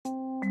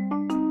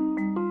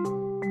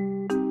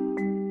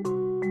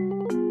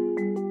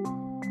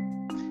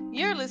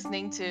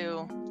listening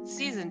to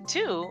Season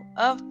 2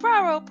 of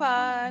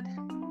Pod.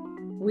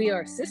 We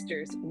are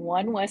sisters,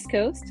 one West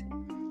Coast,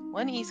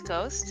 one East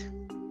Coast,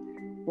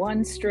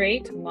 one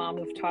straight mom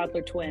of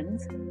toddler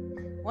twins,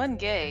 one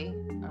gay,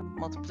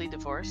 multiply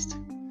divorced,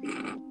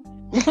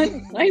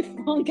 one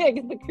lifelong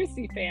Agatha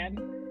Christie fan,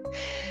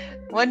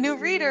 one new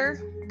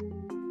reader.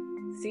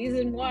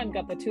 Season 1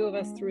 got the two of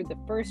us through the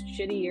first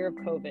shitty year of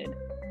COVID.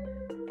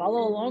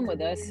 Follow along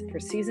with us for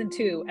Season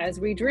 2 as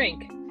we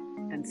drink,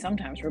 and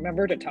sometimes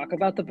remember to talk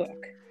about the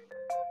book.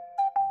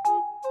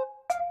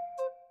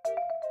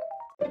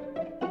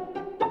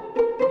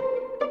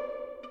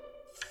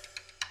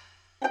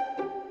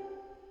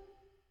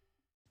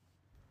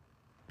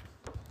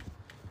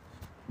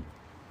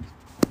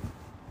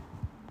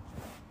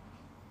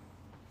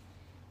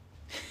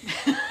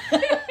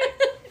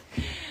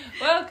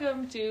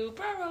 Welcome to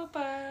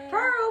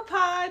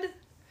Pod.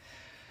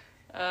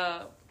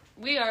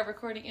 We are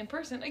recording in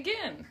person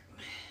again.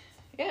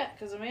 Yeah,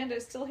 because Amanda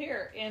is still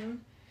here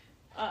in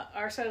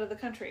our side of the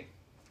country.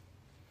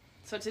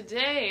 So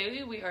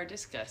today we are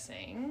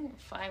discussing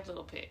Five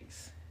Little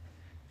Pigs,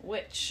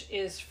 which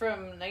is from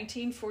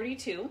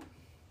 1942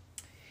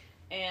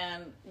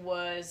 and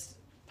was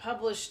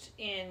published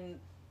in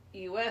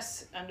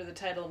U.S. under the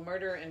title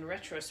Murder in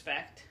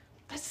Retrospect.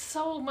 That's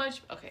so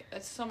much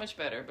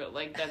better, but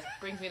that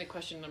brings me to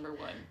question number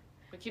 1.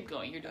 But keep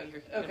going, you're doing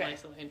your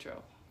nice little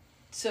intro.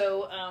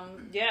 So,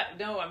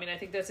 I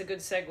think that's a good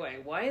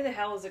segue. Why the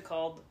hell is it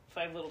called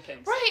Five Little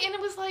Pigs? Right, and it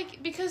was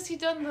because he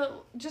done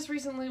just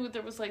recently,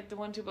 there was the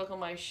 1, 2 buckle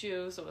my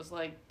shoe, so it was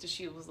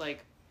she was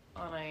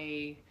on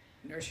a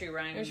nursery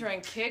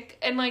rhyme kick,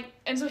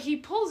 and so he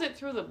pulls it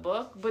through the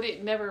book, but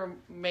it never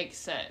makes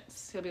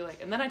sense. He'll be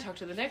and then I talked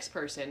to the next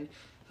person,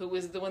 who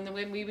was the one that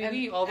went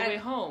wee all the way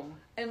home.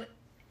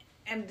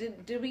 And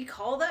did we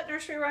call that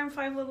nursery rhyme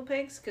Five Little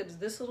Pigs? Because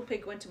this little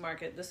pig went to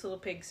market, this little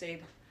pig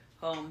stayed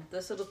home,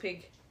 this little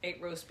pig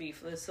ate roast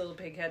beef, this little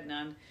pig had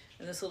none,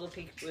 and this little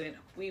pig went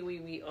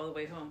wee all the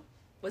way home.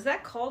 Was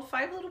that called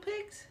Five Little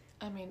Pigs?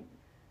 I mean,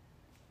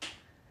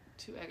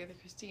 to Agatha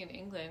Christie in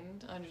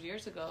England 100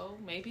 years ago,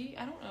 maybe.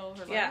 I don't know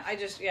her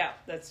life.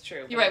 That's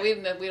true. You're right, we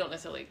don't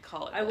necessarily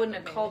call it I wouldn't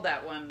have called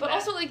that one. But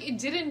also, it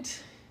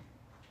didn't...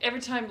 Every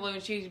time when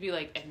she'd be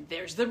and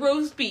there's the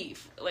roast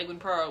beef. When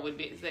Poirot would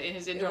be in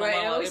his internal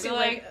monologue, he'd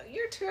be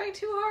you're trying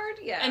too hard?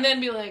 Yeah. And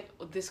then be well,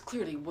 this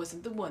clearly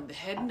wasn't the one that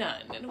had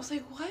none. And it was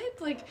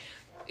what?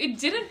 It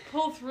didn't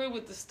pull through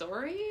with the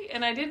story,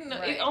 and I didn't know.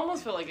 Right. It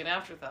almost felt like an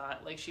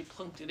afterthought, she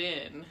plunked it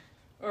in.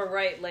 Or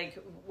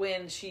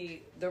when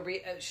she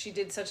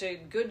did such a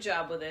good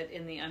job with it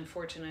in The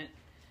Unfortunate,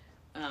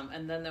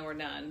 and then there were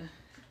none.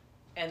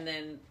 And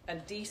then a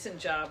decent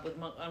job with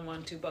on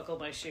 1, 2 buckle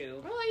my shoe.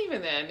 Well,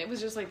 even then, it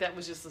was just that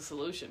was just the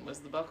solution, was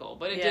the buckle,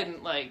 but it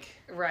didn't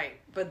right.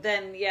 But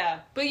then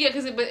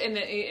because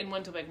in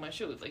 1, 2 buckle my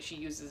shoe, she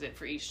uses it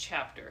for each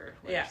chapter.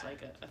 Where it's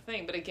a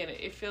thing. But again,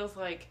 it feels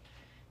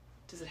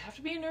does it have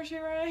to be a nursery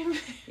rhyme?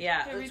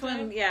 Yeah, this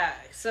one. Yeah,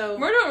 so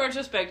Murder in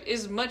Retrospect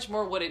is much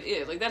more what it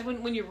is. That's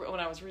when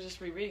I was just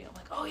rereading, I'm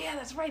oh yeah,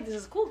 that's right. This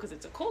is cool because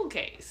it's a cold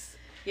case.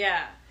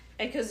 Yeah,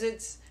 and because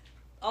it's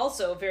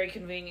also very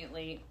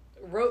conveniently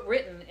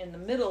written in the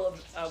middle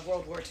of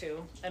World War II,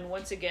 and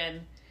once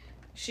again,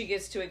 she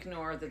gets to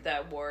ignore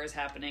that war is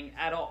happening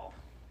at all.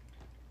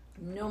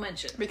 No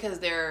mention. Because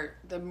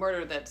the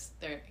murder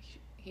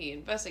he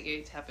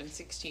investigates happened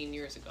 16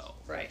 years ago.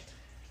 Right.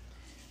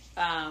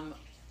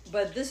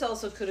 But this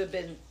also could have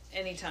been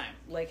any time.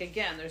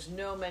 Again, there's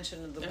no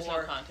mention of the war. There's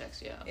no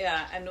context, yeah.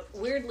 Yeah, and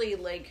weirdly,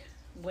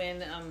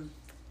 when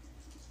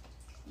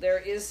there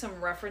is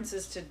some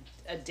references to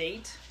a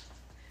date,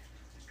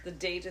 the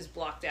date is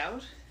blocked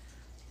out.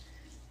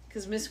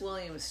 Because Miss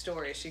Williams'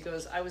 story, she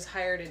goes, I was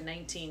hired in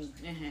 19...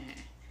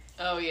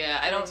 Oh, yeah.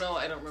 I don't know.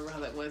 I don't remember how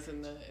that was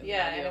in the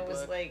and it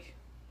was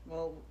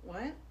well,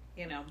 what?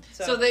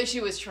 So she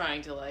was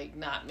trying to,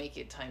 not make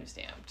it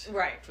time-stamped.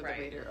 Right, for the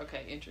reader.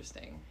 Okay,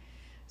 interesting.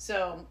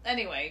 So,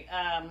 anyway,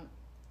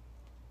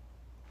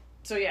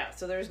 so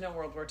there's no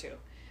World War II.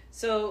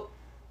 So,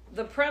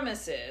 the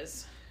premise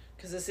is,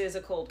 because this is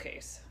a cold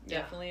case.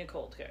 Definitely a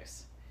cold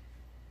case.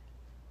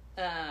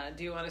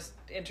 Do you want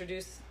to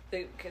introduce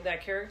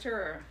that character,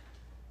 or...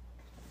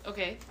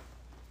 Okay.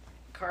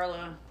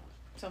 Carla,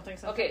 something.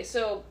 Okay,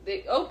 so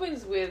it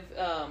opens with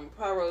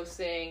Poirot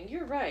saying,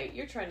 "You're right,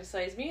 you're trying to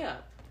size me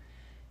up."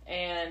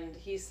 And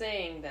he's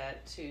saying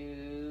that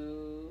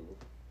to...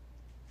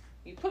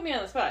 You put me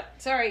on the spot.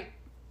 Sorry,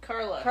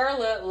 Carla.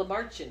 Carla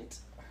Lamarchant.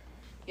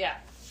 Yeah.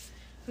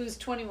 Who's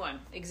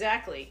 21.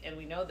 Exactly, and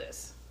we know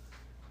this.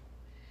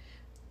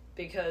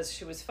 Because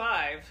she was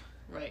 5.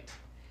 Right.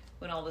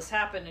 When all this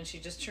happened, and she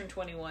just turned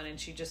 21, and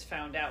she just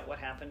found out what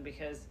happened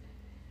because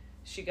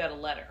she got a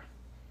letter.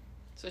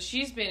 So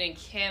she's been in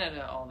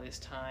Canada all this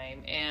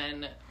time,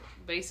 and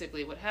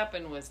basically what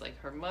happened was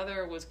her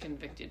mother was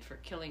convicted for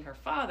killing her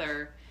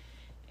father,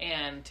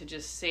 and to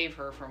just save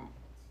her from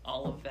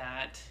all of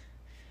that,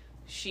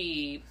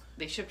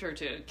 they shipped her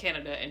to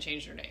Canada and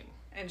changed her name.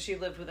 And she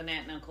lived with an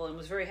aunt and uncle and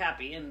was very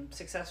happy and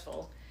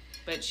successful.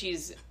 But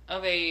she's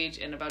of age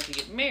and about to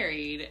get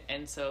married,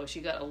 and so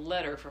she got a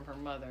letter from her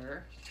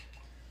mother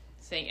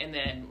saying, and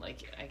then,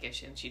 like, I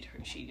guess, and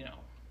she, you know,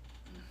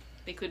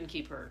 they couldn't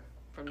keep her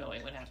from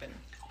knowing what happened.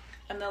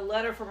 And the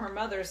letter from her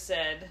mother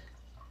said,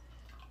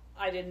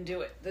 I didn't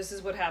do it. This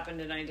is what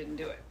happened, and I didn't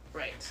do it.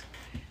 Right.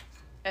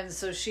 And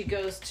so she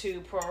goes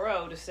to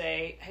Poirot to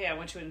say, hey, I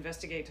want you to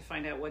investigate to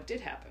find out what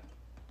did happen.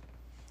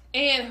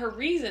 And her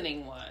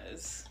reasoning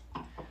was,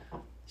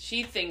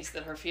 she thinks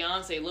that her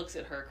fiance looks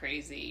at her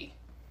crazy.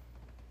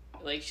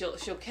 Like, she'll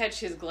catch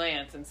his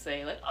glance and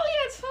say, like, oh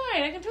yeah, it's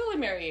fine, I can totally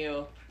marry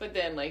you. But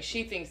then, like,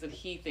 she thinks that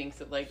he thinks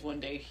that, like, one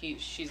day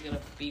she's gonna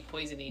be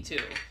poisony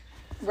too.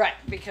 Right,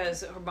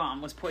 because her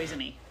mom was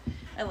poisony.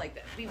 I like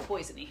that. Be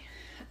poisony.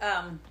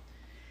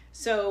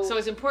 So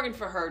it's important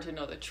for her to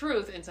know the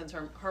truth, and since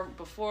her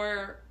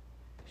before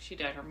she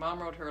died, her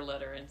mom wrote her a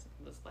letter and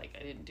was like,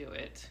 I didn't do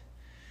it.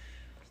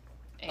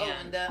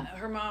 And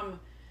her mom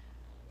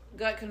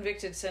got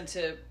convicted, sent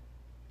to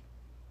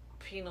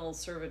penal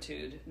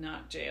servitude,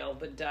 not jail,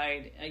 but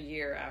died a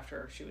year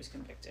after she was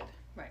convicted.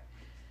 Right.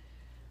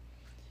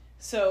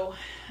 So,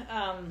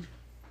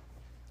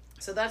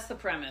 so that's the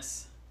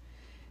premise.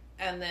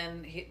 And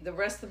then the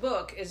rest of the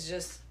book is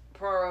just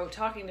Poirot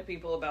talking to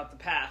people about the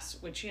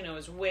past, which, you know,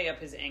 is way up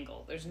his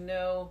angle. There's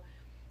no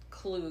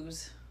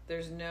clues.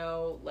 There's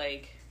no,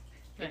 like...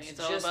 Right, it's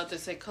all about the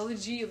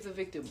psychology of the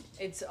victim.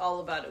 It's all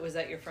about it. Was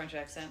that your French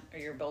accent or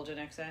your Belgian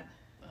accent?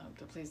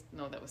 Please,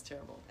 no, that was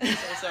terrible. I'm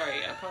so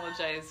sorry. I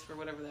apologize for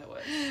whatever that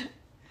was.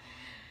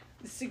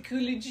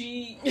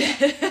 Psychology.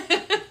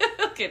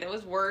 Okay, that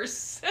was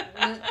worse.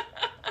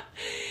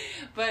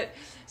 But,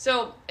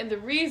 so, and the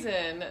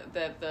reason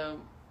that the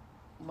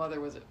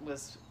mother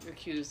was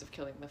accused of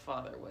killing the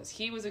father was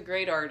he was a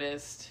great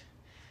artist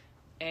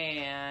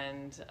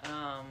and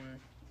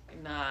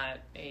not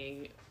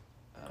a...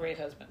 great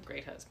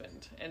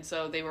husband. And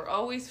so they were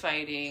always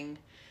fighting,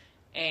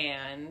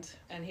 and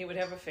he would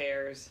have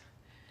affairs,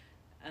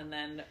 and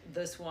then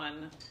this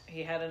one,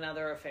 he had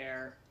another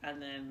affair,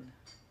 and then,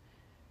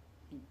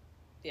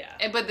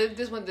 yeah. But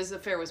this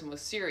affair was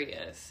most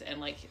serious,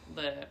 and like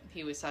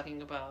he was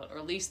talking about, or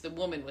at least the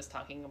woman was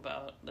talking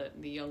about,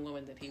 the young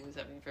woman that he was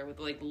having an affair with,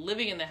 like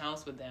living in the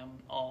house with them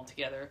all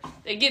together.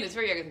 Again, it's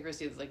very Agatha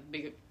Christie. It's like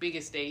big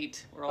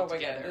estate. We're all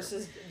together. God. This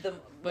is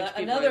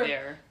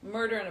another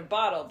murder in a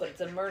bottle, but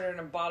it's a murder in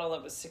a bottle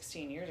that was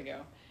 16 years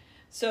ago.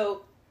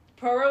 So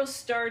Poirot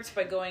starts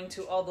by going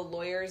to all the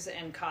lawyers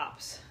and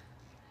cops.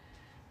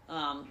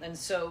 And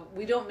so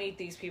we don't meet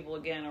these people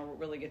again or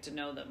really get to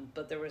know them,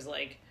 but there was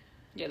like...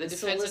 Yeah, the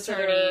defense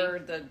attorney,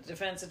 the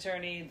defense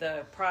attorney,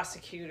 the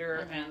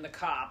prosecutor, mm-hmm. and the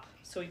cop.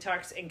 So he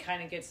talks and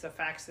kind of gets the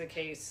facts of the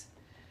case.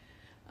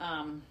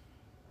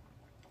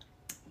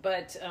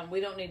 But we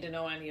don't need to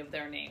know any of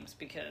their names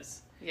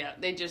because... Yeah,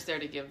 they're just there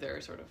to give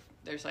their side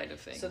of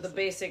things. So the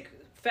basic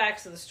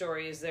facts of the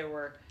story is there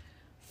were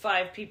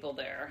 5 people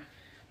there.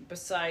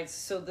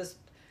 Besides,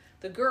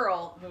 the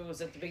girl who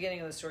was at the beginning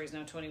of the story is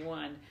now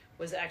 21,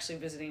 was actually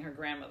visiting her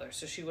grandmother,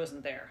 so she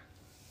wasn't there.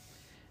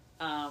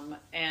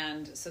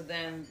 And so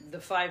then the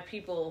 5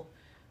 people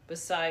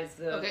besides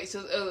the... Okay,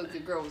 so the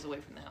girl was away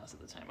from the house at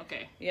the time.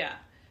 Okay. Yeah.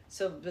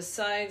 So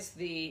besides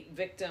the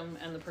victim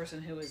and the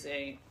person who was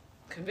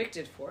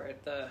convicted for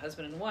it, the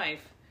husband and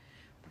wife,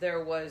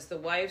 there was the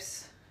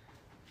wife's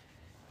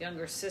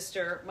younger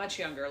sister, much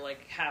younger,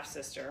 like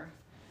half-sister.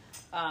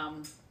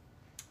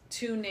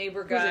 2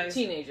 neighbor guys... Who was a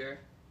teenager.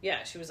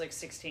 Yeah, she was like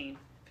 15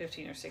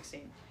 or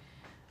 16.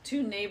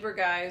 2 neighbor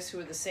guys who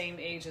were the same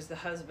age as the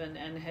husband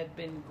and had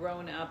been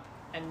grown up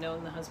and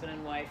known the husband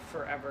and wife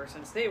forever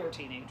since they were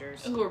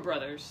teenagers. Who were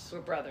brothers.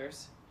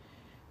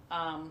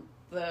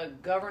 The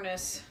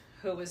governess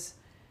who was...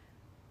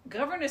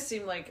 Governess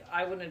seemed like,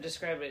 I wouldn't have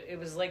described it. It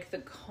was like the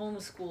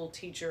homeschool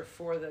teacher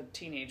for the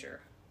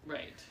teenager.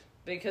 Right.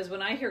 Because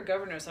when I hear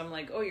governess, I'm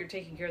like, oh, you're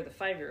taking care of the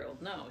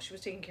 5-year-old. No, she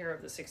was taking care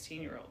of the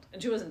 16-year-old.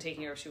 And she wasn't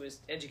taking care of, she was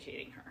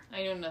educating her.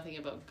 I know nothing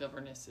about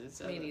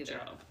governesses. Me neither.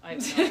 Job. I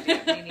have no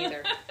idea. Me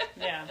neither.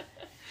 Yeah.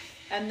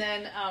 And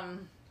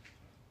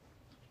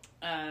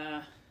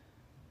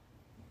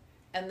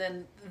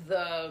then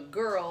the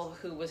girl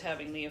who was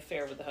having the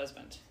affair with the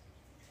husband.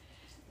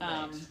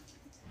 Right.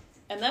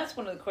 And that's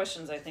one of the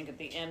questions, I think, at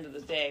the end of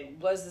the day.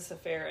 Was this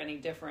affair any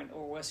different,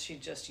 or was she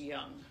just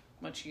young?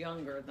 Much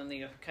younger than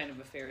the kind of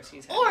affairs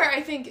he's had. Or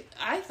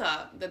I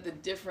thought that the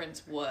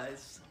difference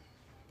was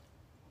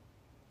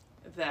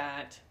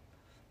that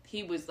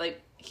he was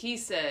like, he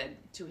said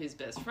to his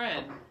best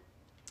friend,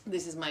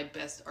 this is my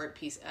best art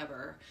piece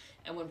ever.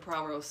 And when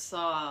Poirot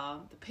saw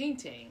the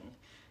painting,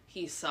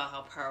 he saw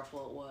how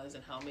powerful it was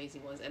and how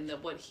amazing it was. And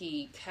that what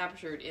he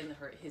captured in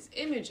his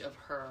image of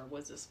her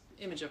was this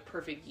image of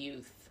perfect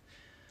youth.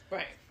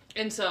 Right.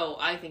 And so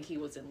I think he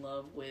was in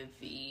love with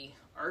the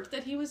art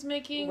that he was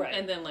making. Right.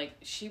 And then, like,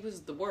 she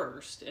was the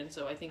worst. And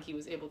so I think he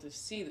was able to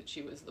see that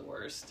she was the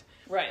worst.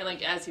 Right. And,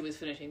 like, as he was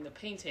finishing the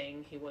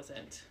painting, he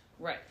wasn't...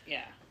 Right,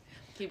 yeah.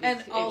 He was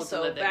and able also,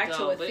 to let that back go.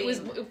 to a but theme. it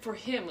was, for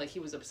him, like, he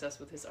was obsessed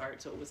with his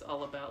art. So it was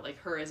all about, like,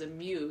 her as a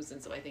muse.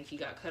 And so I think he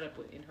got caught up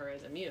in her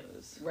as a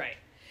muse. Right.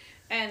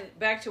 And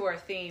back to our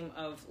theme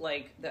of,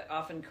 like, that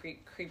often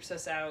creeps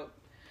us out,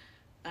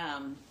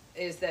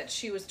 is that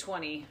she was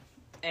 20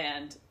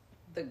 and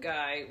the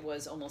guy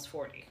was almost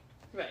 40.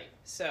 Right.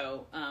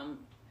 So,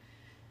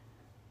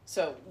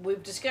 so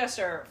we've discussed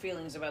our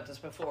feelings about this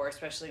before,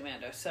 especially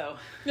Amanda. So,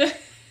 I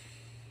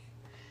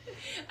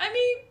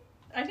mean,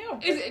 I know.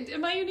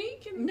 Am I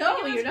unique?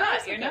 No, you're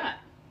not. Okay. You're not.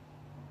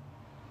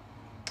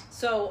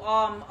 So,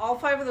 all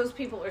 5 of those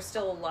people are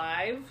still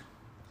alive,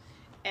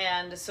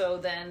 and so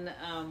then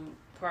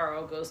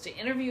Poirot goes to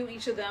interview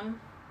each of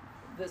them.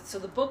 So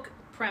the book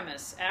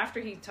premise, after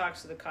he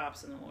talks to the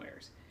cops and the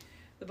lawyers,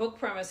 the book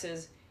premise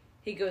is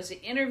he goes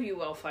to interview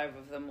all 5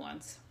 of them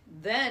once.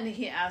 Then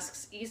he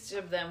asks each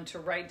of them to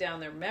write down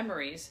their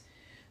memories,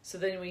 so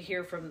then we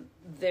hear from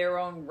their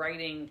own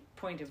writing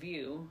point of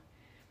view.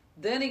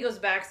 Then he goes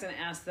back and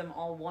asks them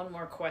all one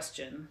more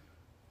question,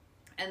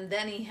 and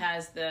then he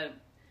has the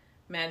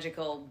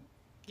magical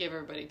get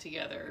everybody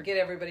together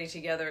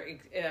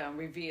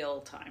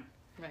reveal time.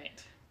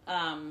 Right.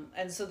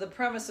 And so the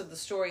premise of the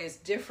story is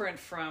different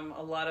from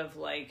a lot of,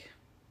 like,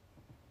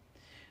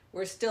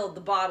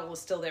 the bottle is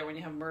still there when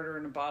you have murder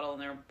in a bottle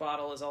and their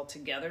bottle is all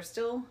together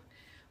still.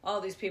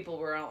 All these people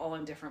were all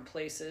in different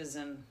places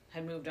and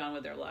had moved on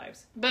with their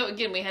lives. But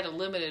again, we had a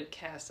limited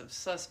cast of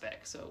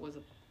suspects, so it was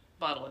a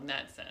bottle in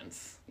that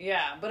sense.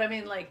 Yeah, but I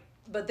mean, like,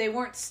 but they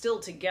weren't still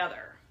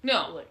together.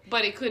 No, like,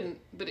 but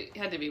it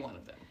had to be one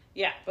of them.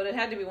 Yeah, but it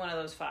had to be one of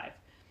those 5.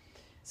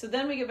 So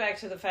then we get back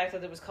to the fact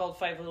that it was called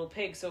 5 Little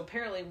Pigs. So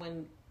apparently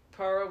when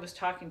Poirot was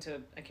talking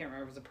to, I can't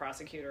remember if it was a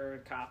prosecutor or a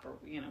cop or,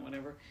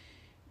 whatever,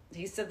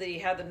 he said that he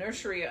had the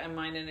nursery in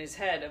mind in his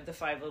head of the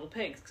 5 Little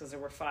Pigs, because there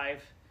were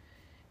 5.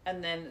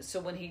 And then, so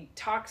when he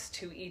talks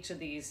to each of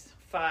these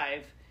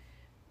 5,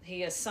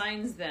 he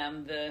assigns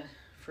them the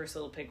first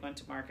little pig went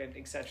to market,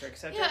 etc.,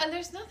 etc. Yeah, and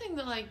there's nothing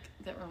that, like,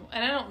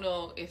 and I don't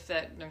know if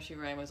that nursery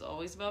rhyme was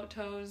always about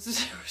toes,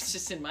 or it's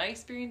just in my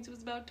experience it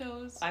was about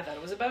toes. I thought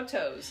it was about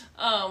toes.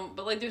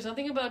 But, like, there's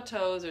nothing about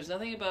toes, there's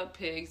nothing about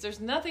pigs, there's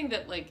nothing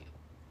that, like,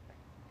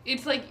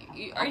 it's like,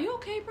 are you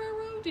okay,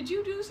 Poirot? Did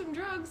you do some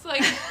drugs?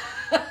 Like,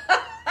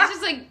 it's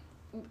just like,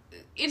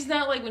 it's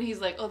not like when he's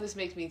like, oh, this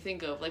makes me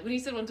think of, like, when he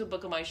said went to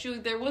buckle my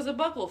shoe, there was a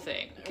buckle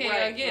thing. Okay,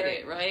 right, I get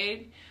it,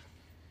 right?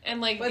 And,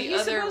 like, but the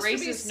other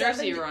racist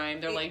nursery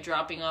rhyme, they're, like,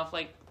 dropping off,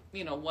 like,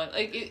 one,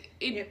 like,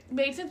 it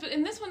made sense, but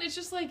in this one, it's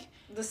just, like...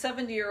 The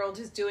 70-year-old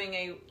who's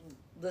doing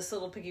this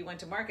little piggy went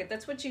to market,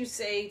 that's what you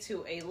say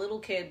to a little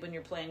kid when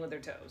you're playing with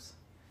their toes.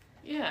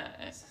 Yeah.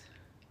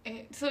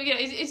 So, yeah,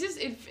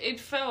 it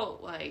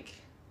felt, like,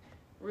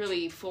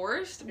 really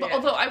forced, but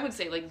although I would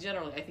say, like,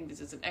 generally, I think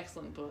this is an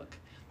excellent book.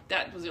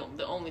 That was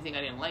the only thing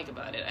I didn't like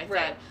about it. I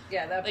thought,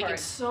 yeah, that part. Like,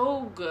 it's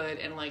so good,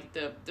 and, like,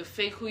 the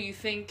fake who you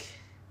think...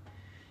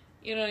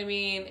 You know what I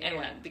mean? And,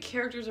 like, the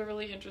characters are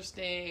really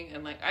interesting.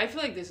 And, like, I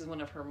feel like this is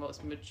one of her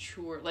most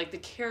mature... Like, the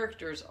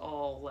characters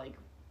all, like...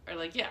 Are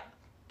like, yeah,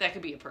 that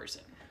could be a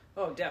person.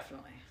 Oh,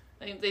 definitely.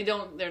 Like,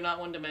 they're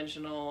not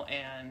one-dimensional,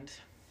 and...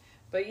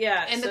 But,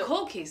 yeah... And the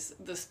cold case,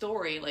 the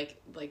story,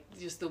 like,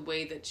 just the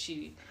way that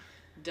she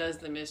does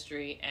the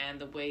mystery,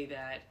 and the way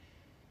that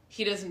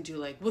he doesn't do,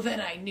 like, well,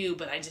 then I knew,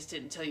 but I just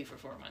didn't tell you for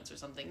 4 months or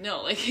something.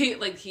 No,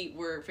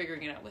 we're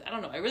figuring it out. I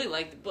don't know. I really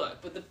like the book,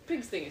 but the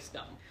pigs thing is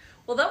dumb.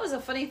 Well, that was a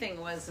funny thing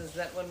is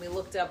that when we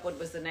looked up what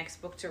was the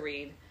next book to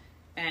read,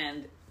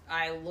 and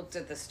I looked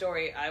at the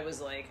story, I was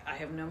like, I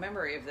have no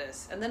memory of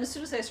this. And then as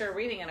soon as I started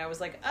reading it, I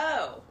was like,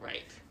 oh.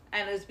 Right.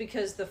 And it's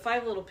because the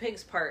 5 Little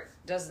Pigs part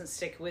doesn't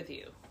stick with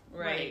you,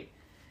 right?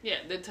 Yeah,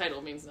 the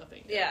title means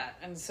nothing. Yeah,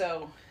 and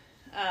so...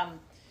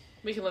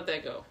 we can let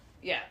that go.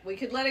 Yeah, we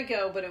could let it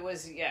go, but it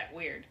was,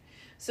 weird.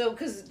 So,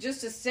 because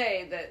just to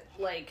say that,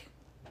 like,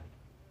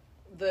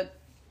 the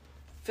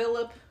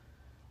Philip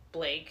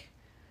Blake...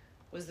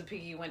 was the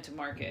piggy who went to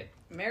market.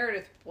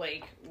 Meredith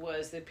Blake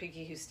was the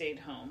piggy who stayed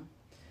home.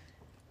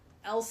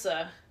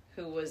 Elsa,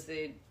 who was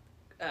the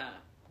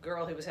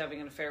girl he was having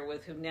an affair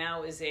with, who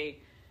now is a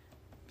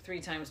 3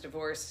 times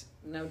divorced,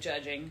 no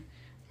judging.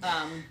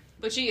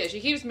 But she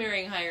keeps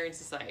marrying higher in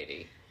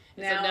society.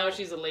 Now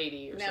she's a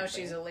lady or something. Now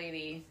she's a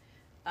lady.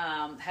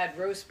 Had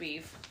roast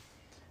beef.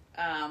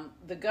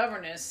 The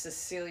governess,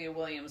 Cecilia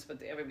Williams,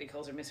 but everybody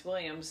calls her Miss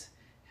Williams,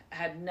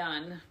 had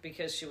none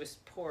because she was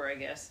poor, I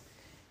guess.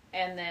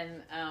 And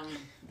then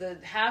the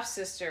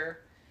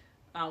half-sister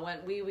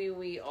went wee, wee,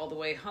 wee all the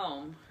way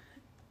home,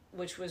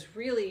 which was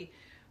really...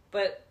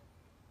 But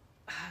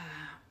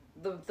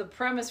the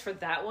premise for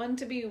that one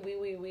to be wee,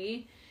 wee,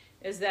 wee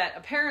is that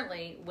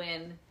apparently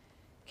when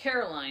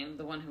Caroline,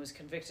 the one who was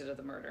convicted of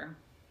the murder,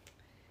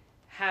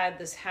 had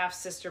this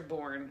half-sister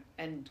born,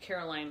 and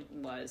Caroline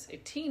was a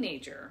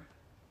teenager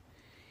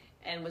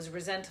and was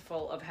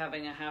resentful of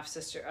having a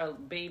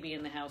baby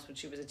in the house when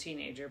she was a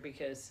teenager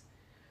because...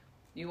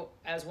 You,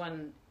 as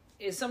one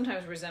is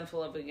sometimes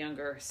resentful of a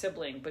younger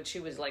sibling, but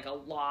she was like a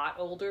lot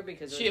older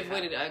because she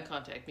avoided eye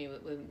contact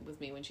with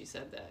me when she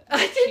said that.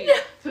 I didn't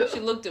know. She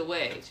looked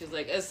away. She was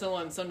like, as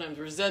someone sometimes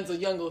resents a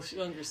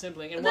younger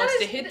sibling and wants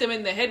to hit them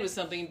in the head with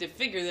something to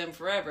figure them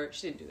forever.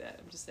 She didn't do that.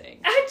 I'm just saying.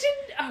 I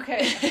didn't.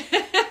 Okay.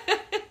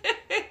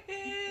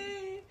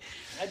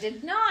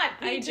 did not.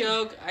 I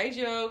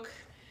joke.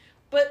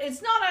 But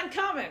it's not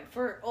uncommon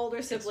for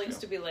older siblings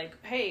true. to be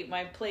like, hey,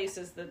 my place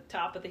is the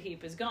top of the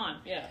heap is gone.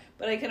 Yeah.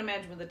 But I can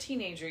imagine with a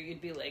teenager, you'd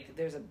be like,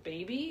 there's a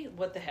baby?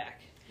 What the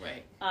heck?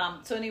 Right.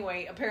 So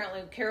anyway,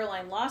 apparently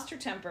Caroline lost her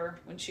temper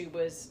when she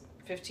was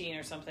 15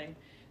 or something,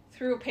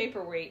 threw a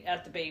paperweight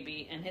at the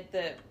baby and hit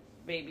the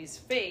baby's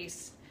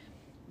face,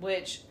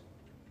 which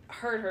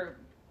hurt her,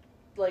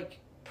 like,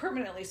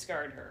 permanently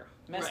scarred her.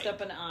 Messed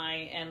up an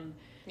eye, and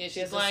yeah, she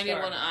she's has blind a in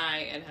scar. one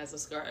eye and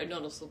has a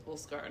noticeable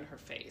scar on her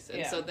face. And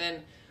Yeah. so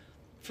then,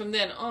 from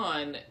then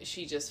on,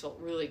 she just felt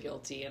really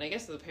guilty. And I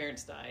guess the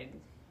parents died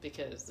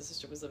because the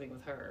sister was living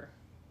with her.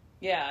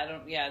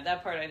 Yeah,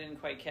 that part I didn't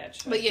quite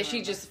catch. But yeah,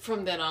 she just,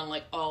 from then on,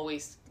 like,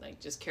 always, like,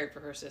 just cared for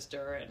her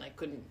sister and, like,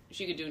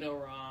 she could do no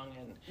wrong.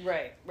 And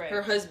Right.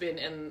 her husband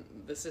and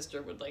the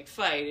sister would, like,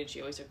 fight, and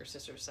she always took her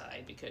sister's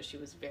side because she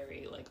was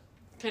very, like,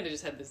 kind of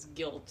just had this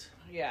guilt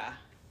Yeah.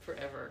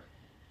 forever.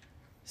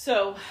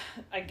 So,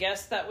 I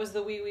guess that was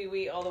the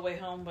wee all the way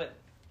home, but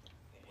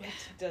it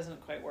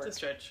doesn't quite work. It's a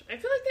stretch. I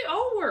feel like they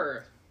all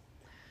were.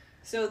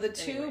 So the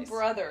two Anyways.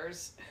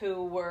 brothers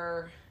who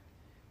were...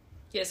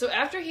 Yeah, so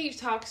after he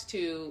talks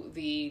to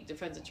the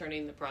defense attorney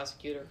and the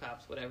prosecutor,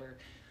 cops, whatever,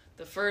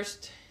 the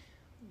first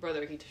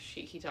brother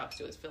he talks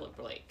to is Philip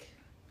Blake.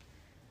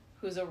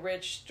 Who's a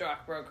rich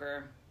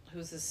stockbroker,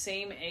 who's the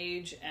same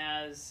age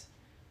as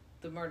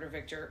the murder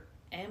victor,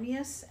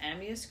 Ammius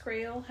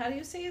Crail. How do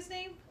you say his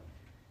name?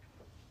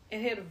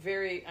 It had a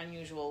very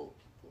unusual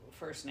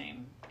first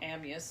name.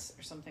 Ammius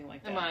or something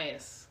like that.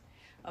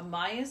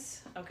 Ammius?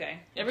 Okay.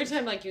 Every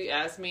time, like, you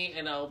ask me,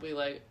 and I'll be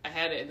like, I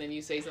had it, and then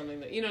you say something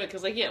that, you know,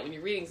 because, like, yeah, when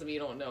you're reading something you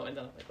don't know, and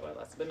then I'm like, oh, I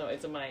lost it. But no,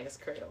 it's Ammius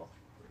Crail.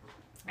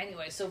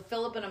 Anyway, so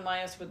Philip and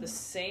Ammius were the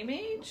same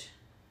age?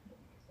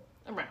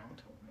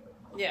 Around.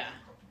 Yeah.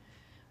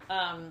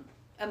 And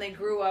they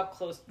grew up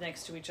close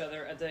next to each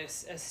other at the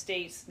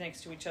estates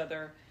next to each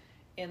other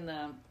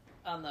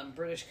on the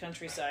British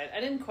countryside. I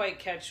didn't quite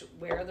catch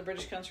where in the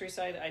British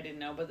countryside. I didn't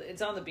know, but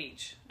it's on the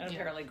beach and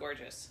apparently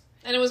gorgeous.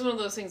 And it was one of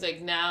those things, like,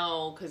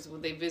 now, because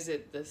when they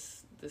visit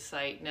the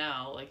site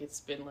now, like, it's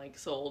been, like,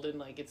 sold and,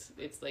 like, it's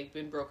like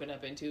been broken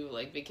up into,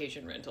 like,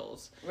 vacation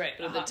rentals. Right.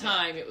 But at the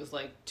time, it was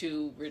like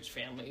two rich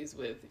families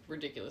with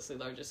ridiculously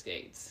large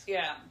estates.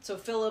 Yeah. So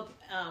Philip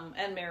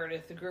and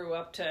Meredith grew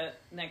up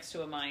next to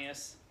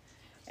Ammius,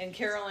 and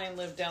Caroline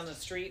lived down the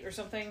street or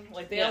something.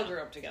 Like, they all grew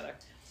up together.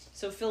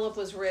 So Philip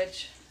was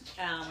rich,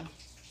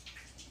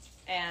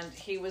 and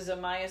he was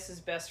Ammius's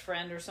best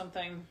friend or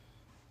something.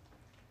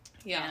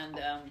 Yeah.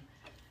 And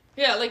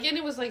yeah, like, and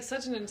it was, like,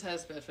 such an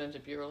intense bad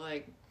friendship. You were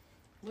like,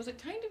 was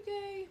it kind of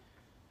gay?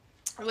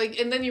 Or, like,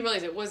 and then you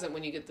realize it wasn't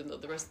when you get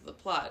the rest of the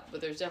plot. But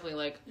there's definitely,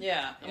 like,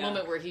 a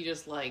moment where he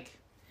just, like...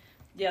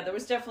 Yeah, there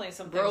was definitely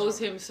something... Bros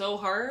him so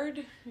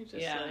hard. Just,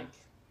 like...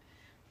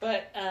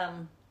 But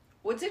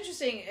what's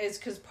interesting is,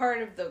 because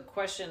part of the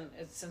question,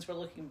 since we're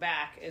looking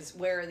back, is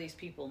where are these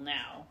people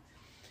now?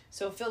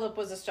 So Philip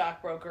was a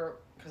stockbroker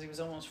because he was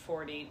almost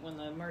 40 when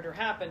the murder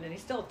happened, and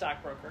he's still a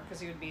stockbroker because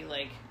he would be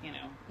like,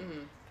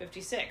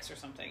 56 or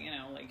something,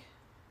 like.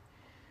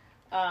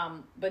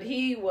 But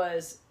he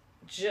was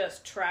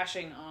just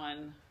trashing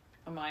on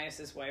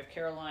Ammius's wife,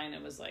 Caroline,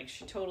 and was like,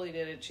 she totally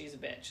did it, she's a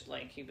bitch.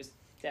 Like, he was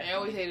definitely... I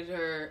always hated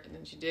her, and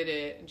then she did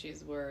it, and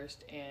she's the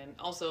worst. And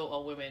also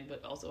all women,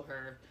 but also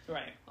her.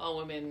 Right. All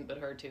women, but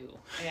her too.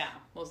 Yeah.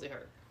 Mostly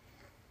her.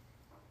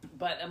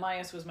 But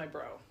Ammius was my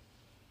bro.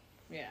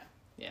 Yeah.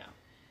 Yeah.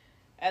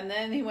 And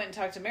then he went and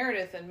talked to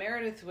Meredith, and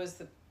Meredith was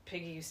the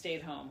piggy who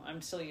stayed home. I'm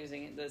still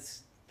using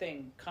this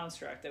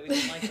construct that we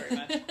didn't like very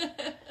much.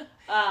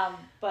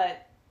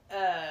 But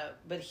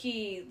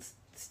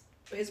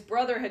his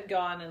brother had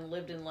gone and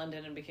lived in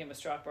London and became a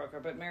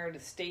stockbroker, but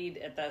Meredith stayed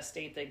at the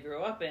estate they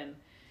grew up in,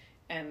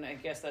 and I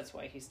guess that's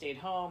why he stayed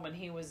home. And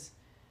he was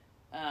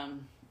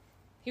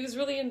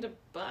really into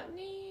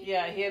botany.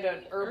 Yeah, he had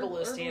an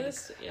herbalist. He had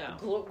yeah.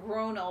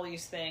 grown all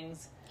these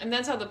things. And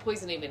that's how the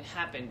poison even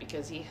happened,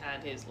 because he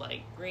had his,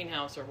 like,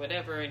 greenhouse or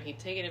whatever, and he'd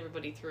taken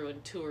everybody through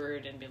and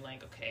toured and been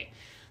like, okay,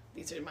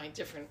 these are my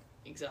different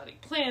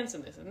exotic plants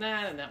and this and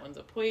that one's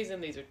a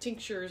poison, these are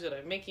tinctures that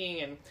I'm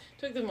making, and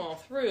took them all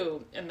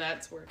through, and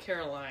that's where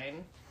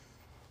Caroline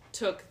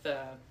took the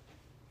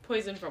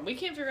poison from. We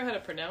can't figure out how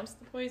to pronounce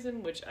the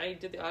poison, which I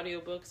did the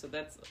audiobook, so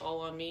that's all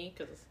on me,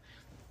 because...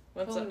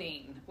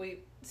 Conine.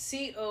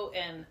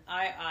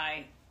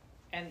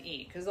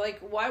 Conniine. Because, like,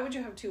 why would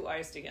you have two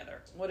I's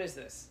together? What is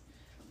this?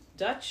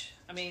 Dutch?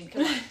 I mean,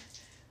 come on.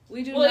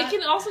 We do well, not... it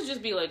can also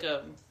just be like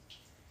a...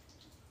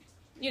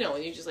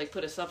 when you just, like,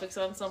 put a suffix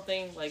on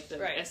something, like the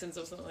essence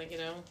of something, like,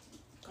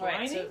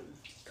 Right, so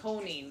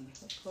conine.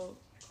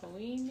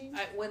 Conine?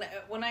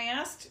 When I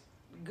asked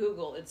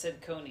Google, it said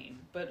conine,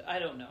 but I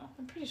don't know.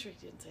 I'm pretty sure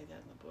he didn't say that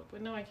in the book,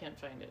 but no, I can't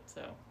find it,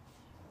 so...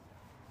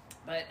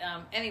 But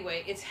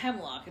anyway, it's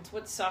hemlock. It's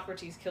what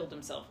Socrates killed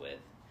himself with.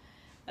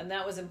 And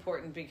that was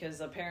important because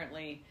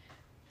apparently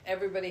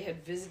everybody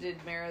had visited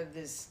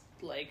Meredith's,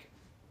 like,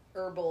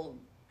 herbal,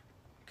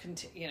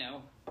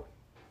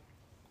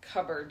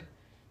 cupboard.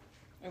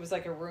 It was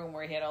like a room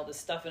where he had all this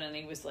stuff in it, and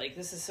he was like,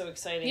 this is so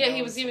exciting. Yeah,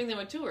 he was giving them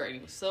a tour, and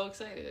he was so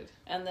excited.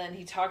 And then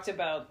he talked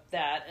about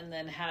that, and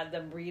then had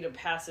them read a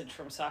passage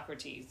from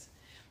Socrates,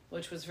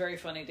 which was very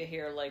funny to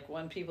hear. Like,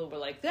 one people were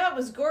like, that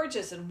was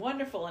gorgeous and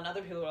wonderful, and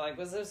other people were like,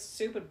 was this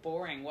stupid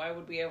boring? Why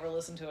would we ever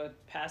listen to a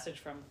passage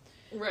from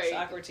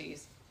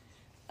Socrates?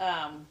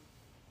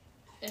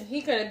 And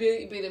he kind of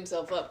beat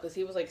himself up because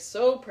he was like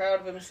so proud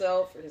of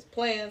himself and his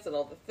plans and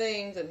all the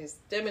things and his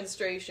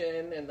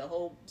demonstration and the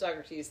whole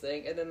Socrates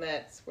thing. And then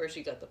that's where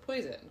she got the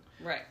poison.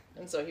 Right.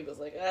 And so he was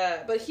like,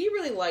 but he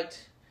really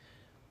liked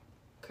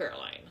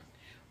Caroline.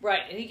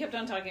 Right. And he kept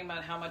on talking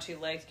about how much he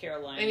liked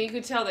Caroline. And you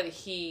could tell that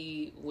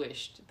he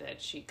wished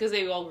that because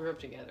they all grew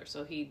up together,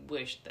 so he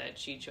wished that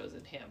she'd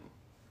chosen him.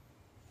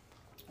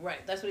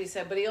 Right. That's what he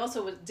said. But he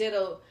also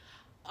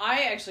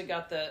I actually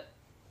got the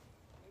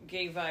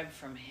gay vibe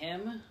from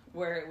him,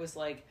 where it was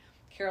like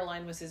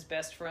Caroline was his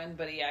best friend,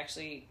 but he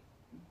actually,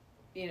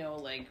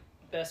 like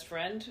best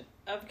friend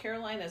of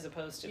Caroline as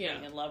opposed to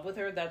being in love with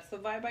her. That's the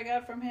vibe I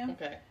got from him.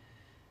 Okay.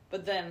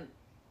 But then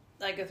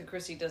Agatha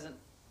Christie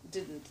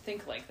didn't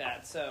think like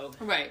that, so...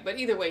 Right, but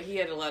either way, he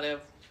had a lot of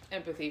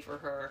empathy for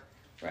her.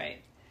 Right.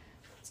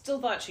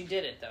 Still thought she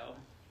did it, though.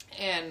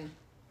 And,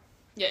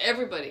 yeah,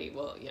 everybody,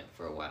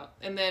 for a while.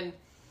 And then...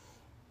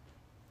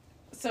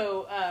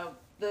 So,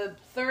 the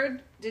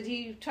third, did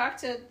he talk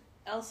to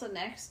Elsa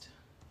next?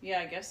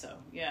 Yeah, I guess so.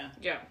 Yeah.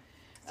 Yeah.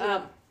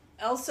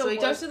 Elsa. So he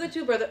talks to the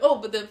two brothers. Oh,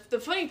 but the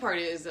funny part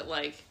is that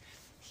like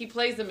he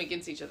plays them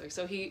against each other.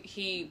 So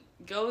he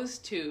goes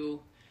to.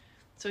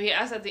 So he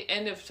asks at the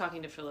end of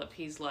talking to Philip.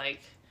 He's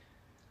like.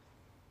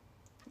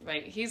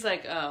 Right. He's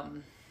like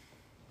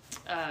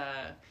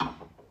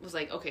was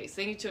like, okay, so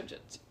thank you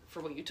for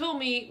what you told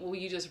me. Will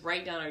you just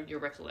write down your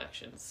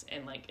recollections?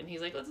 And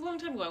he's like, that's a long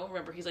time ago. I won't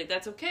remember. He's like,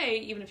 that's okay.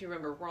 Even if you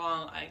remember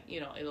wrong,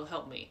 it'll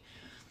help me.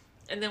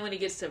 And then when he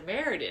gets to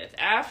Meredith,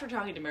 after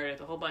talking to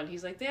Meredith a whole bunch,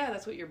 he's like, yeah,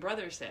 that's what your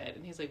brother said.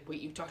 And he's like,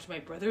 wait, you talked to my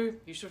brother?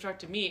 You should have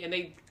talked to me. And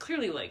they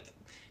clearly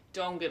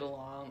don't get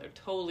along. They're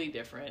totally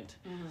different.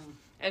 Mm-hmm.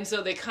 And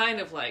so they kind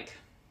of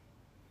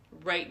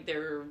write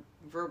their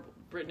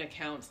written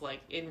accounts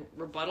in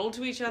rebuttal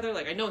to each other.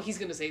 I know he's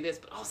going to say this,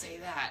 but I'll say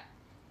that.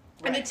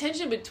 Right. And the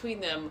tension between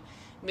them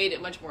made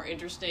it much more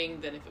interesting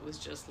than if it was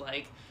just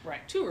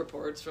two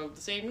reports from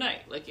the same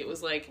night. It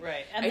was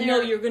right. And I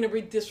know you're going to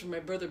read this from my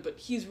brother, but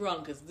he's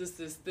wrong because this.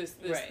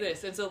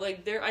 And so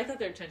I thought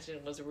their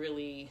tension was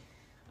really,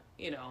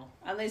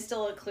 And they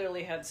still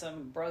clearly had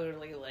some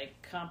brotherly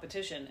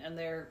competition, and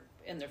they're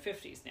in their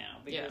 50s now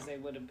because they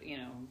would have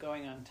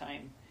going on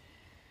time.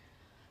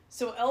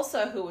 So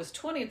Elsa, who was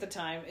 20 at the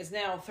time, is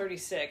now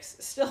 36,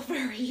 still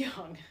very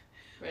young.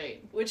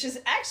 Right. Which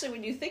is actually,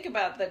 when you think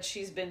about that,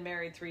 she's been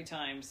married 3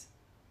 times,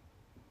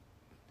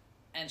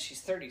 and she's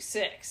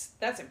 36.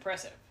 That's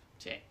impressive.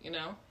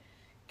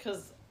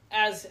 Because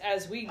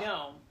as we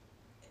know,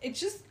 it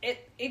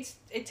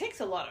takes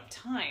a lot of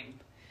time.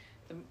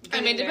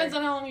 It depends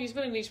on how long you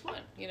spend in each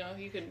one.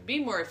 You can be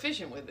more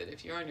efficient with it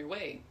if you're on your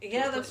way.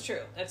 Yeah, that's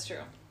true. That's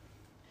true.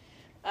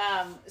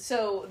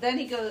 So then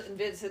he goes and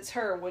visits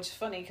her, which is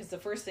funny because the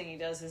first thing he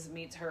does is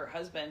meets her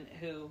husband,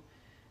 who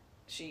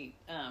she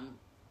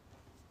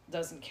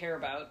doesn't care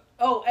about.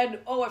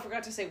 I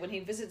forgot to say, when he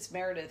visits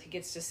Meredith, he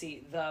gets to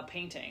see the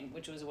painting,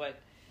 which was what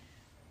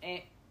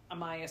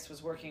Amias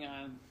was working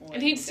on.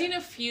 And he'd seen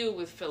a few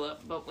with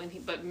Philip,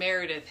 but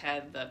Meredith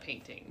had the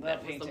painting.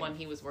 That was the one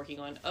he was working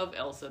on of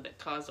Elsa that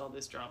caused all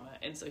this drama.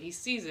 And so he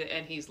sees it,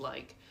 and he's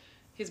like,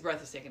 his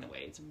breath is taken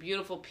away. It's a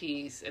beautiful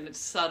piece, and it's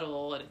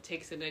subtle, and it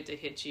takes a minute to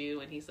hit you,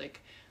 and he's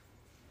like,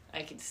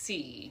 I can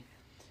see.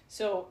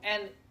 So,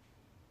 and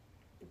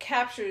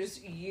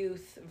captures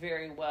youth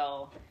very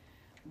well,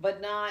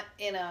 but not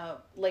in a,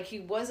 he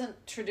wasn't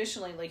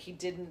traditionally, he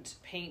didn't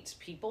paint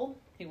people.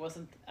 He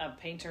wasn't a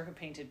painter who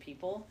painted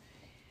people.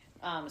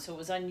 So it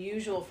was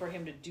unusual for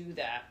him to do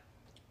that.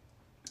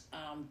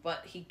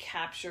 But he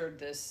captured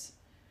this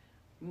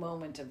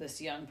moment of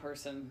this young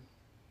person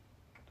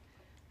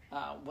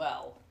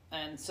well.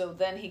 And so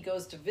then he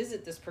goes to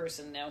visit this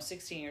person now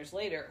 16 years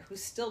later,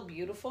 who's still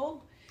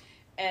beautiful.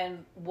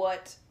 And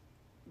what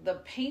the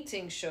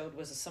painting showed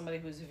was somebody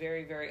who's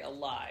very, very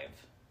alive.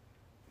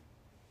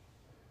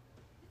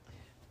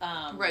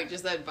 Right,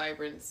 just that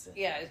vibrance.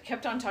 Yeah, it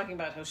kept on talking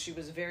about how she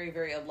was very,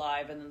 very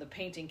alive, and then the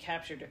painting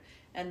captured her.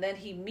 And then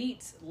he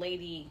meets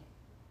Lady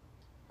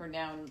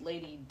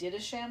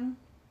Didasham.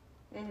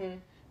 Mm-hmm.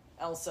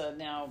 Elsa,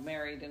 now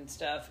married and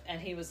stuff. And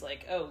he was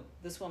like, oh,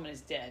 this woman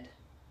is dead.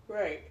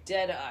 Right.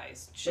 Dead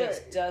eyes.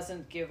 Just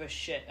doesn't give a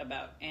shit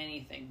about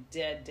anything.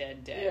 Dead.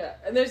 Yeah,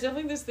 and there's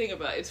definitely this thing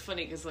about, it's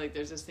funny because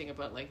there's this thing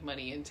about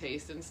money and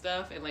taste and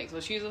stuff. And so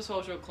she's a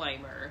social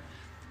climber.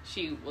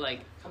 She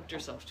hooked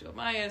herself to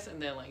Amias, and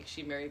then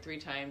she married 3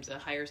 times, a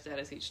higher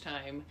status each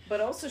time.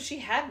 But also she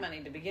had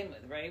money to begin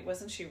with, right?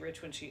 Wasn't she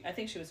rich when I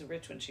think she was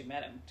rich when she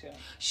met him too.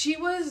 She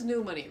was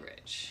new money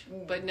rich,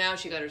 but now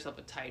she got herself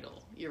a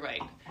title. You're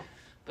right.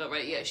 But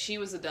she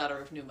was the daughter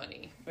of new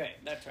money. Right,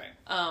 that's right.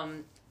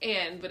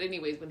 But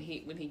anyways, when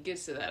he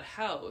gets to that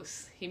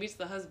house, he meets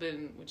the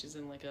husband, which is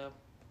in a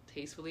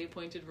tastefully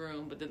appointed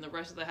room, but then the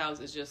rest of the house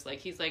is just like,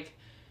 he's like,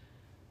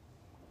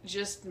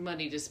 just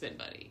money to spend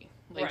money.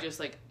 Like, Right. just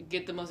like,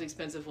 get the most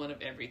expensive one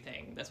of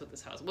everything. That's what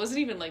this house wasn't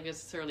even like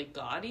necessarily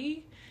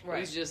gaudy. Right.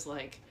 It was just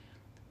like,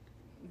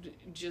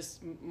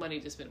 just money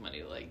to spend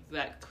money, like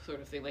that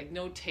sort of thing. Like,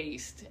 no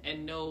taste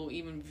and no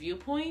even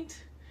viewpoint.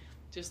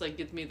 Just like,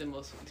 get me the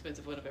most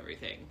expensive one of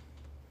everything.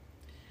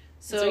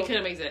 So he kind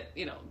of makes that,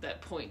 you know,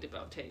 that point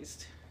about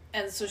taste.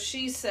 And so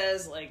she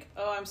says, like,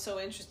 oh, I'm so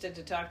interested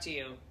to talk to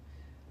you.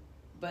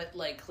 But,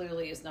 like,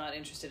 clearly is not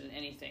interested in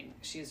anything.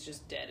 She's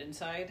just dead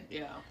inside.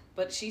 Yeah.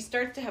 But she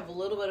starts to have a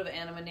little bit of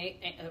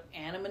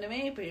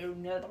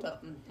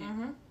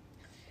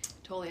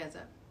Totally has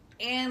that.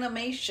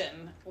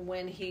 animation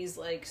when he's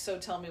like, so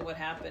tell me what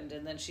happened.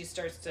 And then she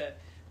starts to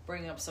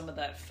bring up some of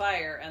that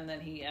fire. And then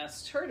he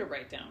asks her to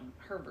write down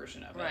her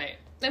version of it. Right.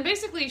 And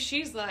basically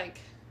she's like,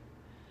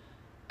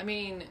 I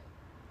mean,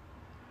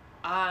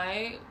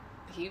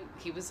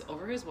 he was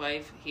over his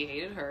wife. He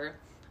hated her.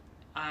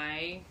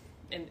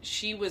 And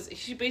she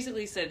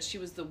basically said she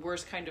was the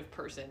worst kind of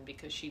person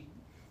because she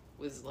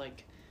was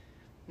like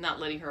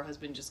not letting her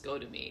husband just go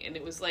to me. And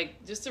it was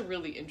like just a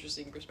really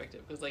interesting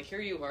perspective because like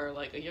here you are,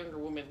 like a younger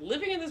woman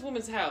living in this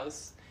woman's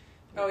house.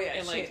 Oh yeah,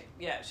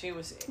 and she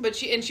was. But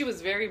she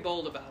was very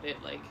bold about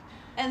it, like.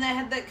 And they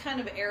had that kind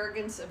of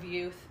arrogance of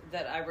youth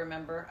that I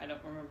remember. I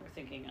don't remember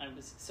thinking I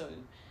was so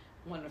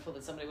wonderful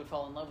that somebody would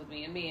fall in love with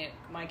me. And me, in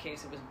my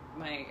case, it was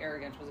my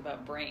arrogance was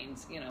about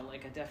brains. You know,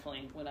 like I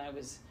definitely when I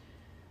was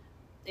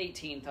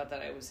 18 thought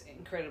that I was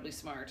incredibly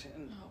smart.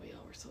 And Oh, we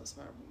all were so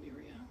smart when we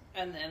were young.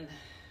 and then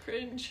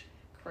Cringe.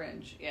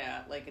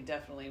 yeah, like it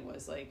definitely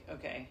was like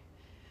okay.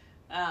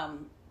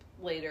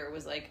 Later it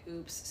was like,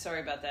 oops,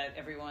 sorry about that,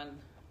 everyone.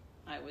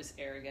 I was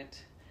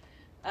arrogant.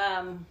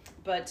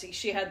 But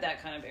she had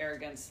that kind of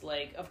arrogance,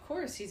 like, of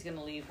course he's going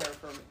to leave her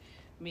for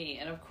me.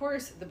 And of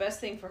course, the best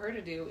thing for her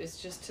to do is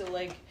just to,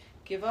 like,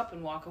 give up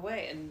and walk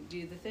away and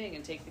do the thing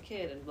and take the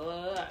kid and blah,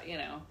 blah, blah, you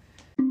know.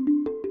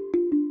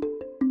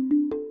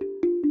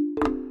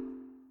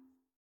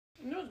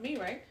 You know it's me,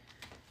 right?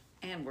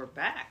 And we're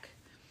back.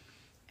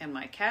 And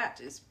my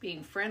cat is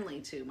being friendly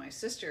to my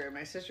sister, and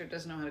my sister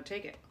doesn't know how to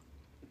take it.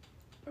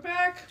 We're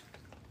back.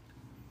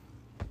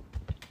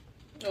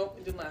 Oh,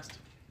 it didn't last.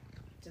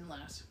 Didn't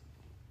last.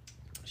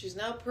 She's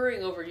now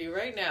purring over you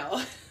right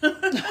now.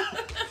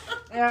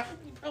 Yeah.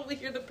 You probably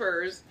hear the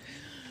purrs.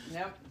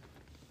 Yep.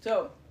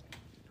 So,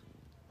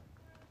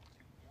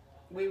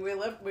 we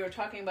were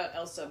talking about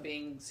Elsa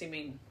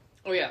seeming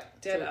Oh yeah,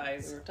 Dead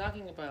eyes. We were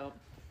talking about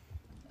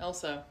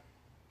Elsa,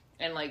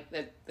 and like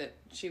that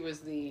she was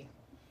the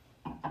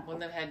one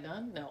that had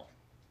none. No,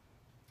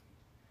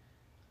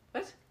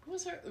 what? what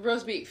was her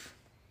roast beef?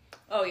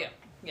 Oh yeah,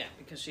 yeah,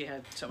 because she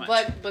had so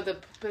much. But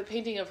the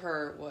painting of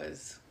her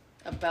was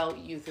about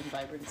youth and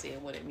vibrancy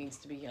and what it means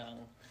to be young.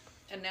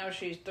 And now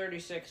she's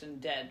 36 and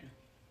dead,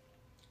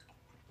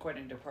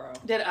 according to Pearl.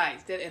 Dead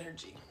eyes, dead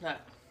energy,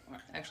 not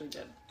actually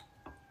dead.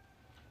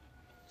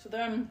 So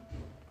then,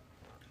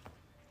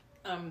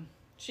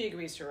 she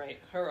agrees to write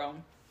her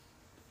own.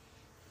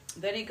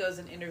 Then he goes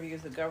and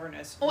interviews the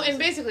governess. Oh, and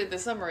basically the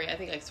summary, I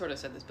think I sort of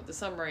said this, but the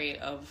summary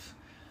of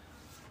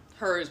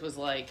hers was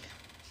like,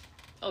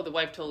 oh, the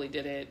wife totally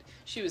did it.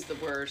 She was the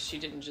worst. She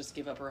didn't just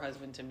give up her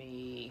husband to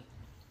me.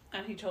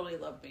 And he totally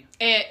loved me.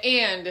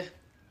 And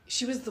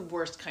she was the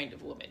worst kind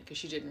of woman because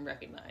she didn't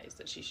recognize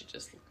that she should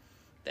just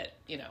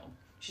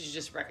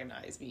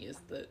recognize me as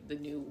the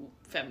new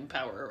femme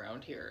power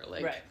around here.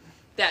 Like, Right.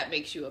 That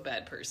makes you a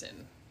bad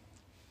person.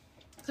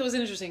 So it was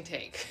an interesting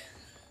take.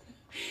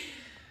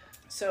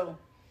 So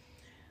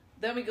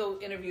then we go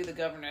interview the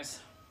governess.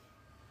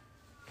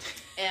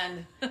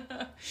 And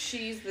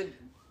she's the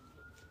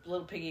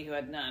little piggy who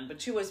had none.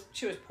 But she was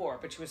poor,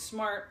 but she was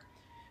smart.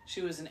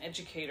 She was an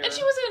educator. And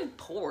she wasn't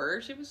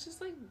poor. She was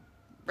just like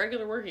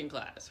regular working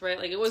class, right?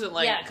 Like it wasn't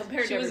like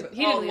compared to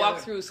he didn't walk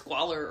through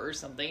squalor or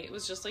something. It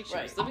was just like she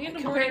was living in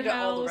a compared boarding to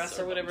all the house rest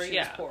or of whatever. them, she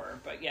Yeah, was poor,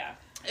 but yeah.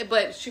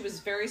 but She was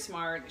very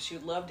smart. She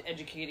loved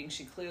educating.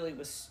 She clearly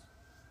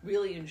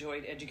really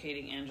enjoyed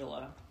educating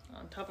Angela.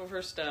 on top of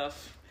her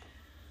stuff.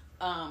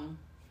 Um,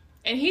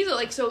 And he's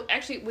like, so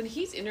actually, when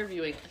he's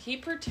interviewing, he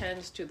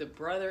pretends to the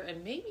brother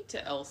and maybe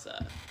to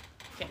Elsa.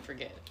 I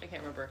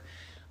can't remember.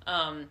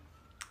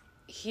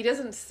 He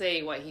doesn't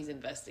say why he's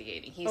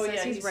investigating. He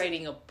says he's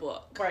writing a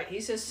book. Right.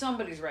 He says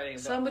somebody's writing a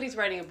book. Somebody's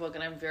writing a book,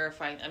 and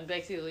I'm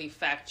basically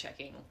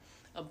fact-checking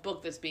a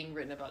book that's being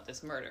written about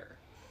this murder.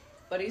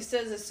 But he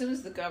says as soon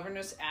as the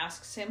governess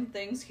asks him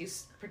things, he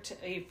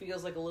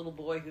feels like a little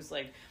boy who's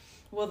like,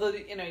 well,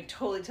 he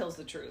totally tells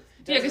the truth.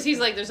 Yeah, because he's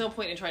like, there's no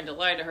point in trying to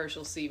lie to her.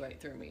 She'll see right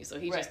through me. So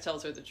he Right. just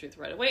tells her the truth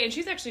right away. And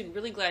she's actually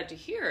really glad to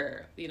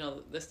hear,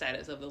 the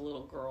status of the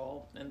little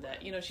girl. And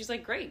that, she's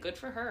like, great, good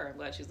for her. I'm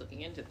glad she's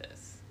looking into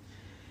this.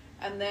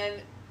 And then,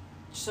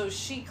 so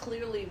she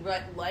clearly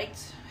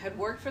had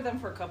worked for them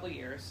for a couple of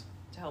years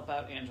to help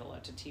out Angela,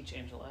 to teach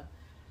Angela.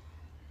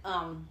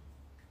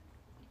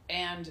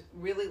 And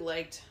really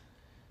liked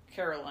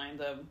Caroline,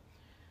 the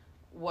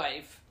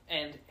wife,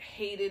 and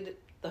hated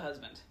the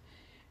husband.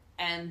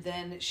 And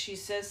then she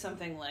says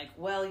something like,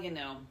 well,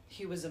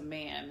 he was a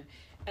man.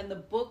 And the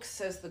book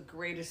says the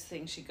greatest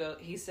thing.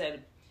 He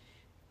said,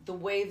 the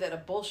way that a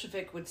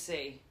Bolshevik would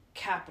say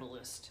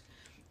capitalist,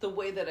 the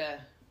way that a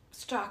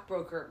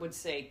stockbroker would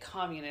say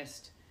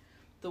communist,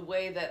 the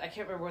way that, I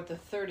can't remember what the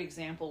third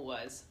example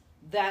was,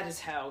 that is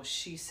how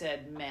she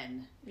said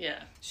men.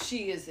 Yeah.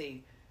 She is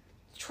a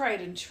tried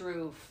and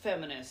true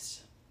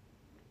feminist.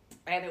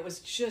 And it was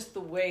just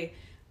the way,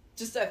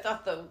 I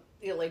thought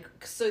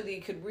so that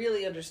you could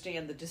really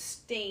understand the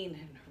disdain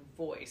in her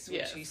voice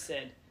when she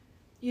said,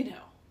 he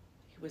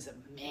was a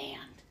man.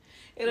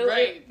 And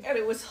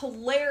it was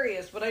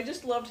hilarious, but I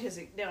just loved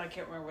now I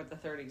can't remember what the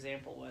third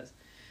example was,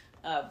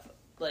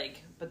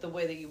 but the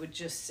way that you would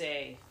just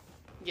say,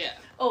 yeah.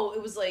 Oh,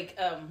 it was like,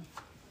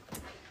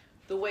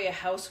 the way a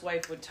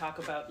housewife would talk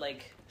about,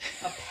 like,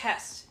 a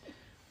pest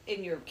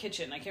in your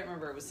kitchen. I can't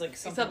remember. It was like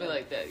something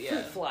like that, yeah.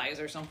 Fruit flies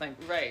or something.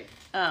 Right.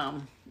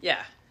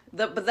 Yeah.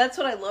 But that's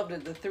what I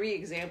loved. The three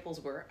examples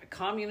were a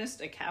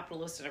communist, a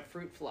capitalist, and a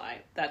fruit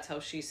fly. That's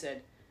how she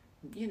said,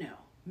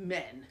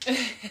 men.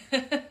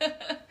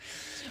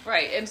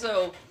 Right. And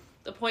so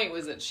the point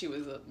was that she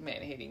was a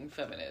man-hating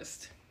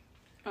feminist.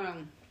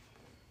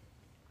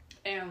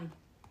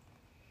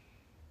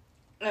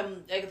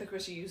 Agatha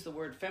Christie used the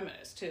word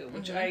feminist too,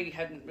 which I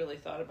hadn't really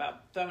thought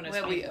about.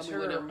 Feminist means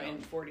her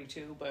in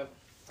 42, but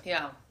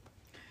yeah.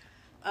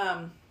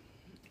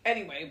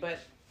 Anyway, but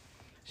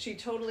she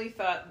totally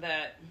thought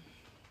that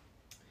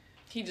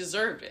he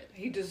deserved it.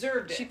 He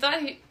deserved it. She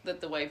thought that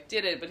the wife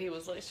did it, but she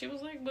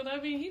was like, but I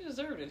mean, he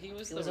deserved it. He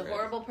was a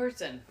horrible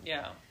person.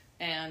 Yeah,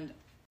 and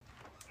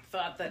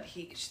thought that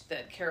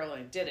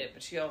Caroline did it,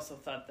 but she also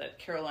thought that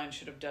Caroline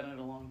should have done it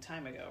a long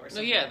time ago, or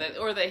something.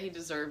 That he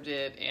deserved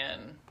it,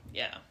 and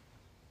yeah.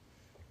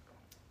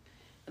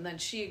 And then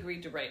she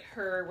agreed to write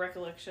her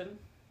recollection.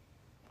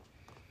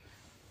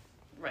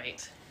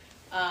 Right.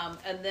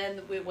 And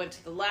then we went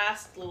to the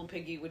last little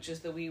piggy, which is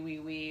the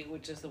wee,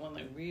 which is the one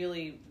that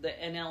really, the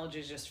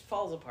analogy just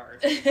falls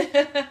apart.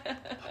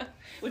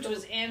 Which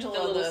was Angela,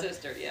 the little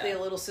sister, yeah. The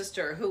little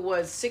sister, who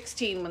was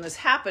 16 when this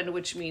happened,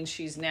 which means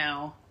she's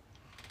now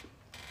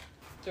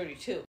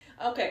 32.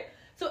 Okay,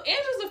 so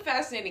Angela's a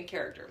fascinating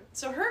character.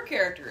 So her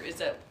character is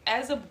that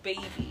as a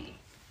baby,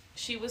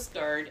 she was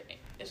scarred,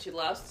 and she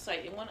lost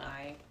sight in one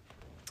eye,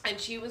 and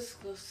she was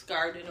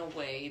scarred in a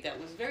way that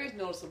was very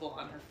noticeable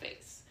on her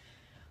face.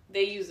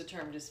 They use the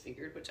term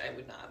disfigured, which I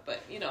would not, but,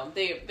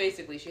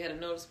 she had a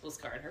noticeable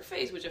scar in her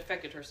face, which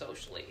affected her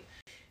socially.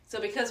 So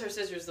because her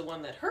sister's the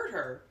one that hurt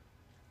her,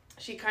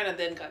 she kind of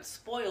then got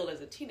spoiled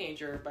as a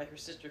teenager by her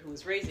sister who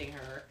was raising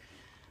her,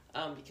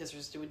 because her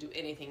sister would do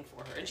anything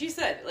for her. And she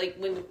said, like,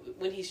 when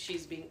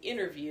she's being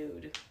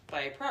interviewed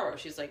by Poirot,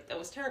 she's like, that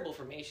was terrible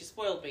for me. She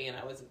spoiled me, and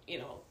I was,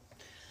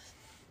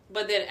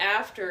 But then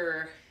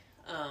after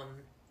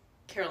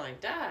Caroline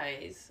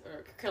dies,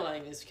 or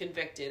Caroline is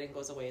convicted and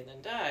goes away and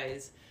then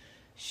dies,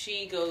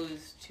 she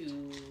goes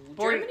to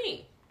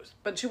Germany.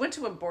 But she went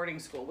to a boarding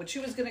school, which she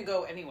was going to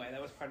go anyway.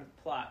 That was part of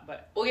the plot.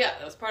 But well, yeah,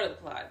 that was part of the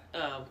plot.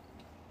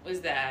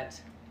 Was that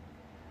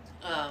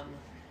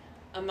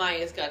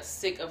Amyas got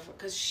sick of,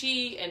 because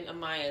she and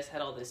Amyas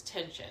had all this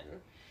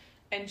tension,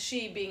 and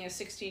she, being a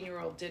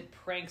 16-year-old, did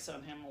pranks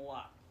on him a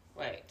lot.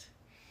 Right.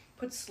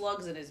 Put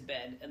slugs in his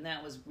bed, and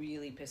that was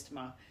really pissed him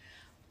off.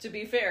 To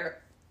be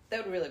fair,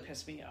 that would really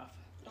piss me off.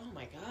 Oh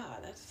my god,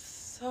 that's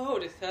so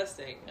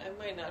disgusting. I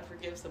might not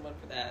forgive someone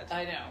for that.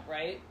 I know,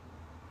 right?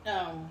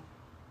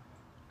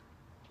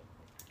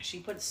 She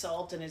put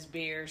salt in his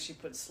beer. She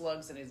put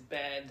slugs in his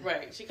bed.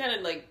 Right. She kind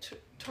of like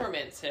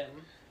torments him.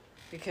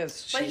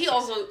 But he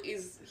also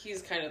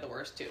he's kind of the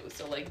worst too.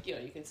 So like,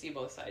 you can see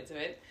both sides of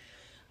it.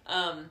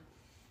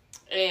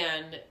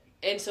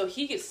 And so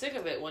he gets sick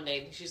of it one day,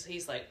 and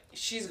he's like,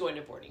 she's going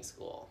to boarding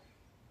school.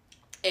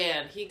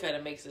 And he kind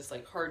of makes this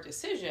like hard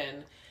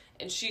decision,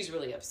 and she's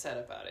really upset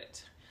about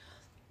it.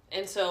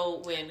 And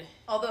so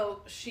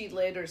although she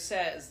later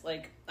says,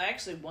 like, I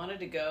actually wanted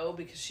to go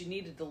because she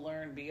needed to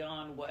learn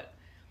beyond what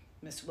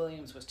Miss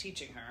Williams was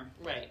teaching her.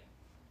 Right.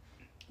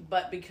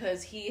 But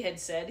because he had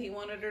said he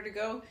wanted her to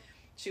go,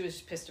 she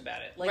was pissed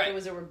about it. Like, It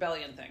was a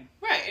rebellion thing.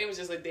 Right. It was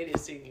just like they didn't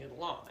see it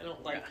along. I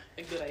don't like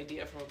a good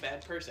idea from a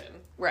bad person.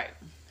 Right.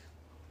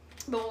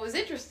 But what was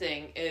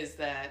interesting is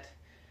that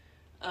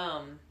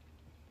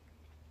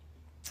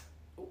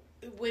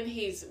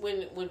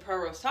when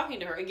Poirot's talking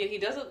to her, again, he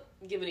doesn't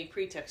give any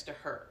pretext to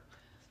her.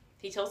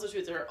 He tells the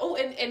truth to her. Oh,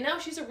 and now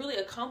she's a really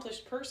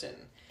accomplished person.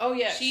 Oh,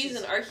 yeah. She's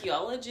an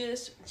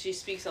archaeologist. She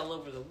speaks all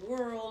over the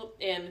world.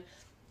 And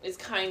it's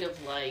kind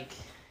of like,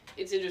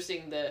 it's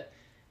interesting the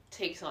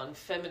takes on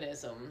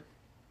feminism.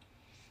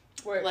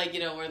 Where, like,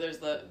 where there's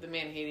the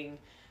man-hating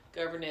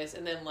governess.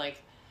 And then,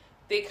 like,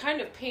 they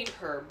kind of paint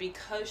her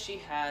because she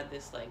had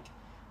this, like,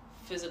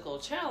 physical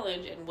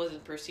challenge and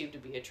wasn't perceived to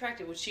be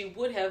attractive, which she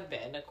would have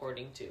been,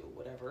 according to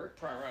whatever.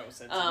 Poirot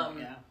said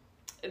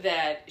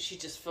that she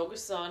just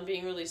focused on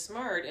being really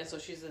smart, and so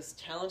she's this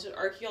talented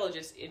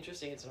archaeologist.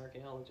 Interesting, it's an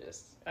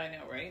archaeologist. I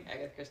know, right?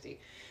 Agatha Christie.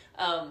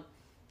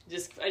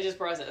 I just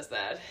processed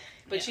that.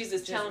 But Yeah. she's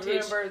this Just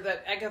talented. remember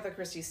that Agatha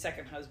Christie's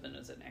second husband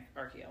was an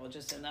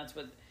archaeologist, and that's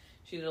what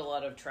she did a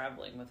lot of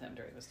traveling with him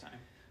during this time.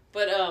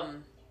 But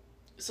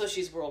so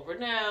she's world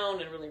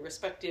renowned and really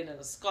respected and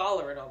a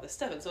scholar and all this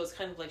stuff. And so it's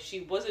kind of like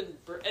she wasn't,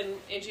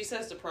 and she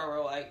says to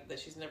Poirot that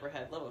she's never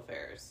had love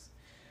affairs.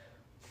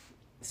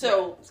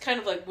 So Right. it's kind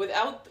of like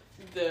without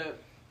the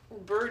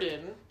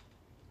burden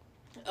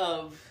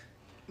of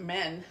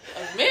Men.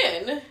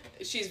 men,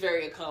 she's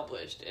very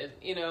accomplished, and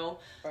you know.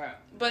 Right.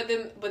 But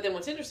then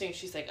what's interesting is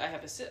she's like, I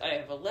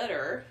have a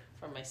letter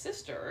from my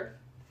sister,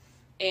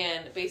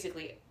 and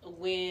basically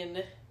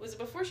was it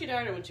before she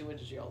died or when she went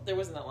to jail? There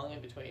wasn't that long in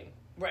between.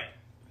 Right.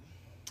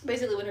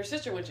 Basically, when her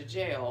sister went to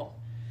jail,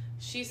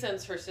 she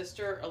sends her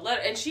sister a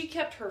letter, and she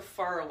kept her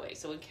far away.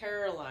 So when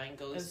Caroline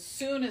goes, As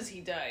soon as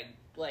he died,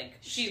 like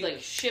she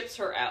ships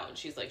her out.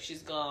 She's like,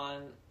 she's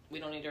gone. We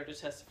don't need her to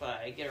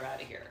testify. Get her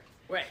out of here.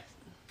 right.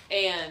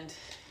 And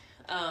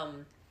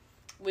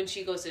when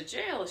she goes to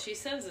jail, she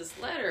sends this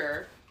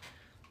letter,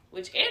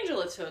 which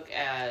Angela took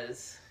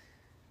as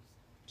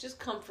just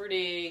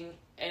comforting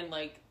and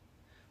like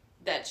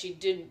that she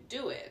didn't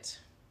do it.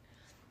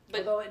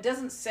 But Although it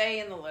doesn't say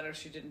in the letter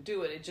she didn't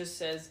do it, it just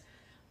says,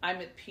 "I'm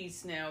at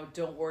peace now.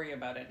 Don't worry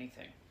about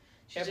anything."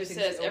 she just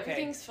says,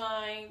 everything's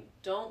fine.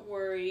 Don't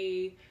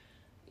worry.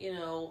 You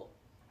know,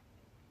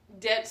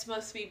 debts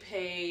must be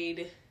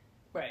paid.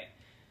 Right.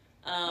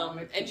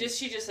 And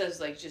she just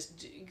says like,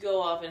 just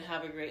go off and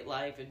have a great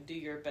life and do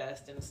your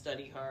best and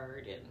study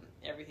hard and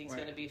everything's Right.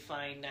 going to be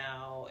fine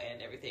now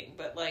and everything.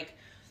 But like,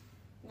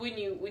 when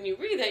you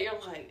read that, you're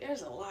like,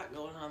 there's a lot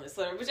going on in this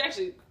letter, which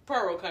actually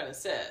Poirot kind of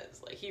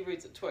says. Like, he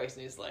reads it twice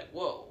and he's like,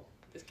 whoa,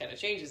 this kind of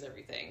changes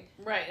everything.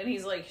 Right. And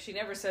he's like, she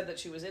never said that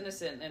she was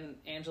innocent, and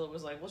Angela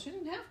was like, well, she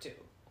didn't have to.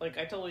 Like,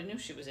 I totally knew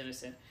she was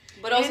innocent.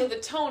 But also the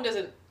tone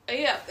doesn't,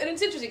 yeah, and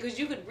it's interesting because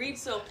you could read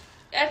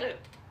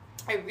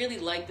I really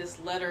like this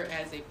letter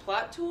as a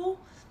plot tool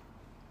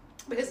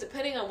because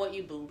depending on what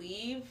you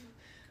believe,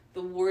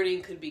 the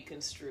wording could be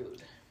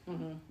construed.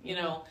 Mm-hmm. You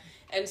know,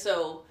 and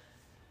so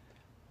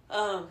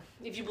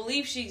if you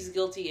believe she's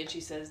guilty and she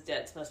says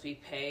debts must be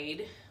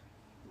paid,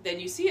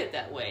 then you see it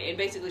that way. And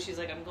basically, she's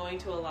like, "I'm going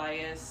to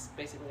Elias.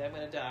 Basically, I'm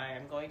going to die.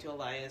 I'm going to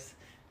Elias."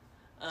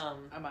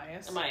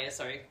 Amias,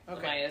 sorry.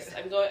 Okay. Amias.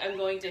 I'm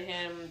going to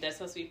him. Debts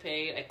must be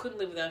paid. I couldn't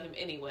live without him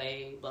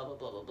anyway. Blah blah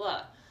blah blah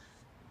blah.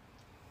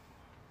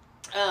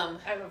 I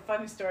have a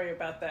funny story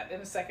about that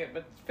in a second,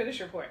 but finish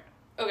your point.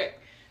 Okay.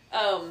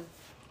 So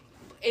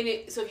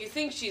if you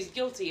think she's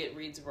guilty, it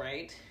reads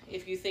right.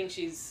 If you think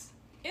she's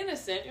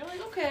innocent, you're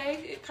like, okay,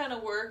 it kind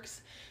of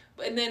works.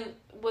 And then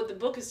what the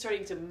book is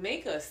starting to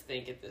make us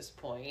think at this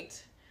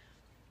point,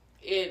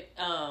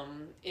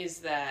 is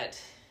that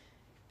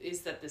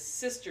the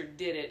sister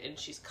did it and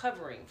she's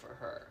covering for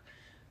her.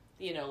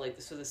 You know,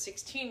 like so the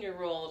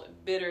 16-year-old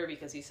bitter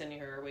because he's sending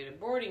her away to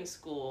boarding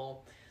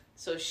school.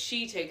 So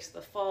she takes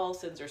the fall,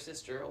 sends her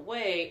sister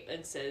away,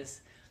 and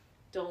says,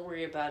 don't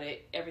worry about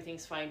it.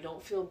 Everything's fine.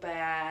 Don't feel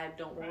bad.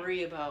 Don't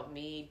worry about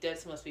me.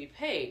 Debts must be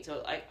paid.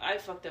 So I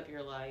fucked up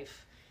your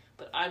life,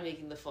 but I'm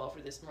making the fall for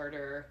this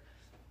murder.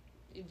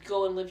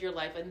 Go and live your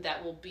life, and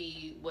that will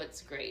be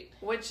what's great.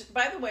 Which,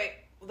 by the way,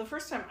 the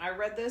first time I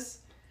read this,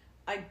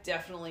 I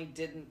definitely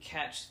didn't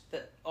catch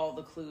all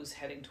the clues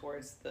heading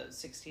towards the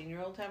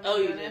 16-year-old having Oh,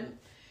 you gone didn't? in.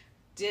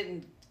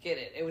 Didn't get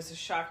it. It was a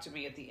shock to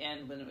me at the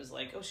end when it was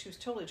like, oh, she was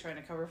totally trying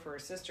to cover for her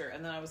sister.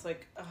 And then I was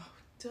like, oh,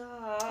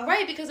 duh.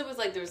 Right, because it was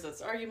like there was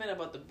this argument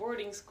about the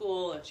boarding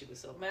school, and she was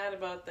so mad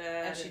about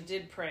that. And she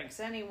did pranks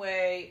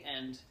anyway.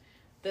 And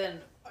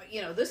then,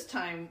 this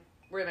time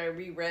when I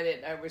reread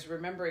it, I was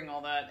remembering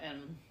all that.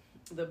 And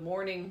the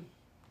morning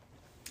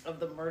of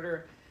the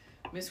murder,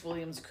 Miss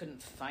Williams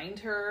couldn't find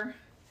her.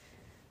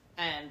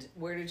 And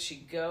where did she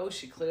go?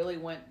 She clearly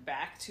went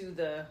back to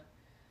the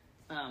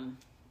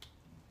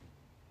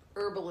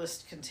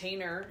herbalist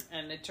container,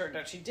 and it turned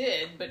out she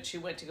did, but she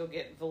went to go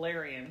get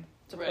valerian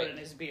to put in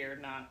his beer,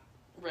 not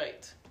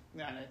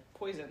a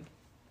poison.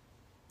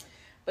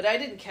 But I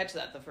didn't catch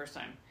that the first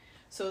time.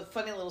 So,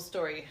 funny little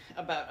story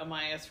about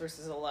Amias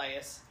versus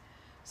Elias.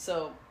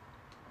 So,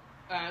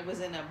 I was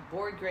in a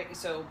board game.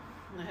 So,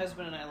 my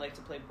husband and I like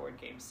to play board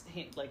games.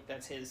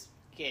 That's his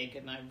gig,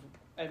 and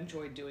I've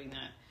enjoyed doing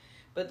that.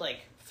 But,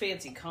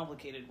 fancy,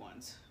 complicated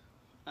ones.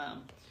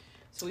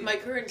 So my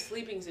current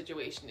sleeping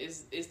situation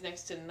is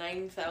next to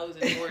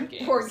 9,000 board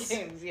games. Board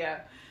games, yeah.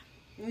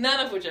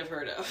 None of which I've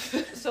heard of.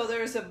 So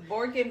there's a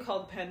board game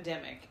called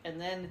Pandemic, and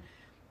then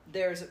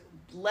there's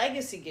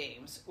legacy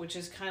games, which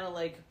is kind of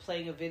like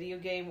playing a video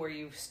game where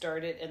you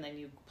start it and then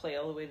you play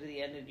all the way to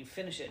the end and you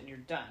finish it and you're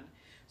done.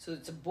 So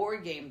it's a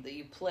board game that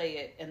you play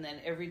it, and then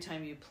every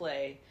time you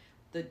play,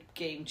 the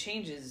game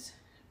changes,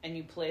 and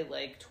you play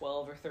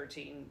 12 or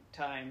 13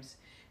 times,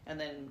 and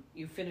then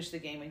you finish the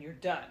game and you're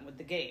done with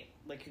the game.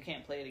 You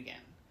can't play it again.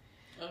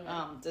 Okay.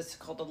 This is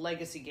called a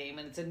legacy game,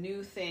 and it's a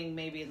new thing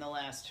maybe in the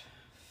last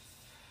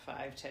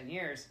 5-10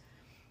 years.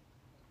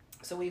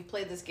 So we've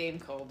played this game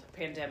called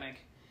Pandemic,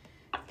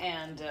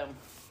 and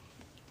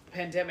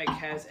Pandemic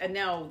has, and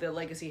now the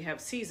Legacy have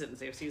seasons.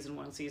 They have season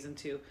 1, season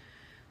 2.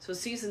 So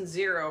season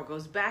 0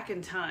 goes back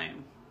in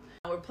time.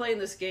 We're playing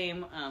this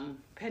game,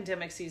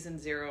 Pandemic Season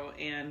 0,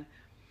 and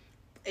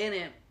in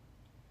it,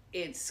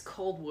 it's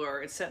Cold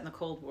War. It's set in the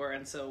Cold War,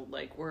 and so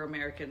like we're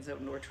Americans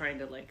and we're trying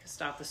to like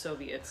stop the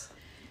Soviets,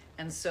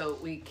 and so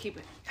we keep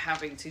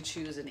having to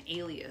choose an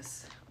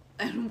alias.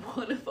 And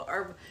one of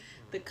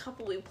the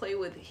couple we play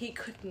with, he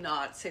could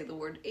not say the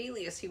word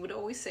alias. He would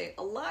always say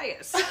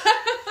Elias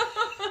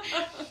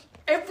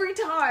every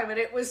time, and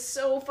it was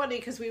so funny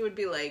because we would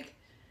be like,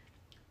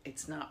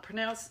 "It's not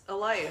pronounced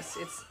Elias;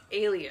 it's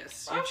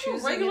alias." You're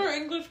choosing a regular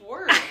English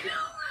word.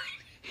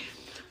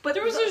 But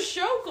there was a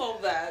show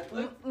called that.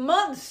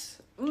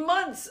 Months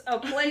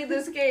of playing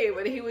this game,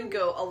 and he would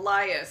go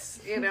Elias,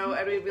 and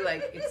we'd be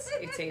like,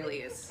 "It's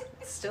alias.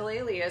 It's still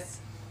alias."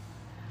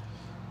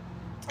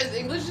 Is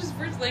English his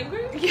first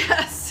language?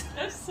 Yes.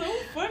 That's so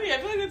funny. I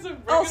feel like that's a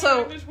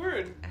regular English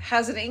word.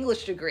 Has an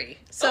English degree.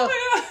 So, oh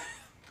my god.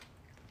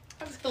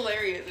 That's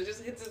hilarious. It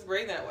just hits his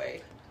brain that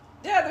way.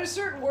 Yeah, there's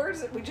certain words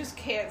that we just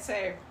can't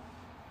say.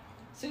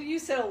 So you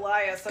said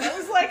Elias, and I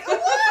was like,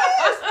 Elias!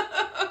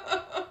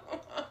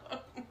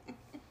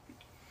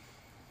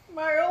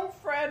 My old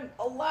friend,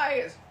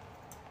 Elias.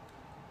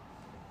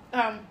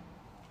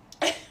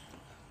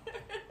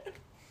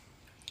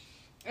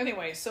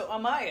 Anyway, so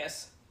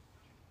Amias,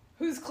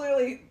 who's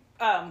clearly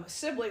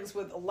siblings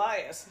with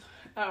Elias.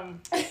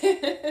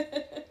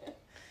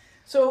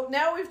 So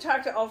now we've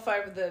talked to all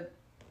 5 of the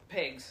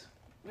pigs.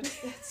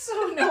 It's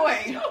so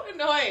annoying. So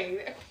annoying.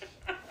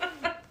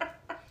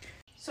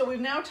 So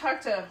we've now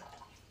talked to...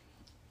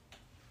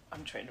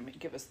 I'm trying to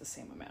give us the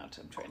same amount.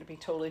 I'm trying to be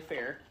totally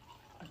fair.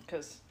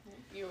 Because...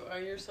 You are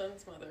your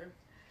son's mother.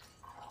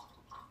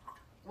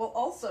 Well,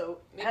 also...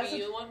 Maybe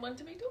you want one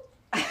tomato?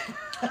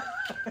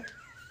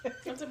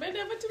 Want tomato?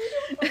 Have a tomato?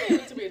 Okay,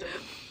 have a tomato.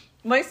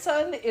 My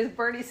son is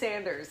Bernie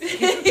Sanders.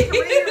 He's a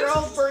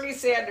 3-year-old Bernie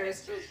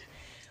Sanders.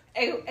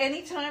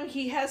 Anytime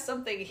he has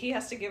something, he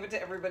has to give it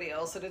to everybody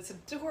else, and it's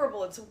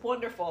adorable. It's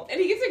wonderful.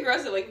 And he gets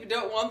aggressive, like, if you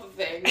don't want the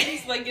thing.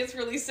 He's like, gets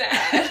really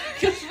sad.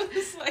 Because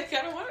it's like,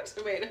 I don't want a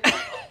tomato.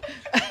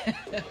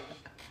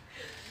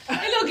 And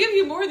he'll give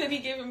you more than he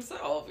gave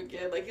himself.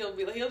 Again, like,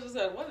 he'll just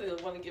have one, and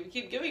he'll want to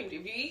keep giving. If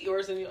you eat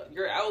yours and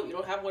you're out, you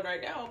don't have one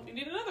right now, you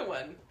need another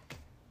one.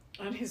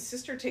 And his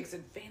sister takes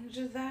advantage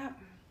of that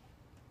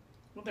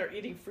when they're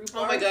eating fruit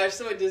bars. Oh my gosh,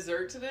 so at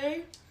dessert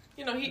today,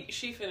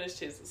 she finished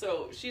his,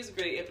 so she has a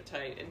great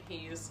appetite, and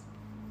he's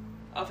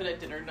often at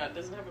dinner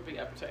doesn't have a big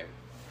appetite.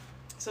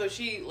 So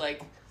she,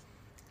 like,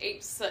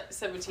 ate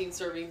 17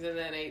 servings and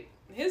then ate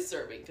his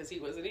serving, because he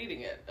wasn't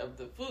eating it, of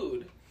the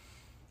food.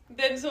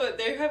 Then, so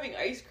they're having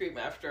ice cream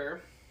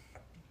after,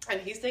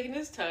 and he's taking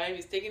his time,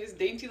 he's taking his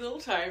dainty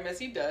little time, as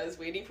he does,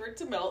 waiting for it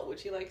to melt,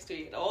 which he likes to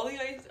eat all the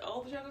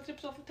chocolate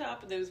chips off the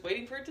top, and then he's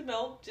waiting for it to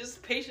melt,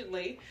 just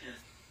patiently.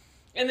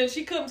 And then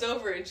she comes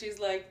over, and she's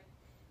like,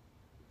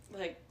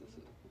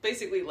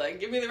 basically,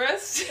 like, give me the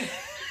rest. And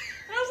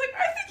I was like,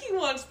 I think he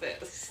wants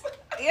this.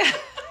 Yeah.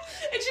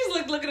 And she's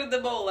like looking at the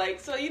bowl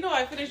like, so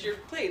I finished your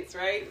plates,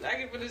 right? I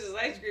can finish his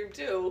ice cream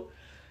too.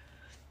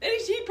 And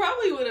he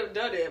probably would have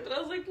done it, but I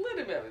was like, let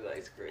him have his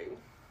ice cream.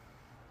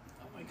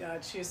 Oh my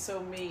god, she is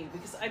so mean,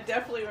 because I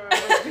definitely remember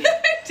looking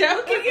at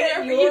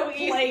your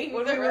plate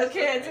when we were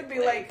kids and be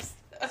like,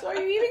 so are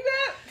you eating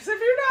that? Because if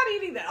you're not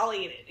eating that, I'll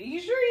eat it. Are you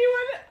sure you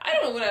want it? I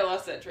don't know when I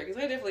lost that trick,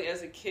 because I definitely,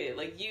 as a kid,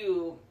 like,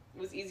 it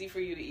was easy for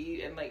you to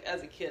eat, and like,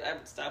 as a kid, I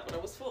would stop when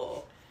I was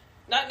full.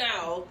 Not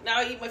now. Now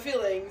I eat my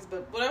feelings,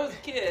 but when I was a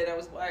kid, I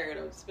was wired.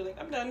 I would just be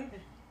like, I'm done.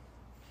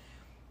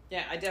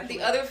 Yeah, I definitely...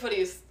 The other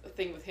funniest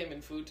thing with him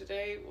and food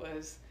today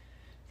was,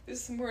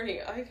 this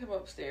morning, I come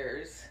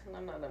upstairs, and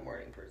I'm not a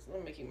morning person.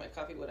 I'm making my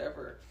coffee,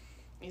 whatever.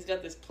 He's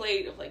got this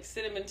plate of, like,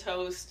 cinnamon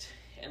toast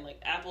and,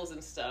 like, apples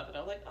and stuff, and I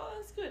was like, oh,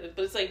 that's good.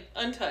 But it's, like,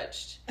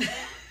 untouched.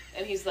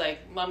 And he's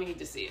like, Mom, you need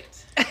to see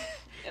it.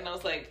 And I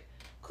was like,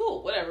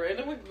 cool, whatever. And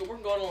then we're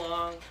going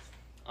along.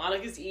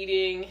 Annika's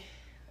eating,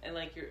 and,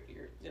 like,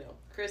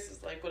 Chris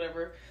is like,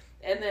 whatever.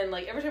 And then,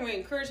 like, every time we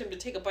encourage him to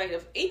take a bite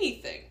of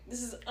anything,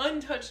 this is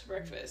untouched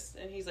breakfast.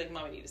 And he's like,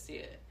 Mom, I need to see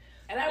it.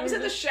 And I was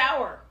in the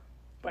shower,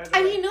 by the way.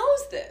 And way. he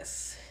knows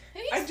this.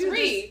 And he's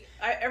 3.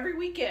 Every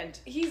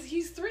weekend.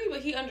 He's 3, but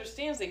he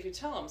understands if you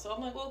tell him. So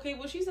I'm like, well, okay,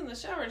 well, she's in the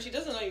shower and she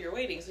doesn't know you're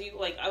waiting. So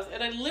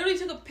I literally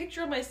took a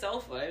picture of my cell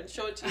phone. I didn't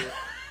show it to you.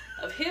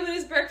 Of him and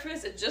his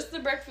breakfast, and just the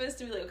breakfast,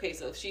 to be like, okay,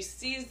 so if she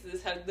sees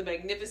this, the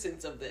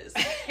magnificence of this,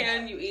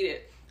 can you eat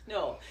it?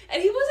 No.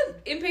 And he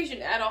wasn't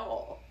impatient at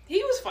all.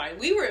 He was fine.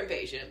 We were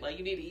impatient. Like,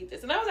 you need to eat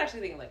this. And I was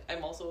actually thinking, like,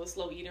 I'm also a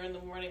slow eater in the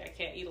morning. I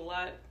can't eat a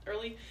lot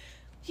early.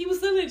 He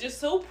was literally just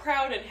so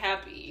proud and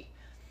happy.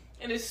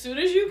 And as soon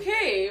as you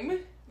came,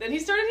 then he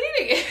started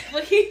eating it.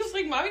 Like, he was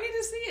like, Mom, I need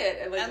to see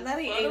it. And then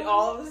he ate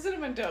all of the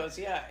cinnamon toast.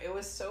 Yeah, it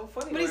was so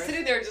funny. But he's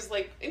sitting there just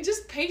like, and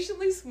just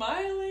patiently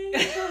smiling,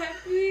 so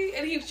happy.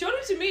 And he showed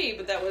it to me,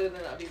 but that wasn't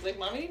enough. He's like,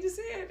 Mom, I need to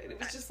see it. And it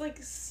was just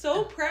like,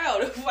 so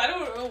proud of, I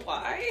don't know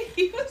why.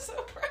 He was so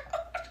proud.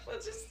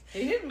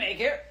 He didn't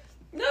make it.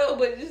 No,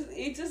 but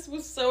it just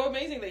was so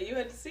amazing that you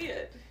had to see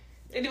it.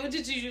 And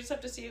did you just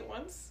have to see it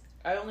once?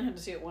 I only had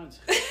to see it once.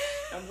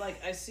 I'm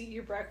like, I see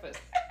your breakfast.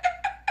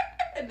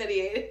 And then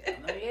he ate it.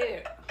 And I ate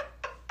it.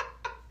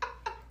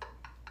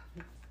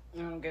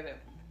 I don't get it.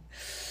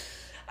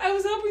 I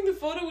was hoping the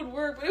photo would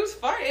work, but it was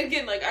fine.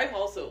 Again, like, I'm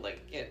also,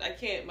 like, again, I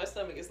can't, my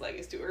stomach is like,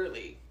 it's too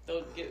early.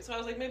 Don't get it. So I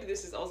was like, maybe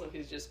this is also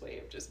his just way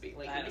of just being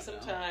like, I give me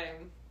don't some know.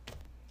 time.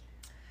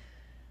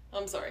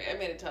 I'm sorry, I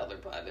made a toddler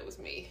pod. That was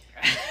me.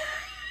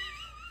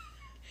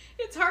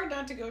 It's hard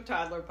not to go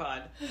toddler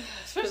pod.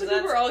 Especially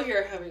when we're all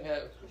here having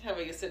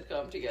a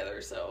sitcom together,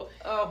 so.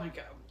 Oh my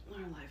god. Our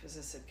life is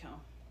a sitcom.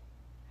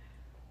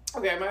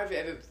 Okay, I might have to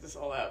edit this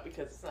all out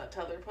because it's not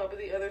toddler pod, but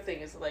the other thing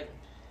is, like,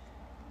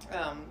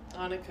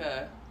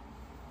 Annika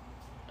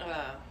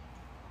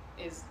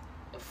is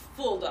a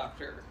full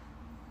doctor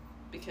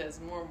because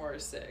Mormor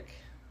is sick.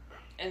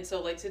 And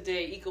so, like,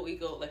 today,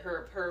 Iko, like,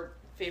 her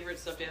favorite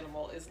stuffed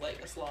animal is,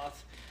 like, a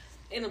sloth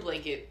in a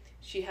blanket.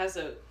 She has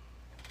a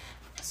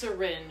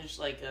syringe,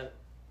 like a,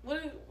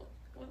 what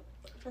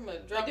from a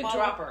drop Like a bottle?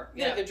 dropper.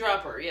 Yeah, like Yeah. a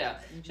dropper, yeah.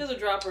 She has a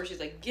dropper. She's,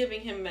 like,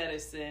 giving him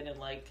medicine and,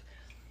 like,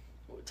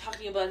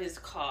 talking about his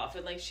cough.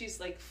 And, like, she's,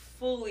 like,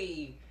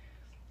 fully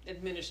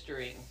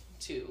administering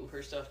to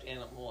her stuffed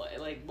animal,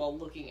 like, while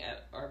looking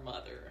at our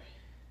mother.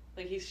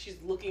 Like, she's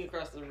looking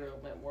across the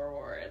room at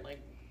Mormor and,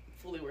 like,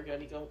 fully working on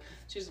Nico.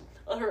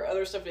 Her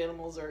other stuffed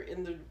animals are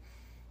in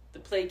the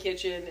play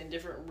kitchen in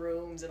different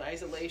rooms in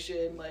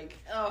isolation. Like,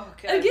 Oh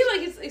god. and again,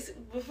 like, it's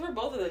for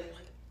both of them.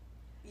 Like,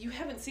 you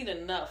haven't seen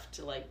enough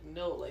to, like,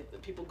 know, like,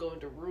 that people go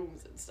into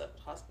rooms and stuff,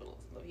 hospitals.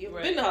 You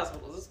haven't been to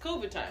hospitals. It's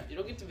COVID time. You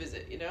don't get to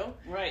visit. You know.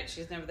 Right.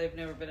 They've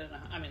never been in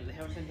they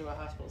haven't been to a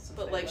hospital since.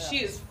 But, they like, left.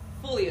 she is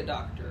fully a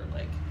doctor.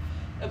 Like,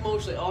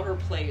 emotionally, all her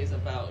play is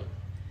about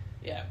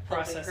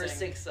processing her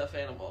sick stuffed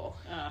animal.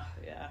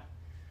 Yeah.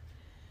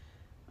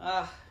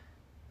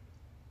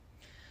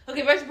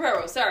 Okay, back to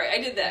Poirot. Sorry, I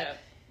did that. Yeah.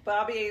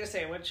 Bobby ate a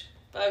sandwich.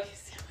 Bobby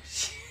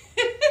sandwich.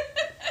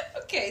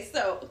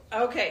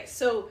 Okay,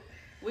 so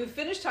we've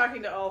finished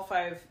talking to all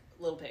 5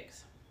 little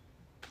pigs.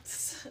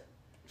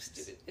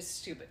 Stupid. It's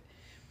stupid.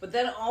 But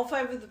then all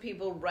 5 of the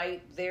people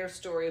write their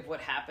story of what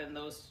happened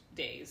those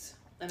days.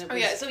 And it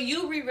was, So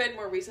you reread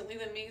more recently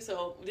than me,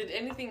 so did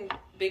anything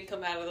big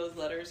come out of those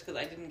letters? Because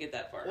I didn't get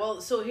that far. well,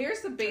 so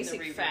here's the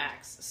basic reread.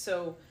 facts.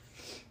 So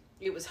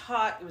it was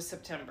hot. It was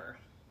September.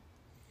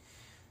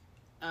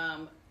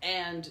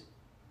 And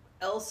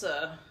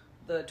Elsa,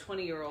 the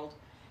 20-year-old,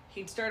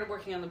 he'd started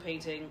working on the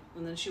painting,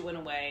 and then she went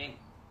away,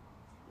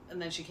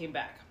 and then she came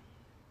back.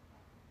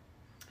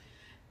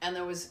 And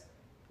there was,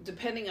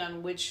 depending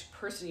on which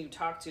person you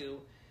talked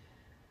to,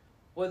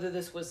 whether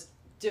this was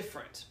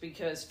different,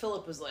 because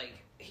Philip was like,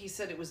 he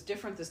said it was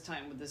different this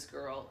time with this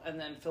girl, and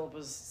then Philip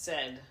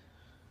said,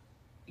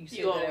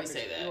 You always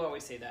say that. You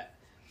always say that.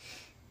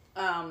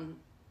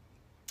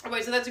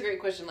 Wait, so that's a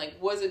great question. Like,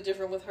 was it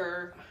different with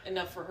her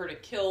enough for her to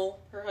kill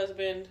her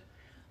husband?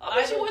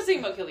 But she was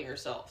thinking about killing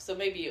herself, so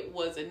maybe it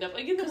was enough.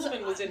 Like, the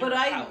woman was in her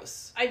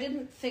house. I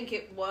didn't think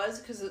it was,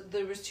 because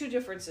there was 2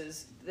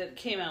 differences that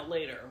came out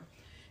later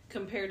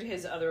compared to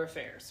his other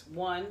affairs.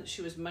 1,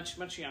 she was much,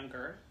 much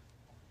younger.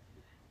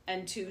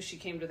 And 2, she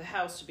came to the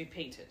house to be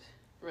painted.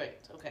 Right,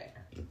 okay.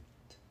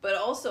 But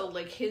also,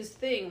 like, his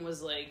thing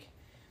was, like,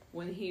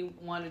 when he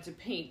wanted to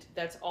paint,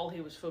 that's all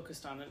he was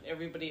focused on. And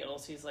everybody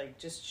else, he's like,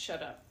 just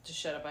shut up.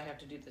 I have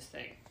to do this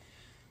thing.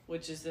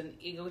 Which is an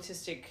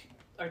egotistic,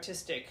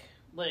 artistic,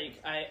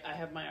 like, I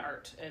have my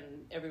art and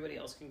everybody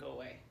else can go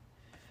away.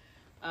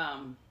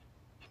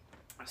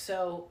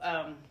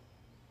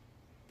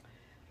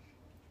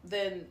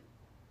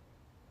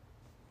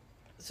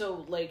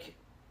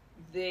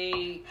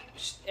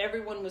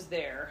 Everyone was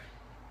there,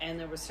 and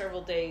there were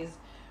several days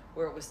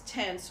where it was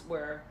tense,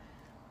 where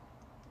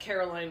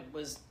Caroline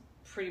was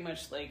pretty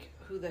much like,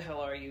 who the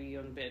hell are you,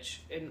 young bitch,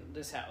 in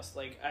this house?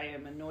 Like, I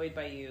am annoyed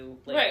by you.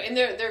 Like, Right, and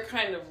they're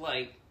kind of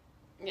like,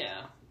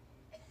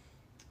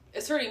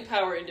 asserting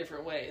power in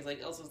different ways.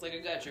 Like, Elsa's like, I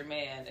got your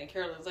man, and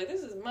Caroline's like,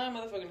 this is my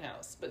motherfucking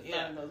house, but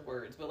not in those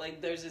words. But,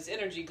 like, there's this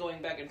energy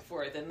going back and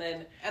forth, and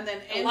then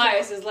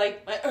Elias is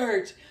like, my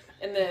art,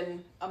 and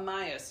then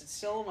Amias, it's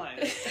still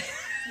Amias.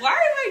 why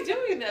am I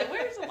doing that?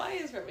 Where's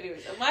Elias from?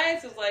 Anyways,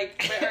 Elias is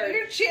like, my art.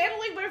 You're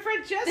channeling my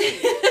friend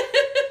Jesse.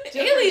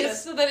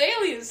 Alias, so that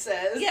Alias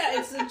says. Yeah,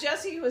 it's the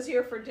Jesse who was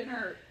here for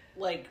dinner,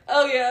 like,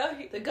 Oh,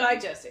 yeah? the guy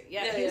Jesse.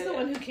 Yeah, he's the yeah.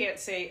 one who can't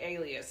say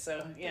alias,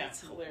 so, yeah. That's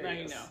hilarious. Now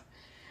you know.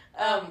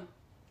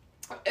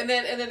 And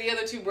then the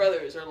other 2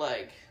 brothers are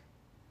like,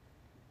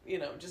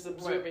 just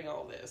observing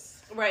all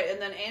this. Right, and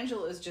then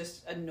Angela is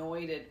just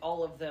annoyed at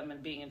all of them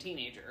and being a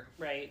teenager,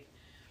 right?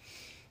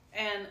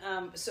 And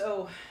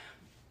so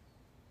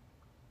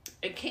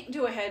it came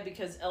to a head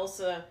because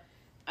Elsa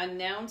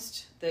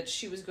announced that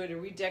she was going to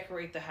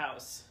redecorate the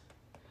house.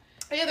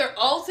 Yeah, they're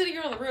all sitting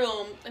around the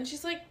room, and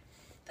she's like,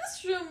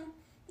 this room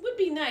would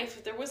be nice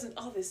if there wasn't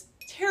all this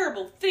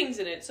terrible things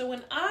in it. So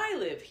when I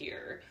live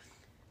here,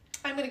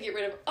 I'm going to get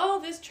rid of all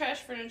this trash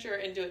furniture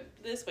and do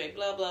it this way,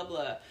 blah, blah,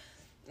 blah.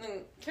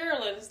 And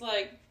Caroline is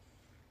like,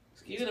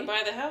 you going to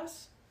buy the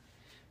house?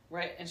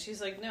 Right, and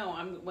she's like, no,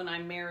 when I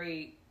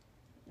marry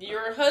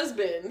your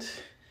husband.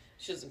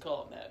 She doesn't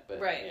call him that, but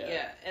right,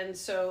 yeah. And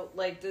so,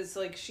 like, this,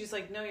 like, she's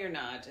like, no, you're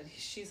not. And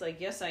she's like,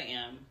 yes, I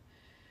am.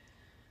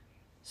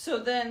 So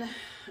then,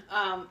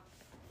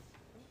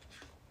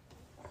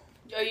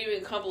 Are you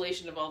doing a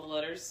compilation of all the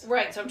letters?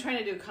 right, so I'm trying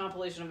to do a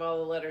compilation of all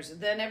the letters.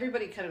 Then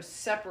everybody kind of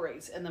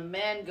separates, and the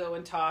men go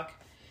and talk,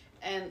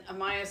 and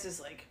Amias is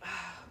like,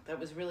 that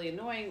was really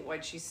annoying.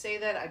 Why'd she say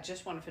that? I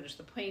just want to finish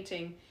the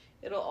painting.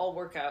 It'll all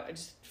work out. I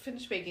just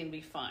finish baking and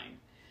be fine.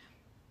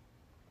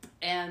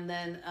 And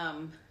then,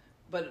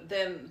 but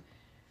then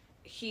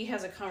he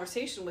has a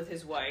conversation with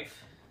his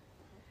wife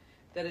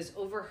that is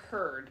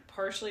overheard,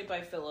 partially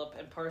by Philip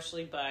and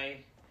partially by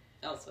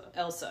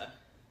Elsa.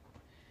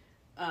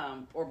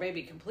 Or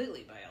maybe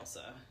completely by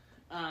Elsa.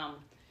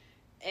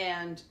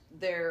 And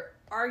they're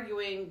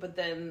arguing, but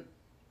then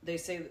they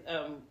say,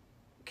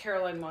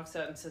 Caroline walks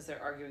out and says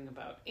they're arguing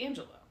about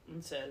Angela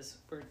and says,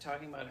 we're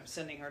talking about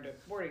sending her to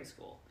boarding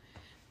school.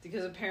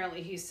 Because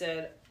apparently he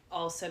said,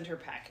 I'll send her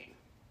packing.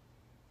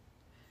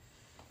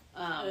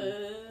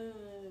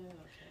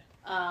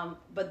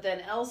 But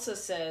then Elsa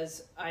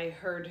says, I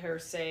heard her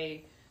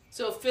say...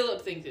 So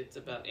Philip thinks it's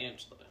about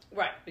Angela.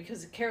 Right,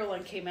 because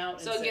Caroline came out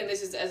and so again,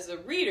 this is, as a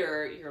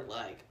reader, you're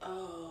like,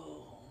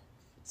 oh,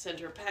 send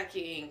her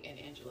packing, and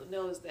Angela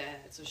knows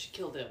that, so she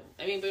killed him.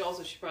 I mean, but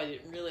also she probably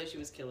didn't realize she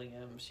was killing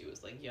him. She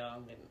was, like,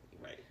 young and...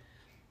 Right.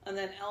 And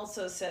then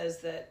Elsa says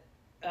that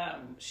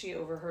she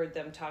overheard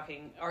them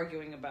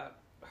arguing about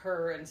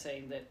her and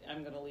saying that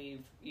I'm going to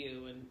leave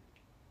you. And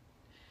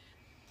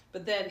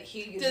but then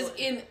he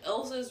in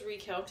Elsa's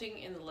recounting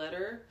in the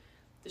letter,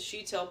 does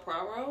she tell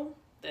Poirot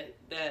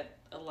that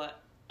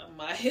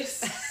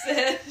Amias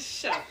said?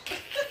 Shut up.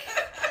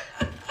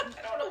 I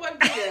don't know what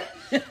to do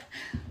that.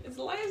 Is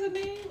Elias a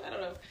name? I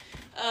don't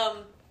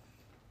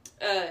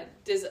know.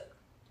 Does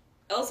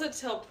Elsa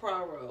tell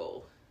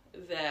Poirot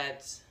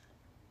that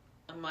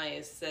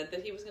Amias said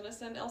that he was going to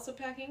send Elsa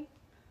packing?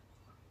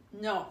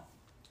 No.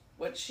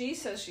 What she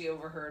says she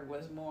overheard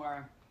was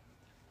more...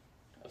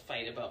 A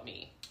fight about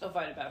me. A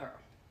fight about her.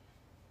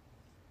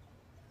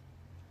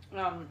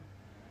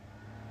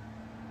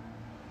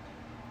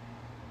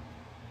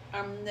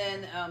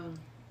 Then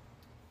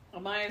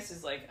Amias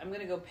is like, I'm going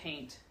to go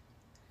paint.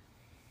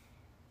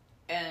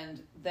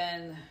 And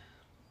then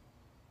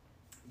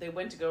they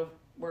went to go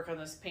work on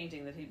this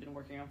painting that he'd been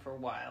working on for a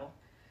while.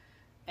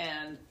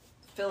 And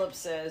Philip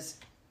says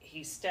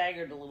he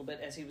staggered a little bit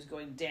as he was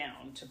going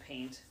down to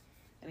paint.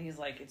 And he's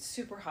like, it's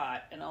super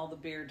hot, and all the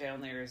beer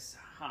down there is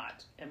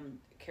hot. And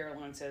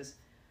Caroline says,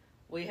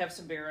 we have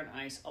some beer and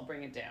ice. I'll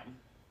bring it down.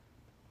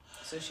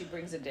 So she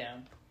brings it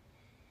down.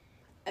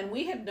 And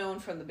we had known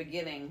from the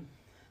beginning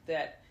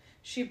that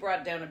she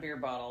brought down a beer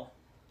bottle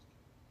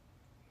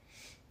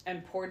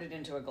and poured it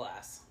into a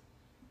glass.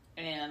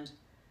 And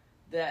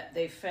that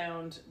they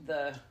found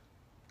the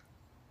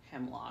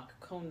hemlock,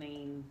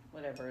 conine,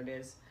 whatever it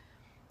is,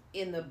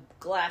 in the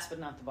glass, but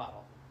not the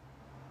bottle.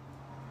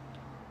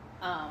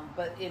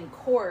 But in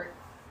court,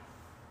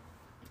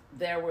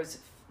 there was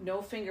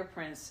no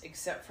fingerprints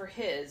except for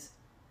his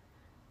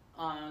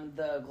on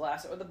the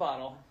glass or the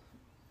bottle.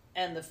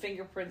 And the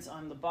fingerprints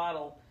on the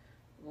bottle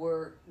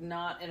were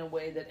not in a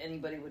way that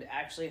anybody would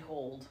actually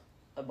hold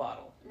a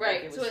bottle.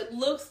 Right, like so it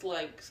looks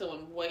like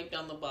someone wiped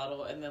down the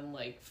bottle and then,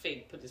 like,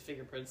 fake put his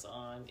fingerprints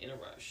on in a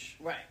rush.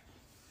 Right.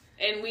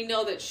 And we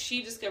know that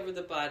she discovered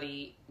the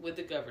body with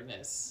the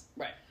governess.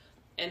 Right.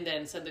 And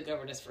then sent the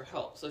governess for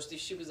help. So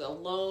she was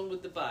alone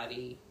with the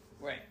body.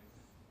 Right.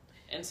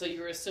 And so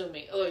you're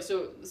assuming... Oh,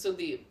 so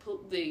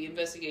the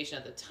investigation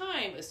at the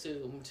time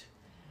assumed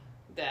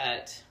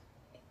that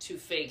to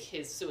fake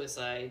his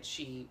suicide,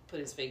 she put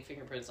his fake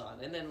fingerprints on.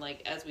 And then,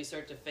 like, as we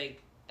start to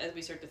think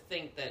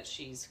that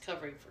she's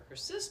covering for her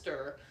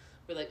sister,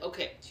 we're like,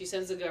 okay, she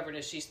sends the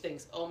governess. She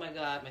thinks, oh my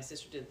God, my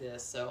sister did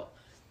this. So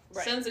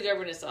sends the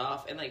governess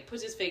off and, like,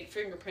 puts his fake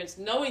fingerprints,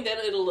 knowing that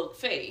it'll look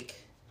fake.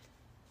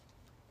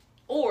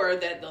 Or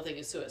that they'll think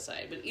it's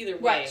suicide. But either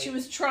way... Right, she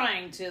was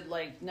trying to,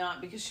 like,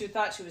 not... Because she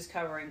thought she was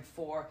covering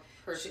for...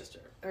 Her sister.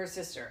 Her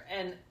sister.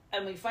 And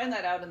we find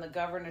that out in the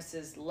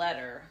governess's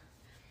letter.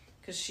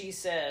 Because she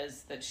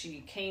says that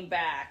she came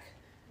back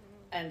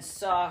and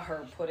saw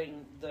her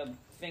putting the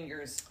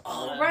fingers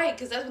on... Oh, right,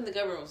 because that's when the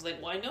government was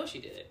like, well, I know she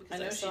did it. Because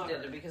I know she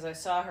did it because I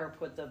saw her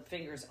put the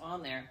fingers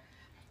on there.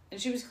 And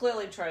she was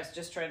clearly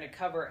just trying to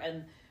cover.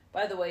 And,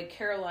 by the way,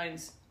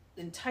 Caroline's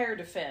entire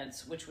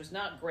defense, which was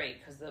not great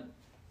because the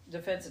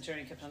defense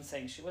attorney kept on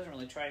saying she wasn't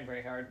really trying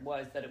very hard,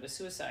 was that it was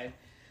suicide.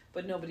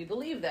 But nobody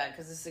believed that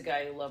because this is a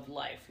guy who loved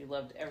life. He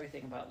loved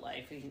everything about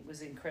life. He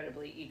was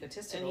incredibly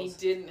egotistical. And he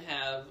didn't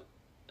have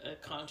a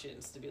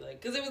conscience to be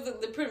like... Because it was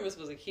the premise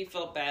was like he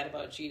felt bad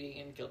about cheating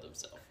and killed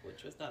himself,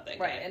 which was not that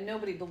right, guy. And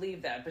nobody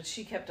believed that. But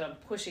she kept on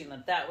pushing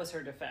that was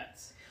her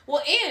defense.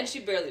 Well, and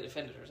she barely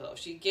defended herself.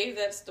 She gave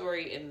that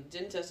story and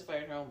didn't testify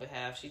on her own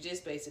behalf. She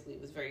just basically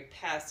was very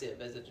passive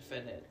as a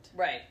defendant.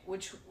 Right,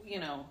 which,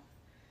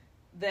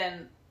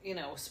 then...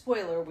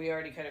 spoiler, we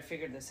already kind of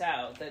figured this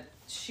out, that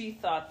she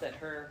thought that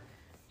her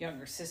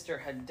younger sister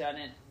had done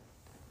it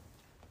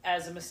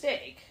as a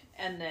mistake.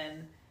 And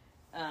then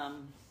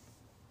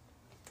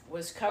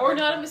was covered. Or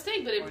not a from-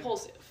 mistake, but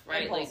impulsive,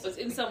 right? Impulsive. Like,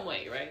 but in some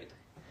way, right?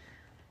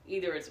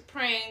 Either it's a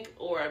prank,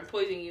 or I'm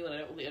poisoning you and I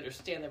don't really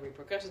understand the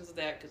repercussions of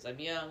that because I'm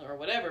young, or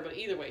whatever. But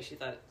either way, she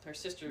thought her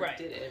sister Right.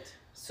 did it.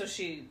 So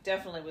she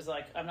definitely was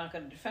like, I'm not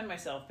going to defend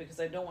myself because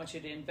I don't want you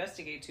to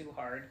investigate too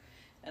hard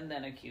and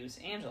then accuse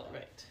Angela.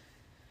 Right.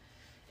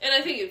 And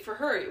I think for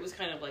her, it was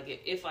kind of like,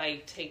 if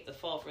I take the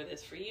fall for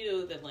this for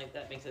you, then like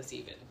that makes us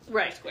even.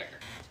 Right. Square.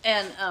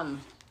 And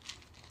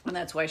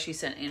that's why she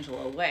sent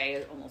Angela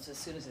away almost as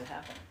soon as it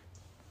happened.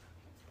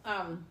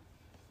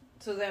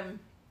 So then,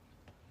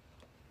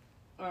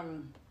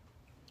 And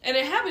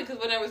it happened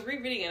because when I was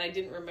rereading it, I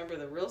didn't remember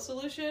the real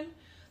solution.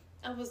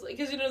 I was like,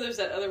 because there's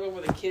that other one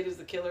where the kid is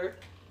the killer.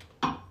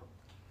 Have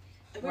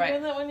we Right.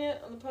 done that one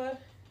yet on the pod?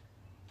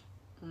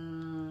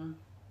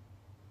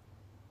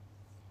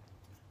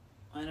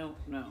 I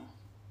don't know.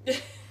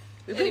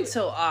 We've We've been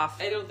so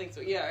off. I don't think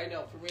so. Yeah, I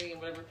know, from reading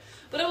and whatever.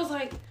 But I was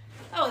like,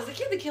 oh, is the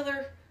kid the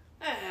killer?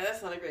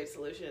 That's not a great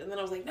solution. And then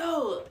I was like,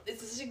 no,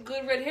 it's such a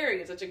good red herring.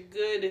 It's such a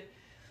good...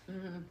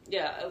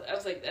 Yeah, I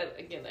was like,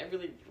 again, I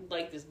really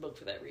like this book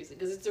for that reason.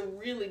 Because it's a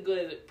really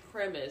good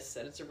premise,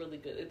 and it's a really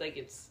good... Like,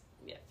 it's...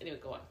 Yeah, anyway,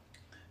 go on.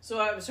 So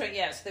I was right,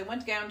 yes. They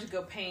went down to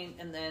go paint,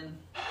 and then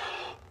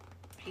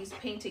he's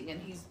painting,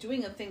 and he's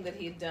doing a thing that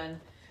he had done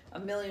a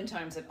million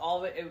times, and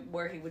all of it,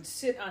 where he would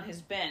sit on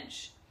his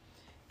bench,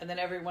 and then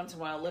every once in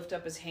a while lift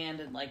up his hand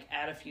and like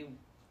add a few,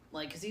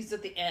 like, because he's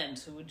at the end,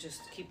 so would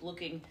just keep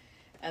looking.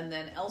 And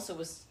then Elsa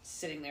was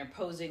sitting there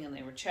posing, and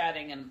they were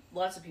chatting, and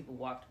lots of people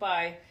walked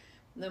by.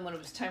 And then when it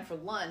was time for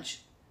lunch,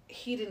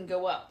 he didn't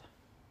go up.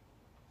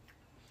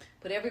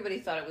 But everybody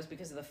thought it was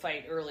because of the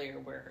fight earlier,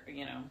 where,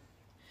 you know.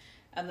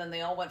 And then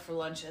they all went for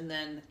lunch, and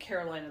then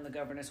Caroline and the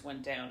governess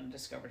went down and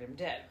discovered him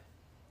dead.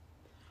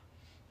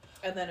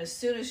 And then as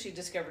soon as she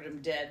discovered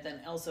him dead,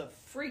 then Elsa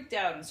freaked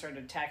out and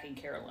started attacking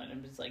Caroline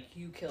and was like,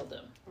 you killed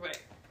him.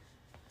 Right.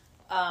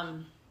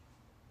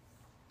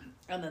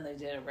 And then they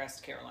did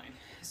arrest Caroline.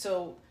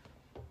 So,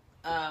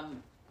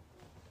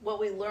 what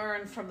we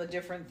learned from the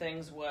different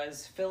things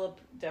was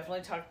Philip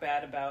definitely talked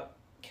bad about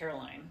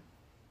Caroline,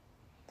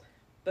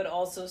 but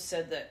also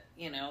said that,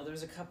 you know,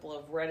 there's a couple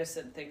of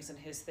reticent things in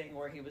his thing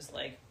where he was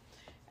like,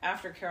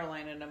 after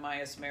Caroline and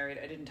Amias married,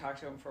 I didn't talk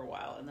to him for a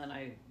while, and then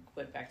I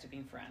went back to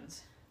being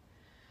friends.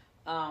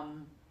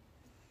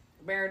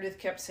 Meredith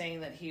kept saying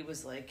that he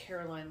was like,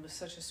 Caroline was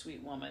such a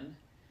sweet woman,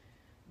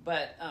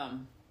 but I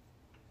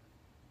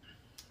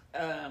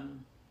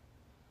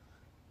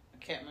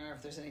can't remember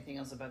if there's anything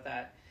else about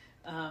that.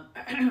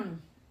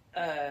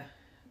 The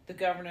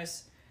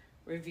governess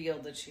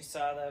revealed that she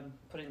saw them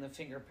putting the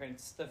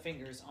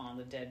fingers on,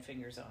 the dead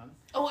fingers on.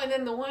 Oh, and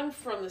then the one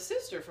from the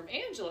sister, from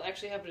Angela,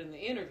 actually happened in the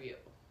interview.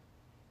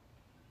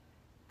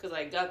 Because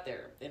I got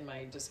there in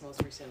my just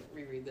most recent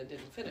reread that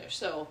didn't finish.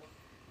 So,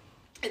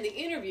 in the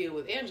interview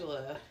with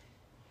Angela,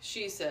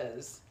 she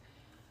says,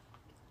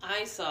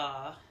 I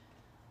saw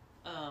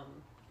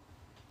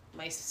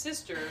my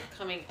sister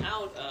coming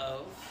out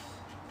of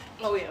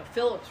Oh yeah,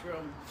 Philip's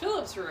room.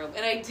 Philip's room,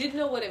 and I didn't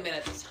know what it meant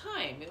at the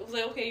time. It was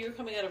like, okay, you're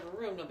coming out of a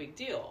room, no big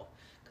deal,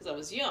 because I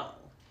was young.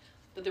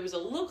 But there was a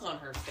look on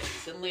her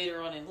face, and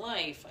later on in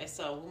life, I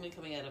saw a woman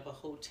coming out of a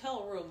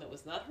hotel room that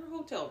was not her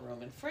hotel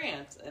room in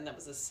France, and that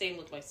was the same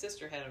look my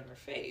sister had on her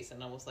face,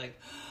 and I was like,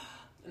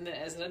 and then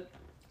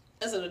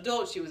as an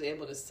adult, she was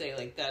able to say,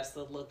 like, that's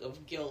the look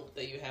of guilt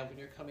that you have when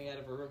you're coming out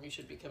of a room you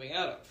should be coming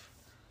out of.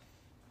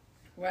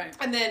 Right.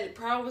 And then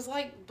Pearl was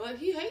like, but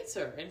he hates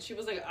her, and she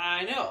was like,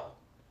 I know.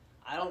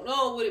 I don't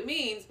know what it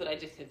means, but I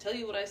just can tell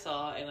you what I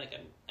saw. And like,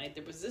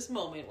 there was this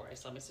moment where I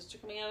saw my sister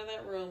coming out of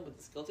that room with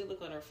this guilty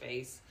look on her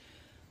face,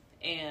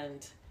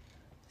 and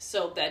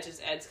so that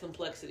just adds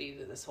complexity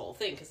to this whole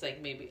thing. Because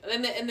like maybe,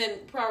 and then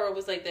Poirot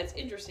was like, that's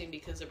interesting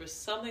because there was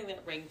something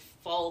that rang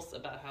false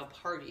about how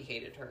Hardy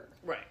hated her,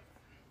 Right.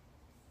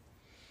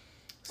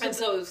 and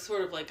so it was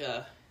sort of like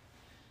a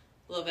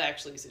Love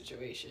Actually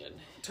situation.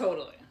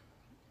 Totally.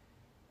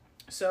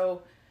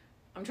 So,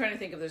 I'm trying to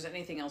think if there's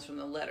anything else from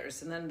the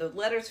letters. And then the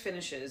letters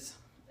finishes,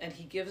 and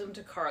he gives them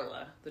to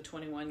Carla, the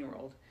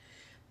 21-year-old.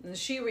 And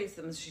she reads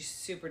them, and she's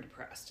super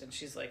depressed. And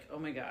she's like, oh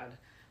my God,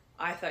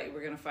 I thought you were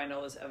going to find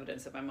all this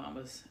evidence that my mom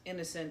was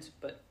innocent,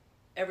 but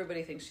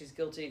everybody thinks she's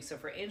guilty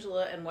except for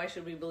Angela, and why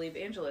should we believe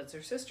Angela? It's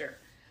her sister.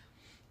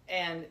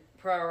 And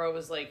Poirot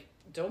was like,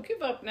 don't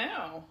give up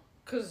now,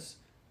 because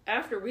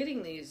after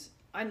reading these,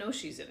 I know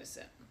she's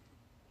innocent.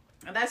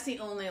 And that's the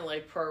only,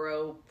 like,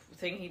 Poirot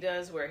thing he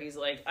does where he's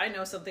like, I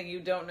know something you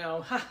don't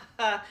know, ha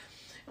ha,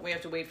 and we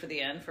have to wait for the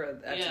end for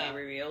that to be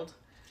revealed.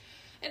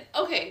 And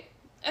okay,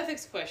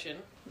 ethics question.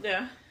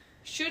 Yeah.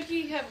 Should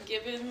he have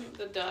given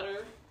the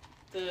daughter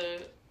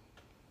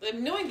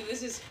knowing that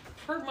this is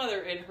her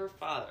mother and her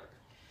father,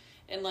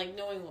 and like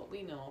knowing what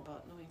we know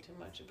about knowing too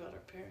much about our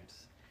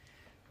parents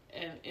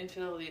and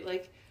infidelity,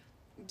 like,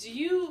 do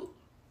you,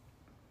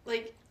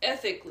 like,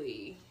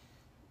 ethically,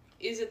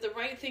 is it the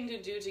right thing to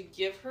do to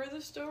give her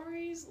the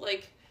stories?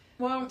 Like,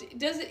 Well,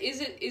 is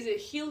it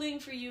healing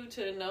for you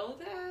to know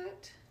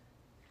that,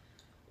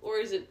 or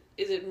is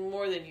it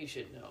more than you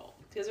should know?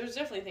 Because there's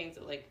definitely things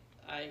that, like,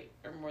 I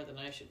are more than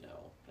I should know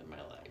in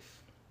my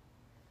life.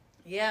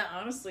 Yeah,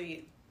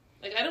 honestly,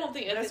 Like, I don't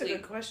think that's a ethically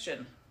good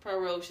question.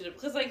 Poirot should have,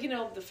 because, like, you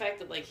know, the fact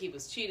that, like, he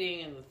was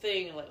cheating and the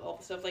thing and, like, all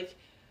the stuff, like,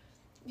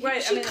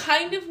 Right, she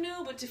kind of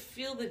knew, but to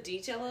feel the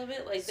detail of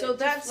it, like, so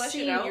that to flesh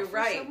scene, it out you're for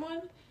right.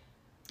 someone.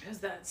 Because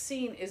that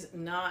scene is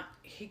not...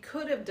 He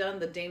could have done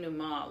the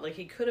denouement. Like,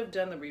 he could have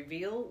done the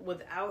reveal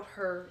without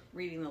her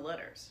reading the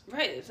letters.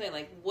 Right, I'm saying,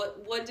 like,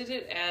 what did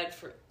it add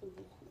for...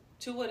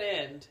 To what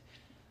end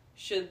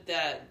should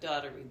that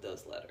daughter read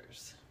those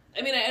letters?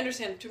 I mean, I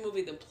understand to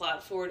moving the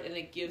plot forward, and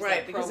it gives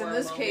Right, that because in Crowbar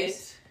this moment.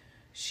 case,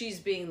 she's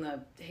being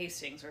the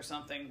Hastings or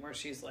something, where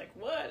she's like,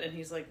 what? And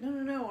he's like,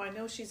 no, I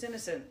know she's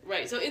innocent.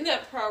 Right, so in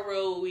that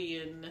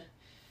Poirot-ian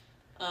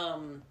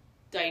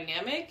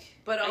dynamic,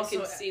 But also,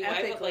 I can see why,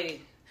 ethically... but,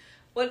 like...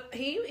 But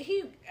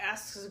he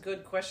asks a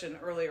good question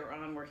earlier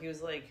on where he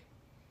was like,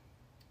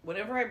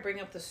 whenever I bring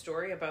up the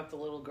story about the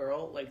little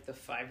girl, like the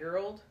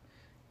 5-year-old,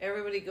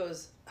 everybody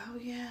goes, oh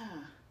yeah.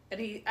 And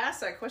he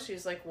asked that question.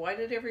 He's like, why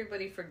did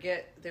everybody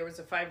forget there was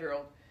a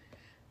 5-year-old?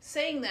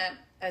 Saying that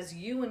as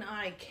you and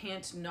I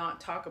can't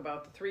not talk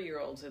about the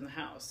 3-year-olds in the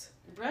house.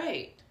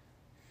 Right.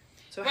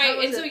 So Right,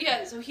 how and is so, it-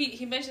 yeah, so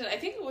he mentioned, I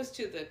think it was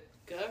to the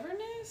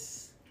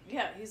governess?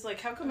 Yeah, he's like,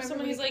 how come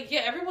Someone, everybody... he's like,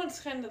 yeah, everyone's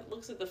kind of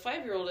looks at the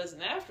 5-year-old as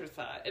an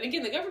afterthought. And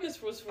again, the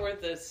governess was for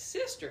the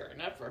sister,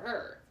 not for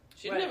her.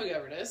 She didn't Right. have a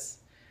governess.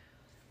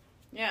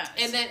 Yeah.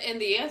 And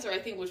the answer, I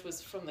think, which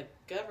was from the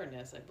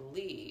governess, I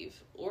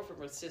believe, or from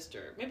her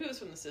sister. Maybe it was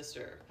from the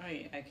sister.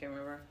 I can't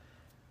remember.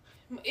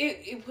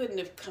 It wouldn't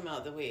have come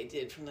out the way it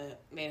did from the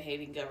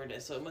man-hating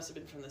governess, so it must have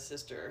been from the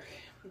sister.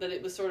 But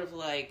it was sort of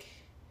like,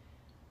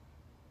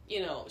 you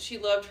know, she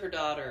loved her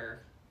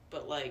daughter,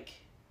 but, like,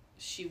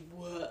 she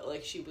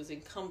was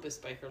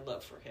encompassed by her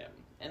love for him.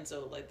 And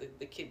so, like,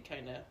 the kid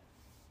kind of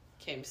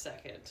came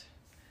second.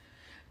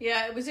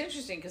 Yeah, it was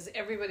interesting because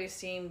everybody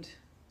seemed...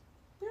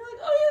 They're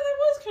like, oh, yeah, there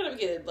was kind of a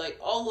kid. Like,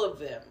 all of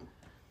them.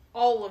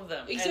 All of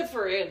them. Except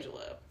for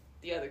Angela,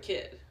 the other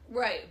kid.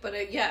 Right,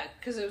 but yeah,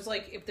 because it was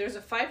like, if there's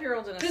a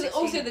 5-year-old and a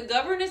 16... Because, the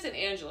governess and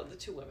Angela, the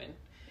two women,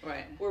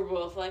 Right. were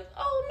both like,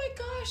 oh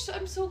my gosh,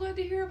 I'm so glad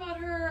to hear about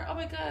her. Oh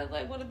my god,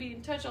 like, want to be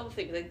in touch, all the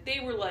things. Like,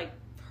 they were, like,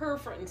 her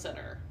front and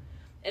center.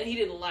 And he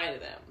didn't lie to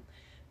them.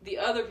 The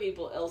other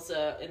people,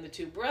 Elsa and the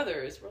two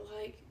brothers, were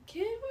like,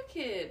 kid, what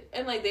kid?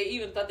 And, like, they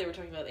even thought they were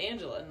talking about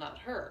Angela and not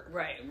her.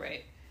 Right,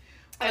 right.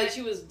 Like,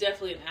 she was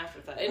definitely an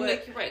afterthought. And, What-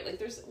 like, you're right. Like,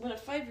 when a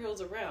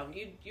 5-year-old's around,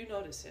 you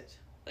notice it.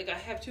 Like, I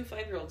have 2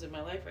 5-year-olds in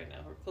my life right now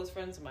who are close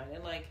friends of mine.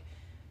 And, like,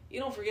 you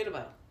don't forget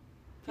about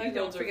them. You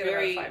don't 5-year-olds are forget about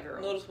very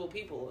 5-year-olds. noticeable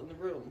people in the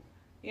room.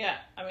 Yeah,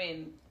 I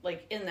mean,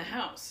 like, in the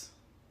house.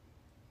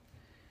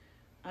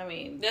 I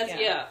mean, That's,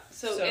 yeah.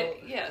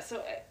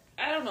 So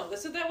I don't know.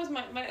 So that was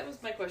that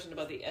was my question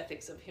about the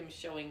ethics of him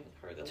showing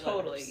her the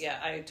Totally, letters. yeah,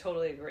 I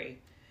totally agree.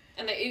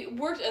 And it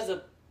worked as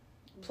a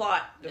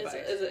Plot device.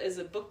 as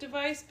a book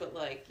device, but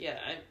like, yeah,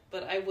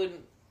 I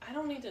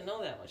don't need to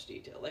know that much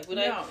detail. Like when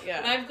No,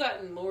 yeah. when I've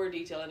gotten more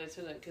detail, and it's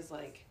because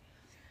like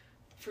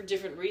for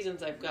different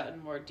reasons I've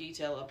gotten more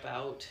detail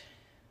about,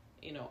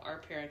 you know, our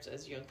parents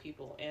as young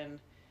people, and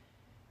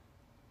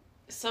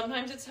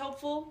sometimes it's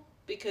helpful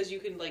because you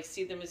can like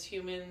see them as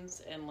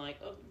humans and like,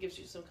 oh, it gives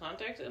you some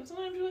context, and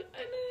sometimes you're like, I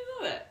didn't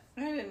know that,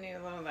 I didn't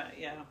even know that,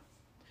 yeah.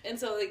 and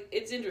so like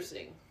it's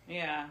interesting.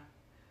 Yeah.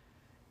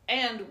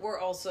 And we're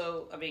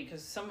also, I mean,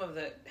 because some of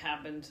it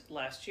happened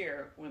last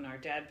year when our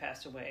dad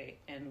passed away,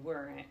 and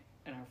we're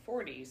in our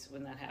 40s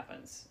when that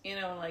happens. You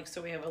know, like,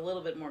 so we have a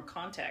little bit more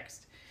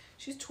context.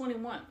 She's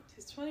 21.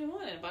 She's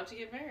 21 and about to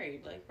get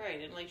married, like,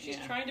 right, and like she's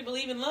Yeah. trying to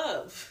believe in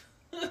love.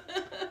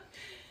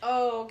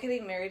 Oh,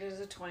 getting married as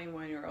a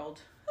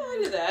 21-year-old. I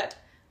did that.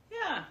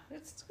 Yeah,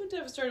 It's good to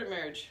have a started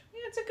marriage.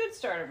 yeah, it's a good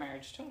starter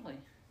marriage, totally.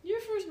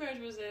 Your first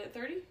marriage was at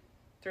 30?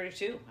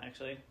 32,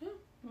 actually. Yeah.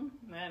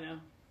 I know.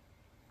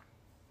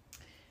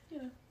 You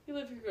know, you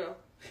live your girl.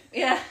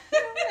 Yeah.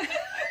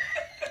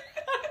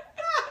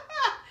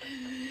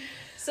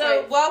 So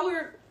All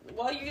right.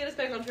 while you get us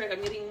back on track,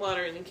 I'm getting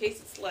water, and in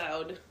case it's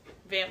loud,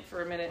 vamp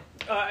for a minute.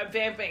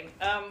 Vamping.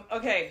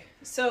 Okay,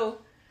 so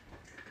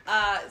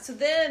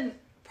then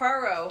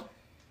Poirot,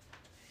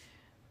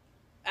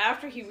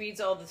 after he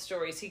reads all the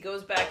stories, he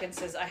goes back and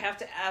says, I have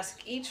to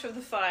ask each of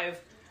the 5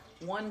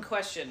 one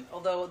question.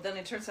 Although then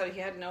it turns out he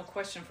had no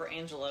question for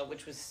Angela,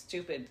 which was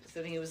stupid.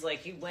 So then he was like,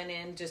 he went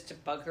in just to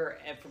bug her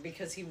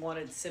because he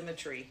wanted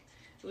symmetry.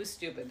 It was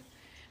stupid.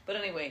 But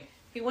anyway,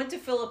 he went to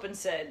Philip and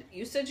said,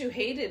 you said you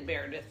hated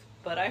Meredith,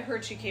 but I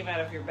heard she came out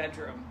of your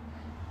bedroom.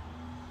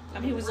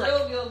 And he was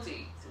real like,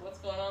 guilty. So what's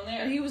going on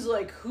there? and he was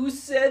like, who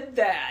said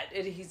that?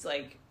 And he's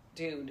like,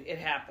 dude, it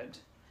happened.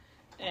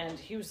 And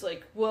he was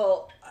like,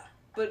 well,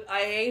 but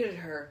I hated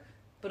her,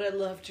 but I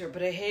loved her,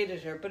 but I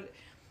hated her,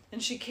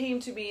 and she came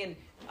to me, and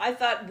I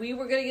thought we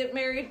were going to get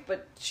married,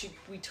 but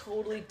we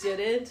totally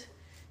didn't.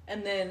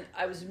 And then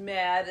I was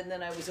mad, and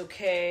then I was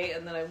okay,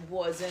 and then I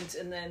wasn't.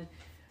 And then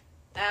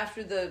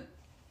after the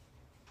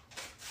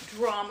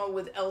drama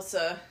with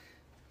Elsa,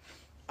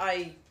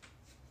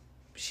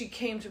 she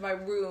came to my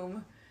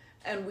room,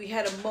 and we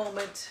had a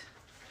moment,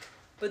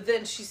 but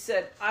then she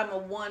said, I'm a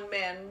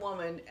one-man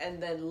woman,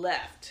 and then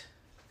left.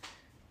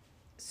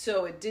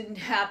 So it didn't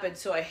happen,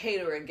 so I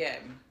hate her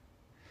again.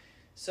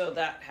 So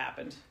that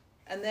happened.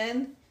 And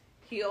then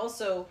he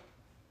also,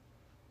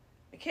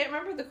 I can't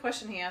remember the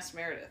question he asked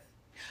Meredith.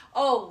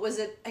 Oh, was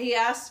it, he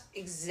asked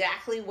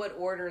exactly what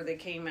order they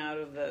came out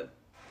of the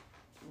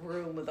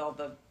room with all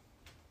the,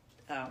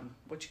 and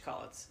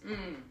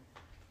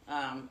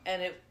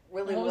it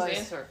really What was was the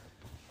answer?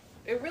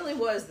 It really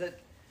was that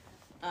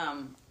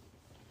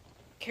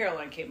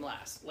Caroline came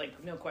last,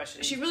 like no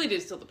question. She really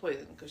did steal the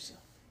poison, because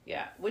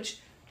Yeah, which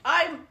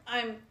I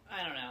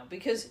don't know,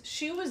 because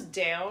she was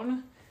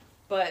down,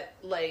 but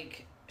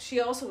like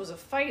she also was a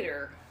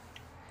fighter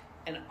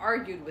and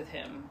argued with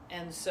him,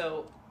 and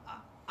so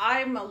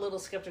I'm a little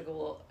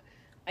skeptical.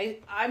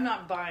 I'm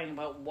not buying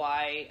about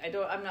why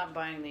I'm not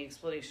buying the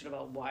explanation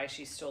about why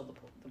she stole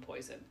the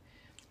poison.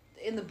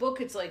 In the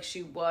book, it's like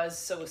she was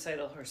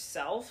suicidal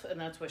herself, and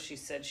that's why she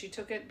said she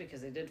took it,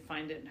 because they did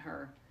find it in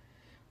her.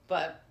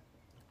 But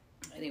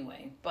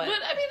anyway, But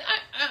I mean,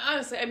 I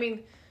honestly, I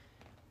mean,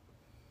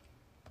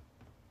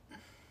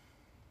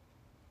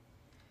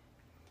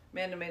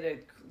 Amanda made a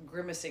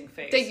grimacing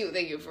face. thank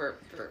you for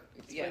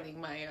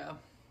explaining my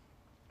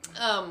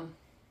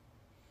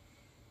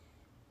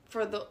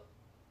for the,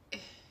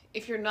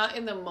 if you're not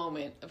in the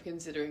moment of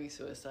considering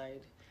suicide,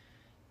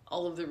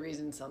 all of the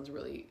reasons sounds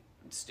really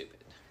stupid.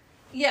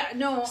 Yeah,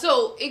 no.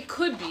 So it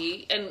could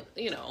be, and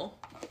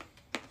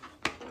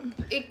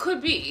it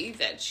could be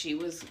that she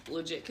was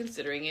legit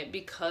considering it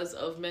because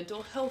of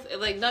mental health,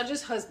 like not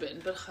just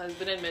husband, but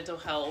husband and mental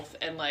health,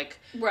 and like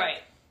Right.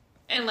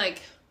 and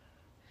like,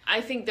 I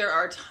think there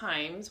are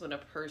times when a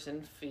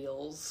person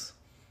feels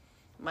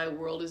my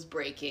world is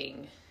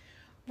breaking.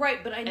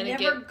 Right, but I And never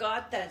again-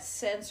 got that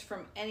sense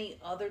from any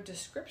other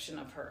description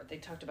of her. They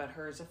talked about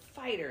her as a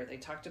fighter. They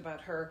talked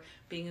about her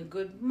being a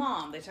good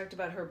mom. They talked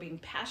about her being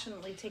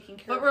passionately taking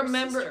care of her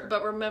sister.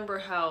 But remember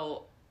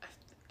how,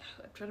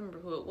 I'm trying to remember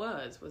who it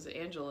was. Was it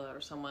Angela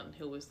or someone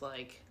who was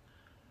like,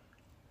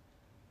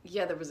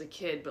 yeah, there was a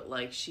kid, but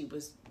like she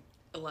was,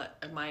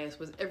 Amias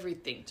was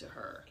everything to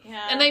her.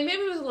 Yeah. And like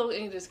maybe it was a little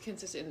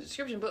inconsistent in the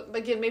description, but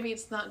again, maybe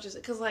it's not just,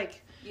 because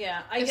like,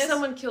 Yeah, if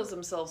someone kills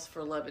themselves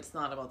for love, it's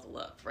not about the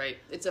love, right?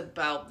 It's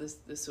about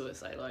the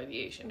suicidal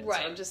ideation. And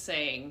Right. So I'm just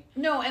saying.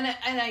 No, and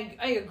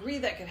I agree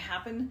that could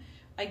happen.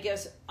 I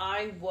guess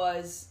I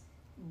was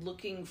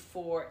looking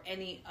for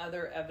any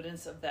other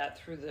evidence of that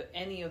through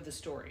any of the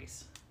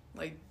stories.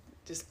 Like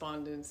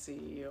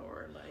despondency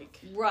or like.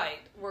 Right,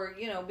 where,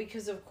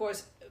 because of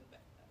course,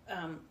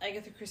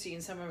 Agatha Christie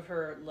and some of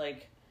her,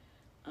 like,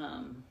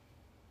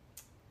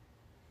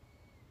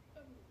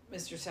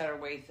 Mr.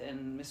 Satterthwaite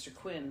and Mr.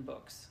 Quinn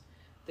books,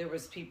 there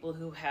was people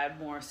who had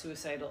more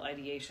suicidal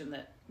ideation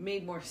that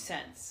made more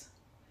sense.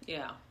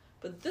 Yeah.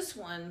 But this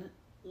one,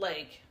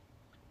 like,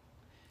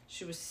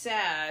 she was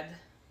sad.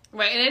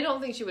 Right, and I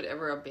don't think she would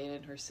ever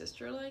abandon her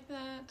sister like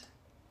that.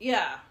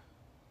 Yeah.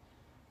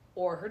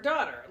 Or her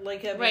daughter.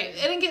 Like, I mean, Right,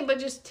 and again, but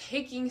just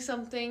taking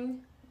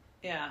something,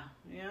 yeah.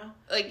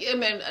 like, I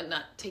mean,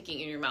 not taking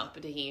it in your mouth,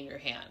 but taking it in your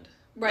hand.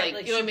 Right,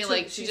 Like, you know what I mean?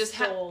 Like, she just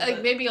stole like,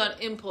 the- maybe on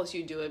impulse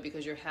you do it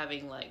because you're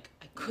having, like,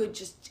 I could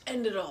just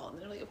end it all.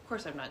 And they're like, of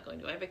course I'm not going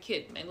to. I have a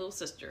kid, my little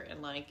sister,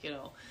 and like,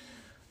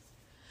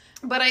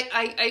 But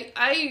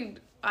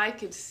I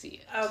could see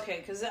it. Okay,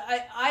 because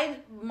I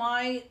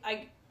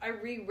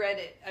reread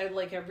it.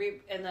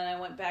 And then I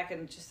went back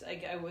and just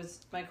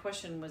my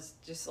question was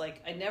just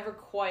like, I never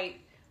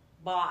quite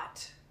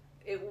bought.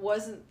 It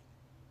wasn't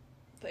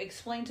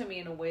explained to me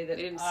in a way that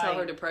They didn't sell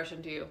her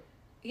depression to you.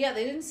 Yeah,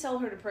 they didn't sell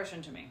her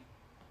depression to me.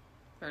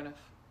 Fair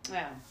enough.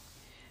 Yeah.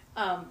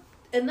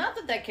 And not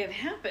that can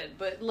happen,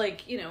 but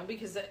like,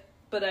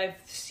 but I've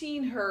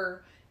seen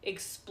her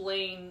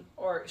explain,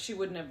 or she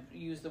wouldn't have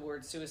used the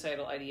word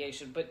suicidal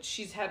ideation, but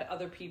she's had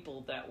other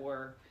people that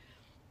were,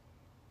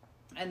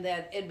 and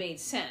that it made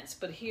sense.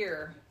 But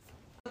here,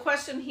 the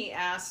question he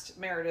asked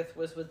Meredith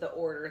was with the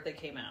order that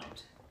came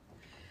out.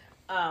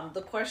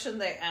 The question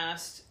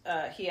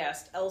he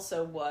asked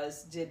Elsa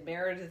was, did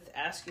Meredith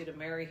ask you to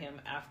marry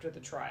him after the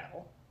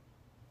trial?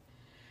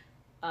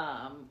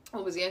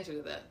 What was the answer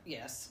to that?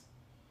 Yes.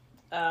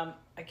 I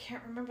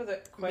can't remember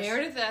the question.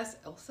 Meredith asked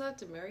Elsa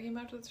to marry him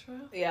after the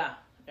trial? Yeah,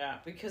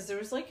 because there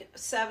was like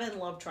 7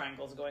 love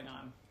triangles going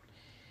on.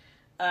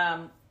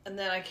 And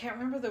then I can't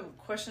remember the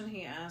question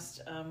he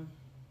asked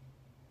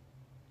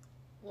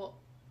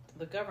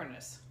the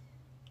governess.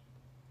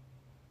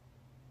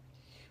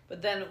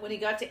 But then when he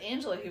got to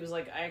Angela, he was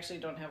like, I actually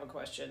don't have a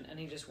question, and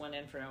he just went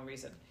in for no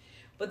reason.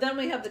 But then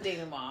we have the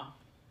denouement,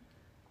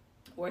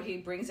 where he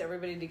brings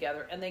everybody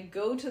together, and they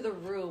go to the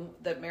room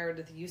that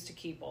Meredith used to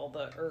keep all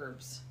the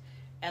herbs,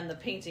 and the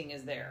painting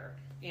is there.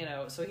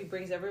 So he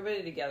brings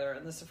everybody together,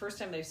 and this is the first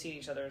time they've seen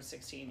each other in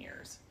 16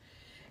 years.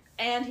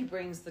 And he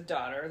brings the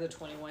daughter, the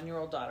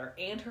 21-year-old daughter,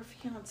 and her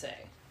fiance.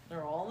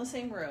 They're all in the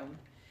same room.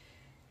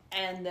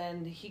 And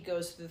then he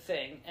goes through the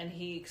thing, and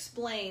he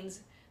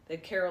explains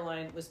that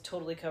Caroline was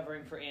totally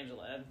covering for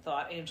Angela and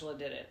thought Angela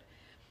did it.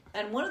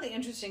 And one of the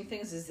interesting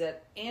things is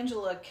that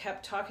Angela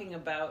kept talking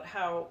about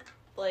how,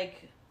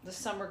 like, the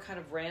summer kind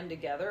of ran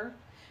together,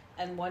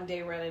 and one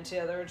day ran into the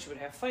other, and she would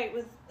have a fight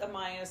with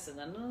Amias,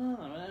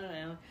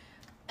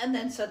 and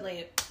then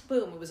suddenly,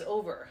 boom, it was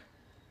over.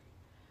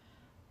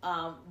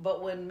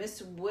 But when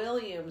Miss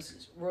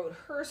Williams wrote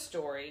her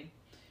story,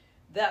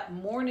 that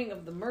morning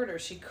of the murder,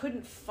 she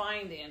couldn't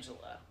find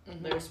Angela.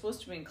 Mm-hmm. They were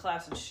supposed to be in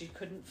class, and she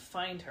couldn't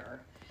find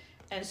her.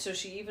 And so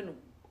she even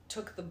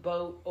took the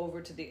boat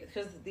over to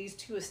because these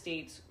two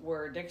estates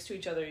were next to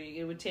each other.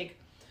 It would take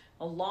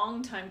a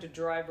long time to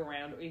drive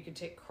around, or you could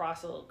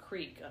cross a little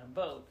creek on a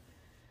boat.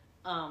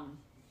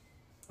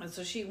 And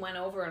so she went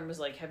over and was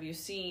like, have you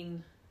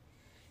seen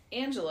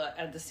Angela?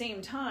 At the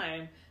same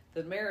time,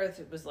 the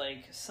Meredith was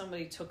like,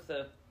 somebody took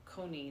the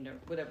conine or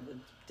whatever, the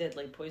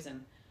deadly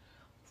poison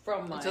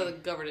from my... So the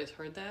governess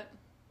heard that?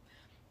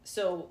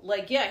 So,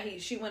 like, yeah,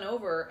 she went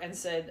over and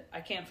said,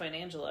 I can't find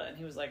Angela. And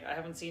he was like, I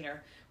haven't seen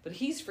her. But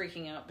he's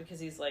freaking out because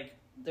he's like,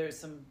 there's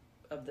some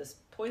of this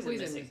poison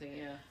missing.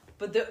 Yeah.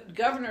 But the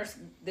governess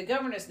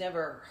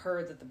never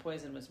heard that the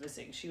poison was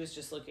missing. She was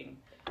just looking.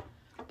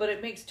 But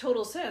it makes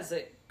total sense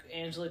that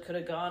Angela could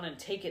have gone and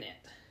taken it.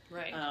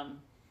 Right.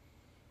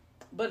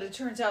 But it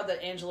turns out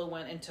that Angela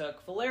went and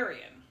took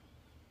valerian.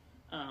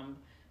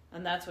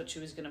 And that's what she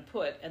was going to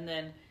put. And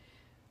then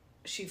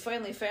she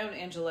finally found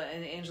Angela,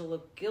 and Angela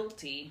looked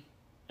guilty,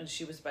 and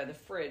she was by the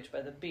fridge, by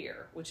the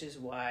beer, which is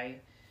why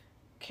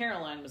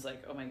Caroline was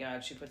like, oh my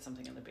God, she put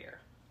something in the beer.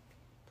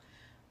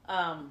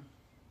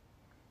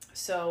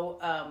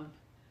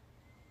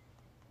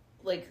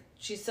 Like,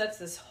 she sets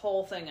this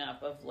whole thing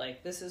up of,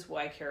 like, this is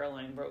why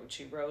Caroline wrote what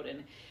she wrote,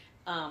 and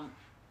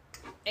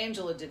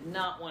Angela did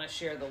not want to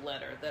share the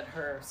letter that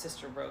her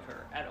sister wrote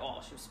her at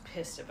all. She was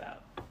pissed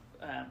about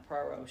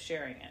Poirot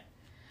sharing it.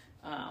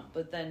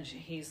 But then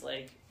he's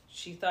like,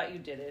 she thought you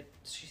did it.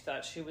 She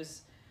thought she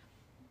was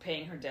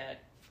paying her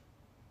debt.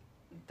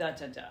 Da,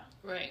 da, da.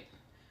 Right.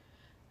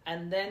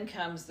 And then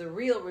comes the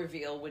real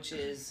reveal, which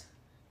is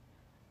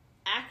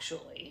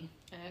actually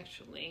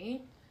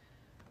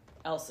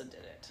Elsa did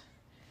it.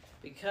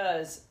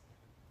 Because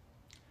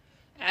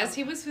as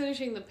he was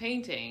finishing the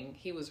painting,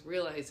 he was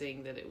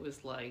realizing that it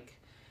was like,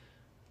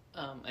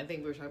 I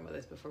think we were talking about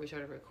this before we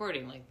started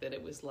recording, like that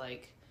it was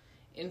like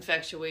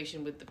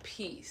infatuation with the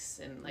piece,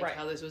 and like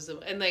how this was,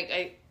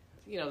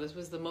 this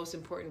was the most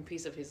important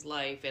piece of his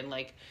life, and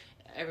like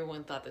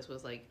everyone thought this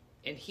was like,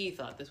 and he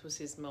thought this was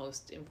his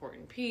most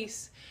important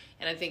piece,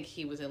 and I think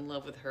he was in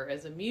love with her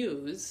as a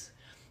muse,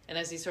 and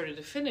as he started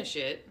to finish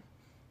it,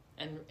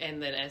 and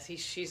then as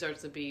she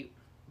starts to be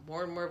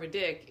more and more of a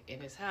dick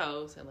in his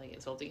house and like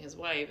insulting his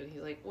wife, and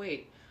he's like,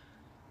 wait,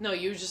 no,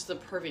 you're just the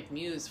perfect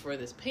muse for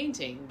this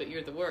painting, but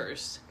you're the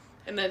worst.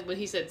 And then when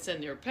he said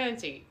send your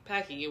packing,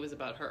 it was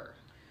about her.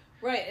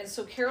 Right, and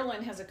so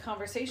Caroline has a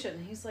conversation,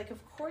 and he's like, of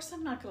course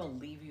I'm not going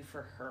to leave you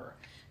for her.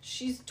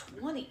 She's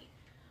 20.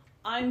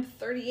 I'm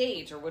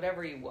 38, or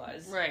whatever he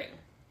was. Right.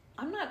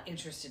 I'm not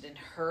interested in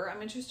her.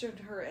 I'm interested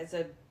in her as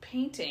a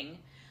painting.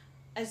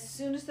 As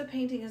soon as the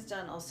painting is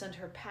done, I'll send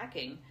her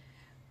packing.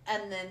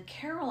 And then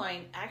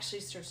Caroline actually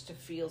starts to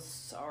feel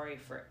sorry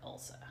for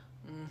Elsa.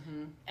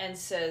 Mm-hmm. And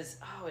says,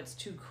 oh, it's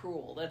too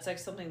cruel. That's like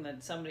something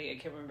that somebody, I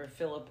can't remember,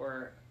 Philip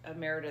or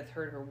Meredith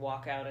heard her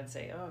walk out and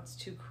say, oh, it's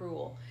too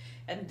cruel.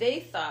 And they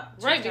thought...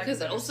 Right,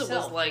 because Elsa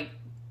was like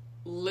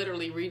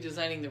literally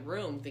redesigning the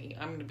room, thinking,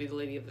 I'm going to be the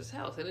lady of this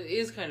house. And it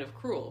is kind of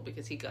cruel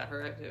because he got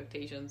her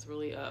expectations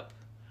really up.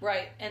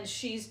 Right, and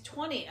she's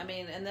 20. I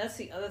mean, and that's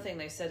the other thing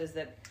they said is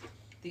that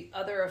the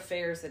other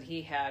affairs that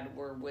he had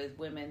were with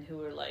women who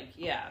were like,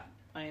 yeah,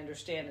 I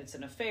understand it's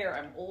an affair,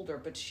 I'm older,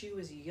 but she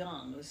was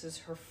young. This is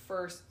her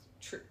first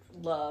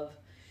love.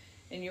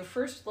 And your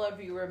first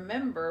love you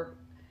remember,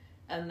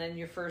 and then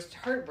your first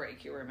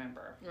heartbreak you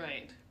remember.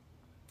 Right.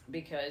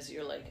 Because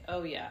you're like,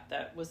 oh yeah,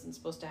 that wasn't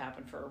supposed to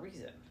happen for a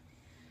reason.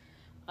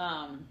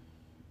 And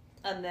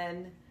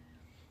then...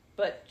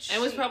 But and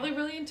it was probably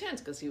really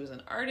intense because he was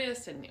an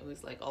artist, and it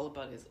was like all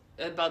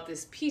about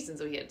this piece, and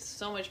so he had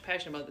so much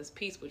passion about this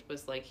piece, which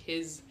was like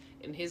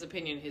in his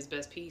opinion, his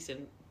best piece,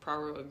 and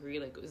Poirot agreed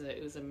like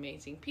it was an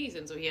amazing piece,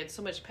 and so he had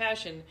so much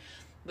passion,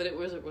 but it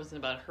wasn't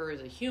about her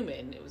as a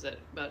human. It was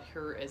about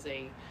her as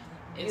a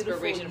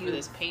inspiration for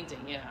this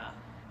painting. Yeah.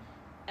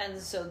 And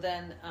so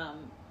then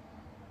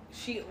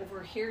she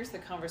overhears the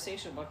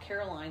conversation while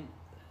Caroline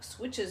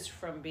switches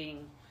from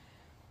being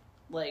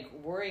like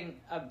worrying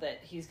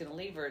that he's going to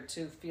leave her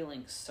to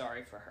feeling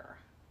sorry for her.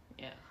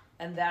 Yeah.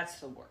 And that's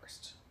the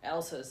worst.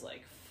 Elsa's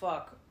like,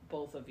 fuck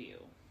both of you.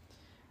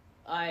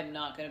 I'm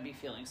not going to be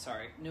feeling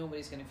sorry.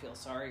 Nobody's going to feel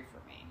sorry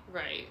for me.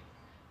 Right.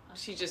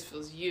 She just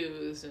feels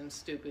used and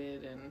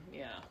stupid, and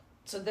yeah.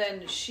 So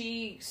then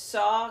she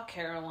saw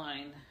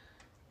Caroline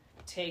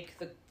take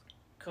the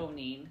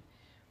conine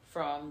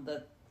from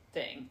the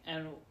thing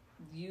and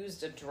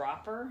used a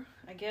dropper,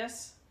 I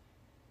guess.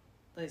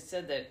 They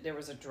said that there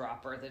was a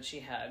dropper that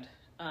she had,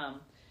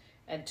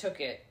 and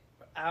took it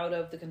out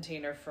of the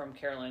container from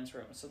Caroline's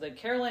room. So that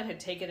Caroline had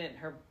taken it,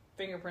 her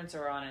fingerprints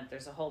are on it.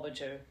 There's a whole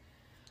bunch of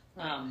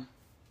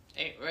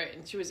Right,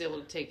 and she was able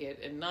to take it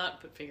and not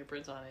put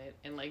fingerprints on it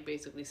and like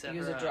basically set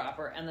use her a up.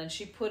 dropper, and then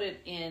she put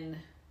it in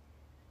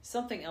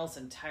something else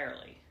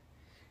entirely.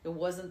 It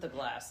wasn't the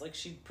glass. Like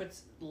she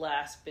puts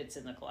last bits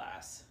in the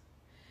glass.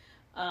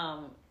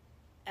 And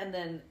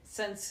then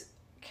since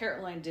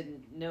Caroline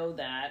didn't know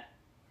that,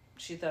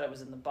 she thought it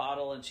was in the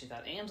bottle, and she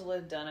thought Angela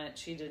had done it.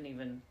 She didn't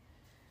even,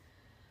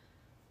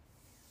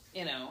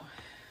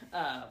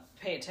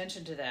 pay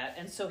attention to that.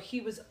 And so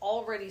he was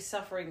already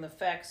suffering the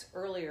effects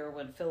earlier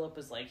when Philip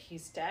was like,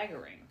 he's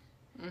staggering.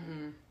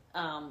 Mm-hmm.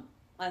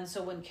 And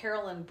so when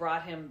Carolyn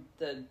brought him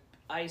the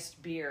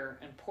iced beer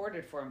and poured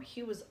it for him,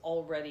 he was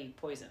already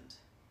poisoned.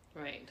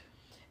 Right.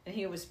 And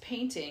he was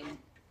painting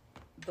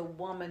the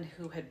woman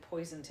who had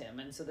poisoned him.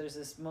 And so there's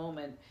this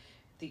moment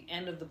at the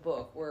end of the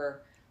book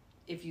where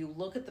if you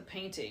look at the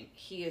painting,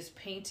 he is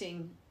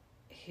painting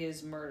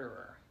his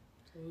murderer.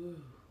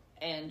 Ooh.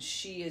 And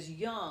she is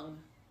young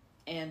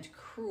and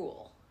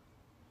cruel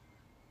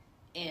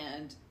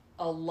and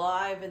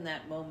alive in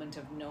that moment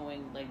of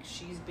knowing like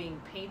she's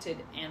being painted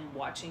and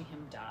watching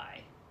him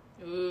die.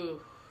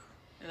 Ooh.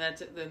 And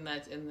that's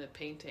in the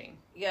painting.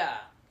 Yeah.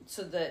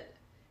 So that,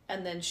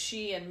 and then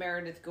she and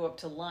Meredith go up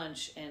to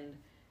lunch, and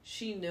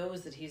she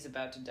knows that he's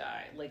about to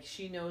die. Like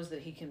she knows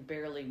that he can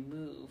barely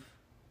move.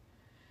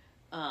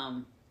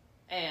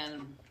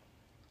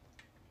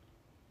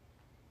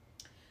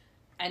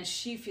 And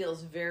she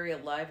feels very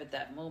alive at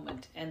that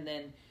moment. And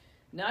then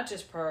not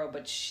just Poirot,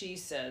 but she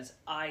says,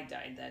 I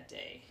died that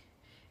day.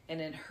 And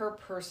in her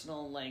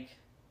personal, like,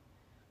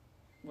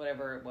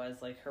 whatever it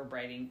was, like her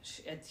writing,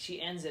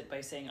 she ends it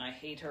by saying, I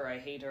hate her, I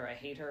hate her, I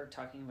hate her,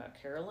 talking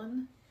about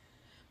Carolyn.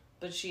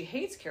 But she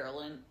hates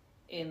Carolyn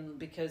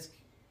because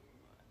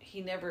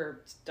he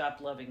never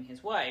stopped loving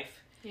his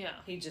wife. Yeah.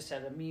 He just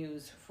had a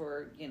muse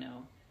for,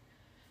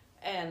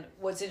 And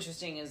what's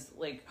interesting is,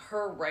 like,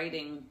 her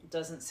writing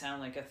doesn't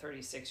sound like a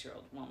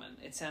 36-year-old woman.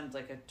 It sounds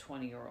like a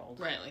 20-year-old.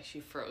 Right, like she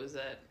froze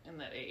in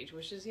that age,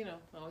 which is,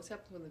 always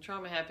happens when the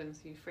trauma happens,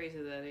 you freeze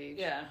at that age.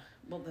 Yeah.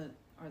 Well,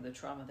 the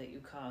trauma that you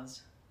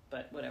caused,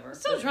 but whatever.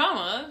 It's still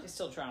trauma. It's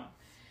still trauma.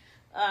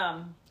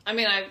 I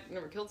mean, I've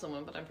never killed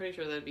someone, but I'm pretty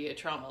sure that'd be a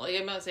trauma. Like,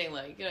 I'm not saying,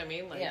 like, you know what I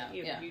mean? Like,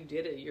 you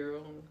did it your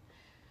own.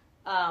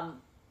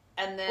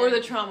 And then... Or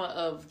the trauma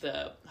of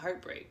the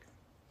heartbreak.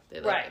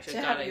 That, like, right. I should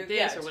have done like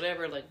this or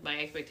whatever, like my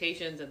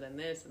expectations and then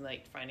this, and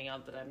like finding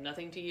out that I'm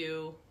nothing to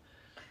you.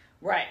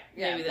 Right.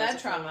 Yeah, maybe that's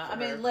that trauma. I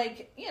mean, her.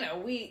 like,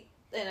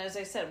 and as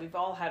I said, we've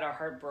all had our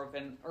heart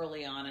broken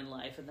early on in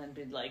life and then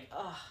been like,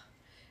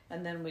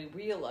 and then we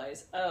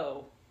realize,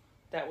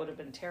 that would have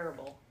been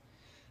terrible.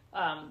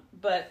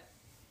 But,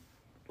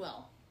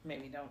 well,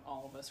 maybe don't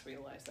all of us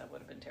realize that would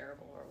have been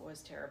terrible or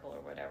was terrible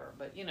or whatever.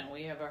 But,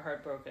 we have our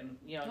heart broken.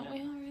 Don't we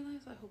all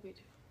realize? I hope we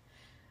do.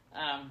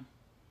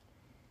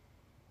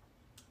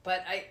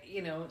 But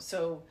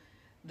so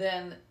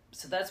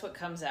that's what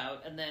comes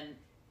out, and then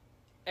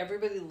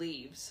everybody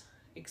leaves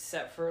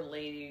except for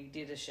Lady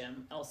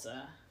Didasham,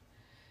 Elsa,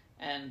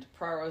 and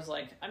Poirot's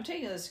like, I'm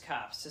taking this to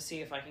cops to see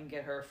if I can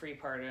get her a free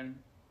pardon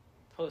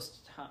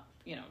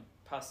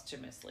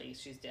posthumously.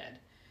 She's dead.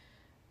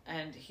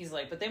 And he's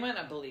like, but they might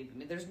not believe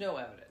me. There's no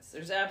evidence.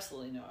 There's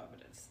absolutely no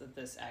evidence that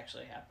this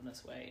actually happened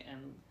this way.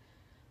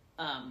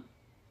 And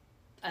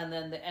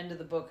then the end of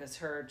the book is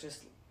her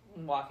just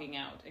walking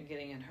out and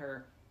getting in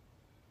her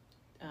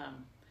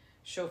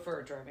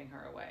chauffeur driving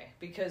her away,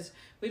 because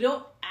we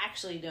don't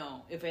actually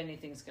know if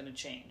anything's going to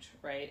change,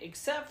 right?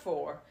 Except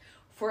for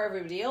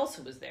everybody else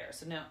who was there.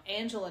 So now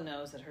Angela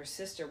knows that her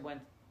sister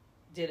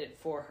did it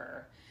for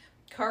her.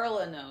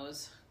 Carla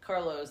is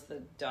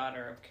the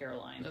daughter of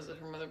Caroline. Knows that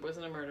her mother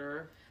wasn't a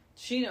murderer.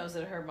 She knows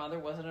that her mother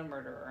wasn't a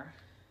murderer.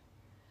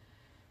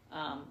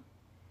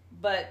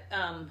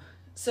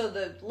 So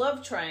the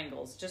love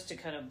triangles, just to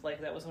kind of,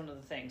 like, that was one of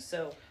the things.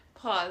 So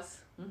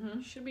pause.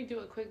 Mm-hmm. Should we do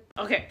a quick...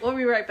 Okay, we'll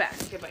be right back.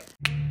 Okay, bye.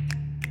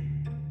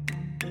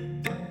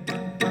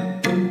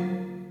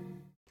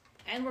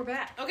 And we're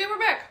back. Okay, we're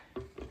back.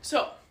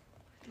 So,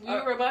 we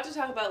were about to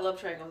talk about love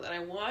triangles, and I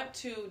want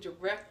to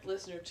direct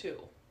listener to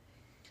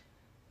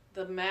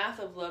the Math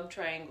of Love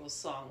Triangles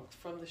song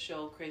from the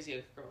show Crazy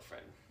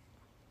Ex-Girlfriend.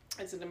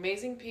 It's an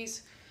amazing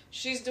piece.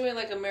 She's doing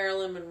like a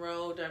Marilyn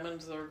Monroe,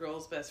 Diamonds Are a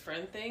Girl's Best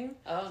Friend thing.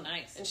 Oh,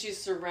 nice. And she's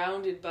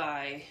surrounded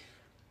by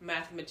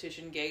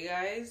mathematician gay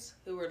guys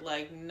who were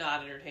like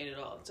not entertained at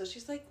all. So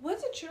she's like,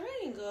 what's a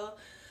triangle?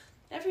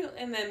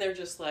 And then they're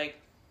just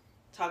like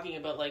talking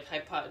about like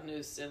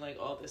hypotenuse and like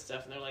all this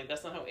stuff, and they're like,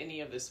 that's not how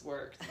any of this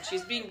works. And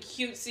she's being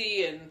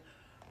cutesy and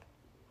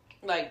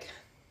like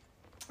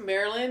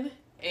Marilyn,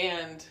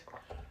 and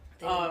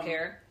they don't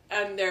care.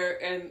 And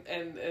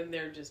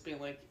they're just being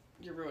like,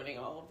 you're ruining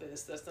all of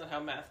this. That's not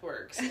how math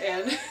works.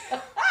 And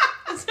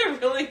it's a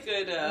really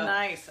good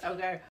nice.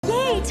 Okay.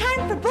 Yay,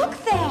 time for book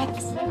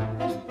facts.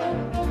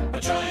 A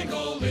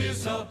triangle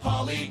is a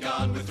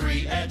polygon with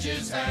 3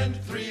 edges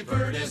and 3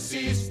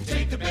 vertices.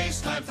 Take the base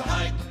times the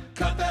height,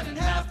 cut that in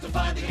half to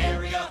find the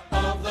area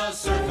of the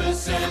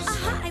surfaces.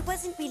 I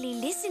wasn't really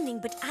listening,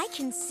 but I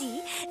can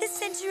see the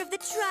center of the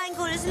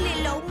triangle is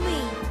little old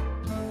me.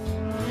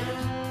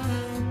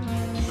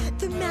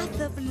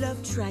 of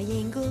love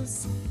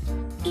triangles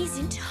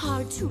isn't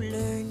hard to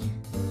learn.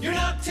 You're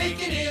not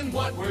taking in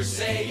what we're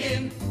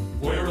saying.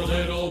 We're a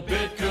little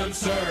bit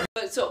concerned.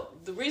 But so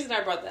the reason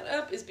I brought that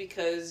up is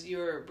because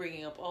you're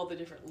bringing up all the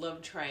different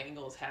love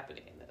triangles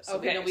happening in this. So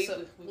Okay, we've so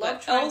got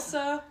love triangle-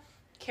 Elsa,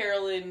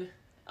 Carolyn,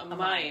 Amyas,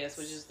 Amyas.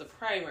 which is the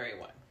primary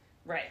one.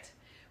 Right.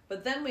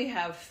 But then we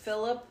have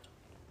Philip,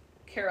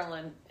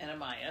 Carolyn, and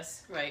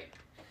Amyas, Right.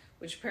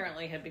 which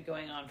apparently had been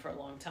going on for a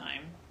long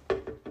time.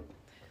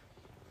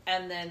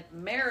 And then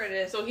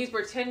Meredith. So he's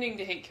pretending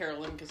to hate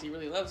Carolyn because he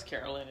really loves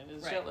Carolyn and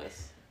is Right.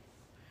 jealous.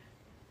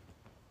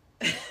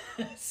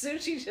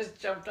 Sushi just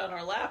jumped on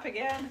her lap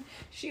again.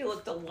 She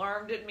looked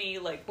alarmed at me,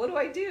 like, what do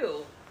I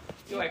do?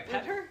 Do I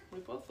pet her? We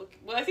both look.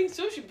 Well, I think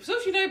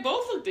Sushi and I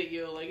both looked at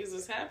you like, is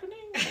this happening?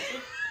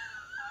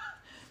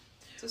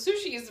 So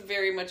Sushi is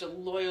very much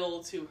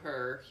loyal to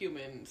her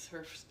humans,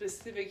 her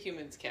specific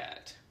humans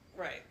cat.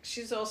 Right.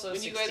 She's also When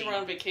 16. you guys were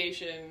on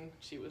vacation,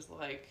 she was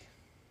like,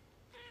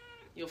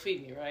 "You'll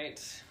feed me, right?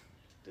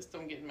 Just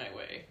don't get in my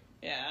way.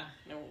 Yeah.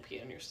 And I won't pee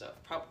on your stuff.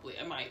 Probably.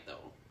 I might,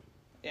 though.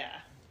 Yeah.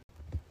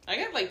 I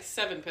got like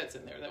 7 pets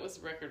in there. That was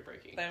record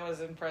breaking. That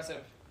was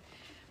impressive.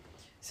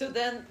 So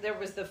then there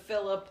was the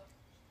Philip,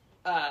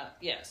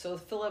 so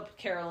Philip,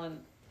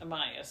 Carolyn,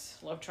 Amyas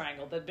love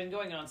triangle that had been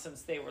going on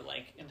since they were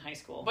like in high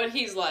school. But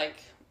he's like,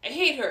 I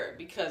hate her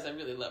because I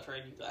really love her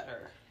and you got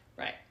her.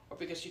 Right. Or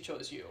because she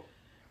chose you.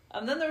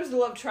 And then there was the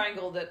love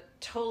triangle that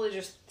totally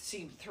just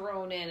seemed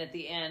thrown in at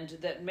the end,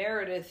 that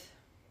Meredith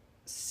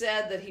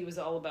said that he was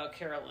all about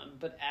Carolyn,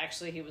 but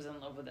actually he was in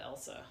love with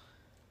Elsa,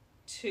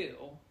 too.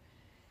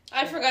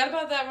 I forgot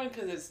about that one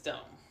because it's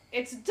dumb.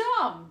 It's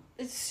dumb.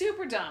 It's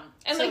super dumb.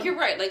 And So- like you're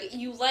right, like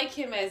you like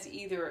him as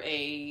either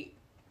a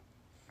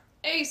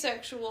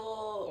asexual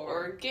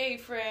or gay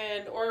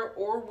friend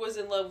or was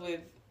in love with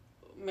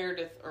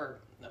Meredith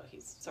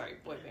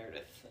boy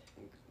Meredith,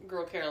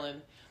 girl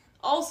Carolyn.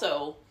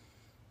 Also,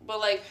 but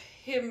like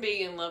him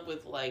being in love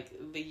with like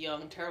the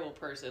young terrible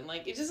person,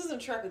 like it just doesn't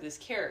track with his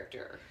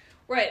character.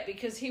 Right,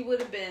 because he would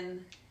have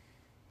been...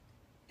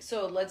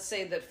 So let's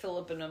say that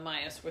Philip and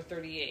Amyas were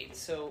 38,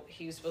 so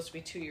he was supposed to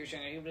be 2 years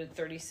younger. He would have been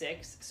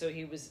 36, so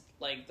he was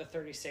like the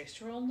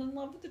 36-year-old in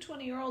love with the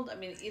 20-year-old. I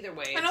mean, either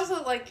way. And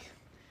also like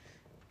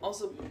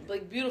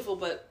beautiful,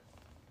 but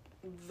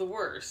the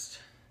worst.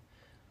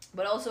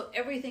 But also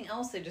everything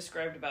else they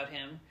described about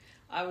him,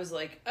 I was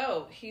like,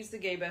 oh, he's the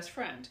gay best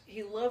friend.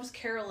 He loves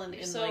Carolyn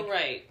in So like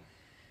right.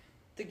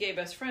 the gay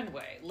best friend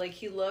way. Like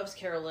he loves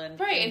Carolyn.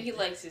 Right, and he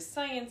likes his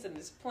science and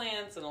his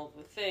plants and all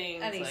the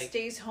things. And he like,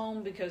 stays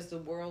home because the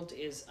world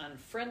is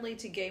unfriendly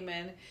to gay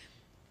men.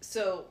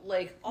 So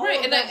like all right,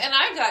 of and that,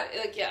 I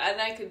got like and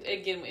I could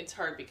again. It's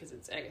hard because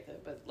it's Agatha,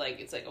 but like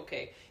it's like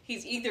okay,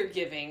 he's either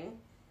giving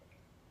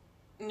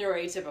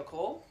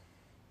neurotypical,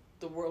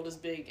 the world is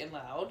big and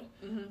loud.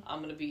 Mm-hmm. I'm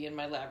gonna be in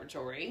my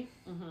laboratory,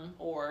 Mm-hmm.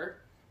 or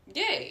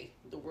gay,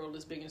 the world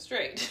is big and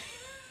straight.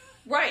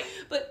 right.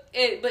 But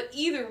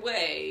either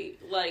way,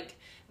 like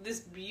this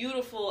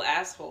beautiful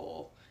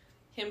asshole,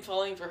 him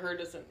falling for her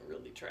doesn't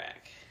really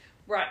track.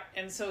 Right,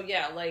 and so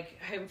yeah, like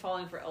him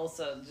falling for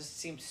Elsa just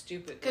seems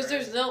stupid. Because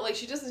there's no, like,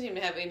 she doesn't seem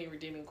to have any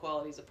redeeming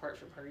qualities apart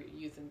from her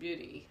youth and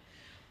beauty.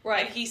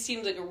 right, And he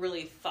seems like a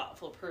really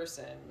thoughtful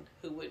person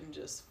who wouldn't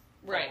just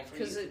fall right, for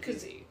youth and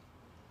because beauty.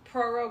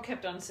 Poirot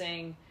kept on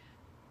saying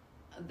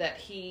that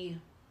he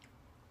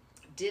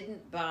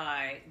didn't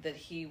buy that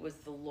he was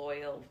the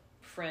loyal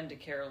friend to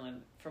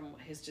Carolyn from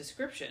his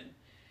description,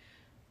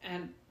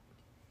 and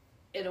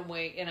in a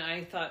way, and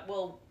I thought,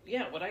 well,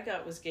 yeah, what I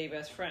got was gay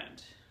best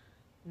friend.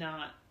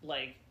 Not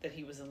like that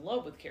he was in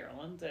love with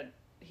Carolyn, that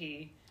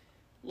he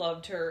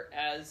loved her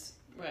as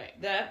Right.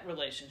 that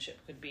relationship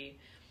could be.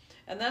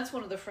 And that's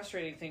one of the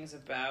frustrating things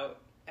about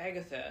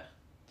Agatha,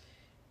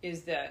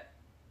 is that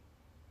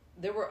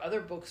there were other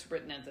books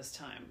written at this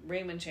time.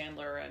 Raymond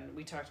Chandler, and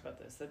we talked about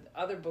this, that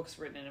other books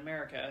written in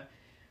America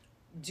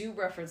do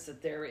reference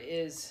that there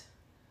is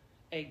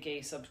a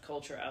gay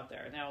subculture out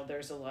there. Now,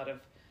 there's a lot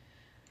of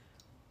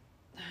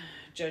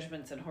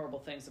judgments and horrible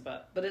things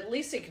about, but at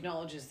least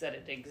acknowledges that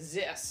it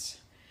exists.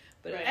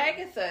 But Right.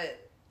 Agatha,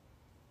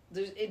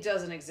 it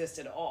doesn't exist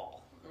at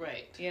all.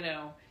 Right. You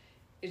know,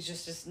 it's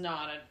just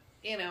not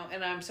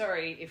and I'm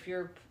sorry if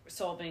you're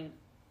solving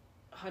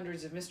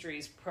hundreds of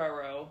mysteries,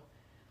 Poirot,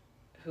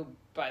 who,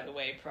 by the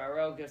way,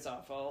 Poirot gives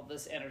off all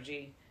this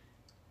energy.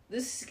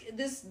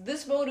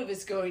 This motive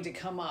is going to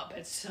come up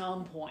at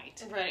some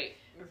point. Right.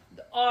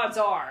 The odds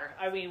are,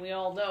 I mean, we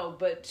all know,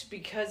 but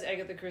because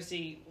Agatha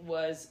Christie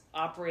was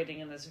operating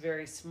in this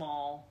very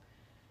small,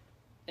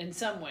 in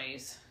some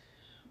ways,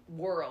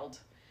 world,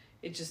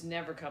 it just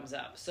never comes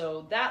up.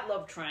 So that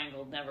love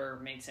triangle never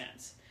made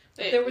sense.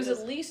 But there was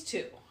at least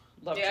 2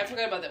 love Yeah, I triangles.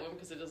 forgot about that one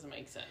because it doesn't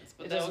make sense.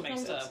 But It that doesn't one make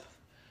comes sense. up.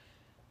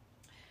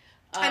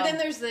 And then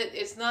there's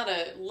it's not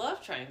a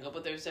love triangle,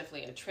 but there's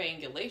definitely a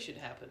triangulation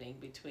happening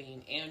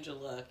between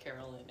Angela,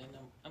 Carolyn, and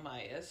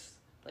Amyas.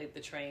 Like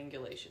the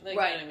triangulation. Like,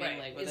 Right, you know what I mean?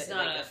 right. Like, It's with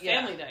not like a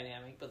yeah. family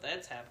dynamic, but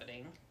that's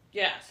happening.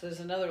 Yeah, so there's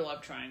another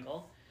love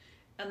triangle.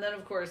 And then,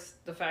 of course,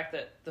 the fact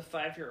that the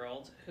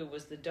 5-year-old, who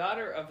was the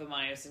daughter of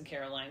Amias and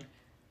Caroline,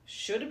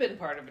 should have been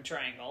part of a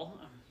triangle.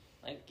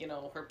 Like, you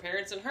know, her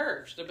parents and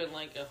her should have been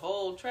like a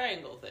whole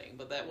triangle thing,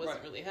 but that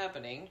wasn't really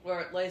happening.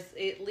 Or at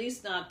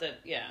least not that,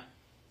 yeah.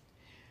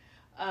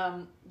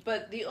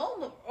 But the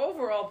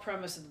overall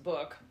premise of the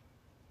book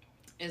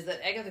is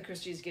that Agatha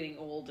Christie is getting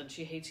old and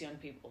she hates young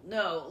people.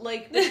 No,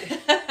 like...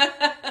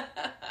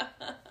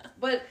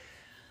 But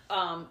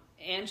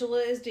Angela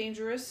is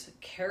dangerous.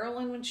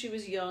 Carolyn, when she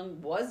was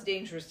young, was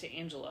dangerous to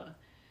Angela.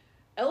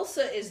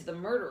 Elsa is the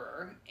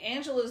murderer.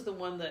 Angela is the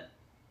one that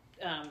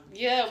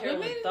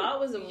Carolyn thought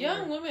was a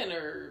young women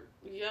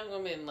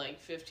like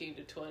 15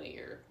 to 20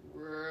 are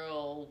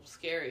real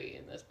scary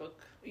in this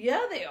book.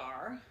 Yeah, they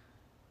are.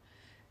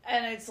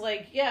 And it's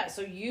like, yeah,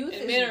 so youth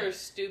and men are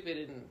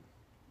stupid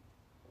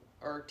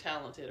or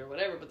talented or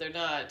whatever, but they're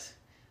not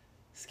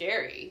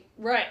scary.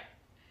 Right.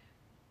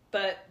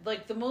 But,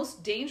 like, the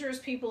most dangerous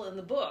people in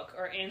the book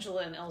are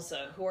Angela and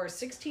Elsa, who are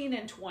 16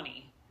 and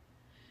 20.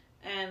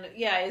 And,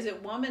 yeah, is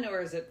it woman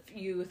or is it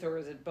youth or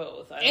is it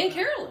both? And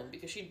Carolyn,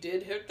 because she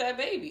did hurt that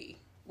baby.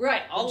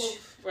 Right.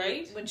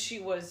 Right? When she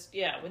was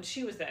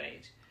that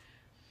age.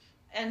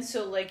 And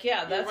so, like,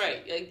 yeah, that's... You're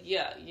right. Like,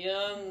 yeah,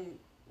 young,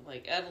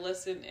 like,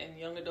 adolescent and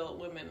young adult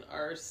women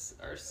are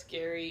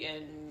scary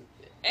and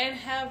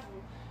have,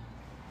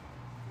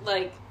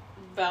 like,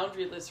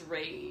 boundaryless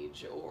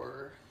rage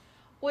or...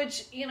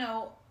 Which, you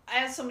know,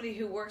 as somebody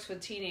who works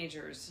with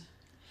teenagers...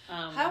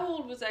 how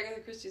old was Agatha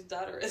Christie's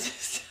daughter at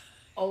this time?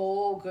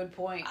 Oh, good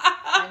point.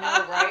 I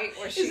know, right?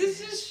 Is this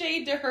just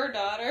shade to her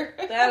daughter?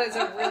 That is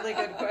a really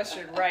good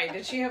question, right?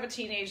 Did she have a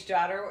teenage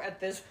daughter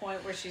at this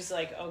point where she's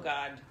like, oh,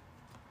 God.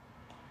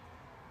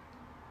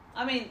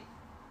 I mean,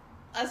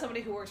 as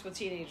somebody who works with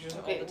teenagers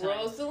all the time.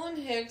 Rosalind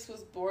Hicks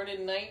was born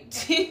in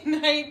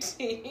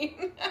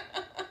 1919.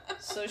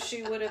 So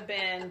she would have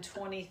been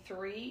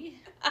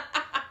 23?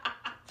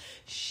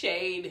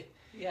 Shade.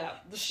 Yeah.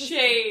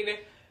 Shade.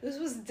 This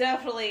was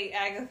definitely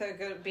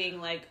Agatha being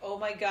like, oh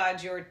my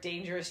God, you're a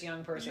dangerous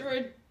young person. You're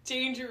a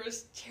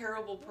dangerous,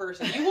 terrible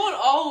person. You won't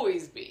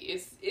always be.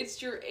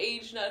 It's your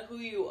age, not who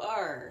you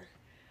are.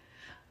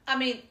 I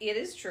mean, it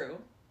is true,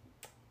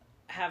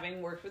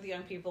 having worked with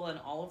young people and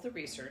all of the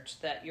research,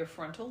 that your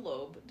frontal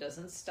lobe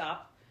doesn't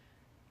stop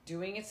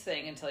doing its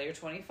thing until you're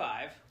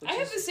 25. I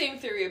have the same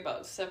theory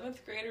about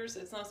 7th graders.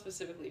 It's not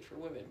specifically for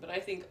women, but I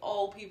think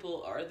all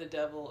people are the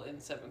devil in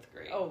 7th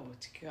grade. Oh,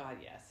 God,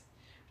 yes.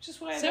 Which is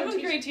why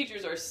 7th grade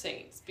teachers are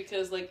saints,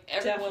 because, like,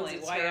 everyone's a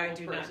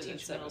terrible person in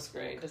 7th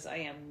grade. Because I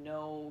am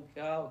oh,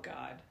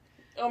 God.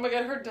 Oh, my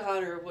God, her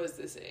daughter was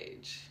this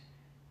age.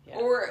 Yeah.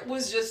 Or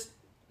was just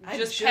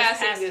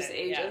passing this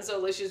age. Yeah. And so,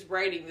 like, she's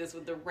writing this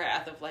with the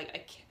wrath of, like, I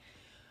can't...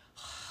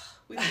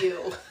 with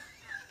you.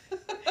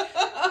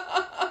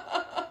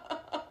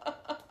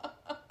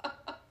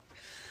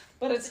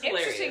 But it's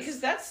interesting because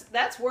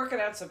that's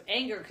working out some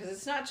anger, because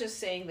it's not just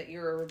saying that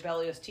you're a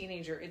rebellious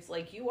teenager. It's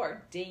like you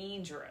are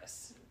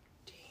dangerous.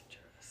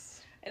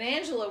 Dangerous. And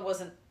Angela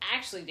wasn't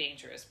actually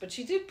dangerous, but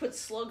she did put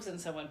slugs in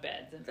someone's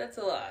bed. That's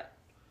a lot.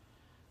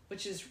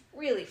 Which is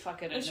really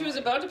fucking annoying. And she was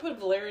about to put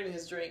valerian in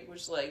his drink,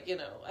 which, like, you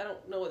know, I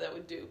don't know what that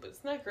would do, but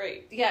it's not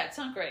great. Yeah, it's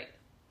not great.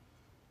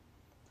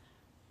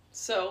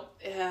 So,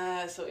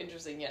 so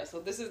interesting. Yeah. So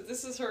this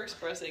is her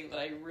expressing that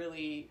I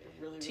really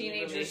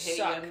teenagers really hate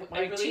suck. young,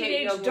 My really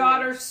teenage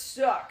daughter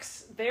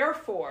sucks.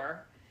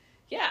 Therefore,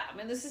 yeah. I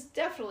mean, this is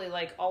definitely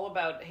like all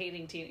about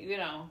hating teen. You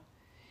know.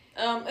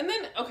 And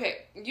then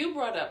you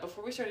brought up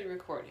before we started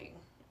recording,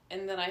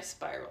 and then I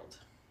spiraled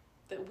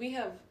that we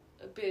have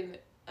been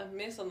a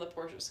miss on the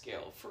Portia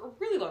scale for a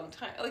really long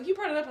time. Like, you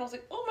brought it up, and I was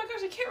like, oh my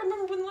gosh, I can't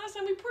remember when the last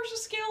time we Portia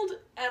scaled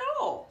at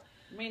all.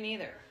 Me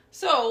neither.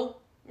 So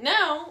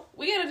now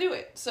we got to do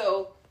it.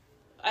 So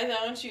I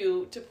want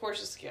you to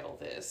Portia scale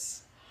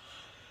this.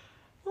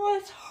 Well,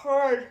 it's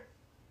hard.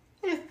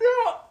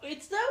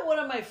 It's not one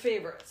of my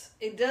favorites.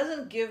 It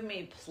doesn't give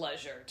me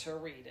pleasure to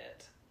read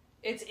it.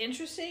 It's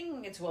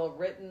interesting. It's well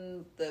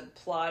written. The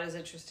plot is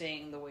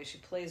interesting. The way she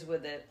plays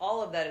with it.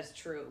 All of that is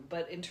true.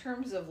 But in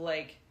terms of,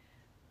 like,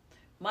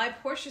 my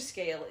Portia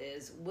scale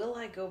is, will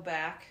I go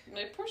back?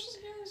 My Portia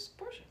scale is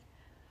Portia.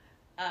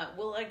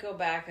 Will I go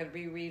back and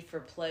reread for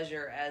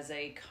pleasure as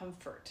a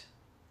comfort?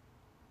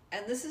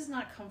 And this is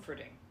not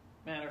comforting.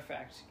 Matter of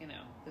fact, you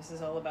know, this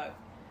is all about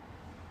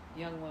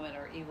young women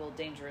are evil,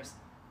 dangerous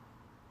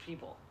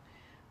people.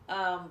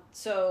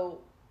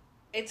 So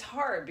it's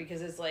hard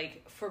because it's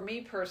like, for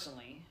me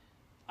personally,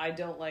 I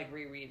don't like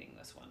rereading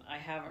this one. I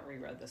haven't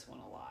reread this one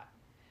a lot.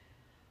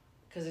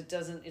 Because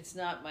it's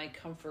not my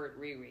comfort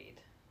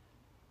reread.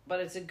 But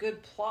it's a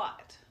good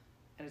plot.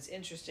 And it's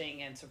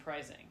interesting and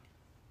surprising.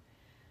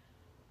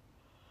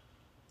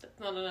 That's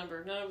not a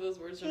number. None of those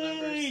words are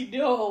numbers. I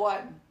know.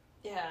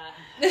 Yeah.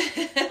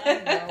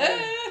 I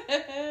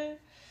know.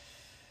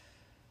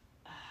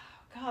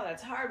 God,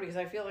 that's hard because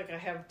I feel like I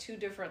have two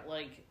different,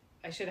 like,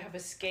 I should have a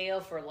scale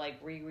for, like,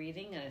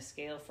 rereading and a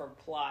scale for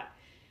plot.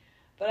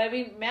 But, I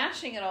mean,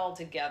 mashing it all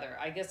together,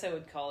 I guess I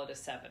would call it a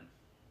 7.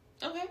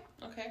 Okay.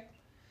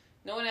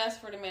 No one asked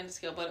for an Amanda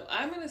scale, but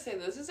I'm going to say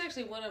this is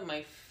actually one of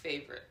my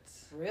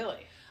favorites.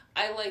 Really?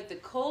 I like the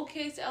cold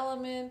case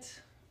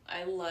element.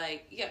 I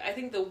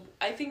think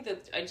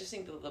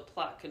the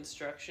plot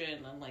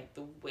construction and like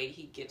the way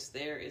he gets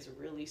there is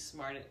really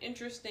smart and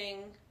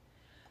interesting.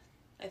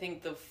 I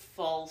think the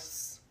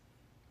false,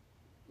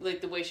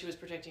 like the way she was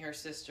protecting her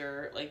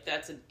sister, like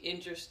that's an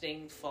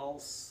interesting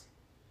false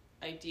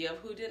idea of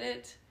who did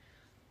it.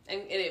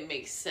 And it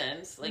makes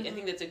sense. Like, I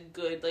think that's a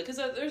good, like, because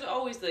there's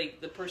always, like,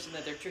 the person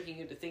that they're tricking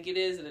you to think it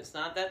is, and it's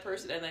not that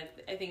person. And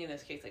I think in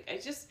this case, like,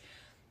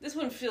 this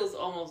one feels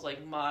almost,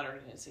 like, modern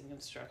in its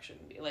construction.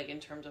 Like, in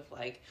terms of,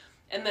 like,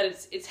 and that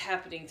it's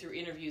happening through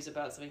interviews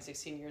about something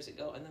 16 years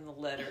ago, and then the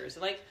letters.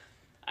 And, like,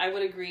 I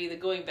would agree that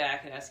going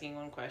back and asking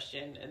one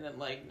question, and then,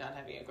 like, not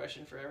having a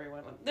question for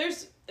everyone.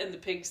 And the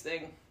pigs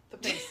thing. The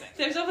pigs thing.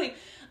 There's definitely,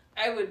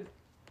 I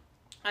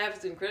have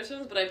some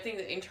criticisms, but I think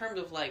that in terms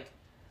of, like,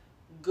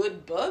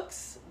 good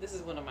books, this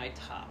is one of my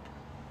top.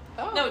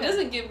 Oh, no, okay. it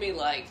doesn't give me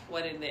like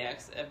Why Didn't They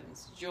Ask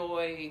Evans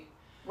Joy,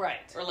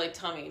 Right. or like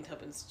Tommy and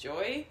Tuppence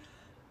Joy.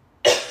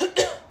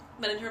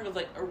 But in terms of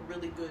like a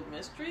really good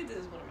mystery, this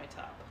is one of my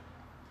top.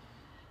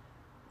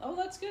 Oh,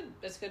 that's good.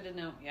 That's good to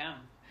know. Yeah.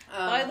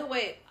 By the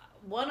way,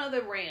 one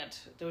other rant,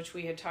 which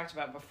we had talked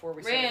about before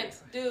we started.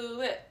 Rant,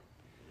 do it.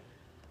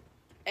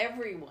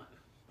 Everyone,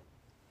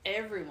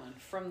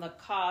 from the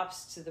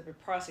cops to the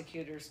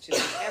prosecutors to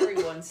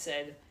everyone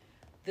said,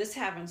 this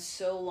happened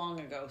so long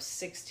ago,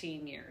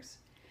 16 years.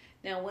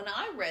 Now, when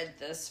I read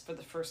this for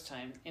the first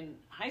time in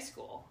high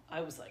school,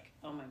 I was like,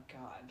 oh my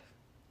God,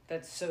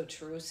 that's so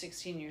true.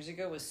 16 years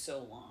ago was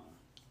so long.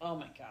 Oh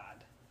my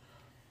God.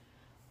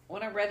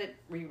 When I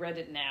reread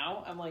it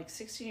now, I'm like,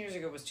 16 years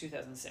ago was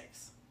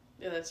 2006.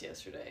 Yeah, that's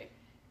yesterday.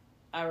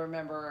 I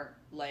remember,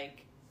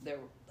 like,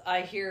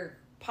 I hear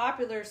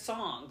popular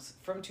songs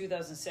from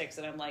 2006,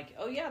 and I'm like,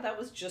 oh yeah, that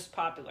was just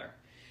popular.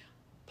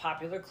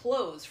 Popular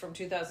clothes from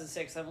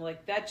 2006. I'm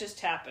like, that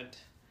just happened.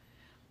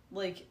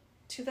 Like,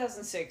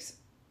 2006.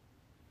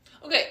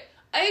 Okay,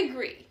 I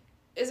agree.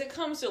 As it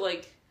comes to,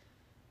 like,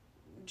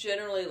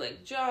 generally,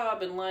 like,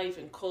 job and life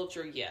and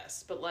culture,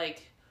 yes. But,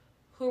 like,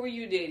 who were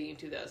you dating in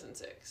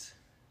 2006?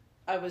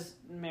 I was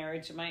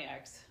married to my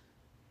ex.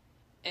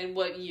 And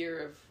what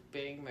year of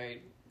being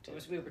married to?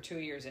 We were 2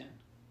 years in.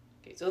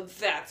 Okay, so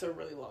that's a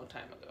really long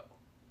time ago.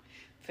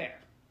 Fair.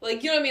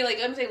 Like, you know what I mean? Like,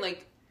 I'm saying,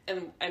 like,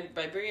 and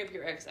by bringing up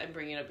your ex, I'm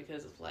bringing it up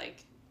because of,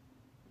 like,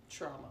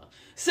 trauma.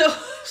 So,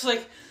 it's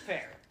like,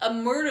 Fair. a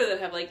murder that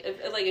have, like,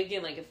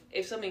 again, like,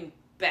 if something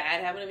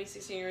bad happened to me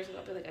 16 years ago,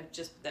 I'd be like, I've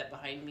just put that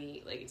behind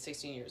me, like, it's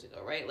 16 years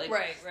ago, right? Like,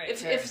 Right.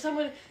 If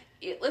someone,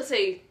 let's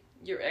say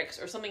your ex,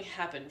 or something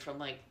happened from,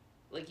 like,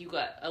 you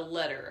got a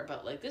letter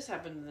about, like, this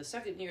happened in the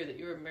second year that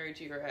you were married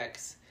to your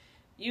ex,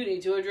 you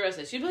need to address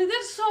this. You'd be like,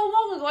 that's so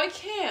long ago, I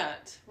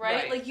can't,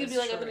 right? Like, you'd be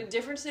like, I'm in a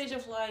different stage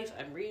of life,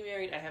 I'm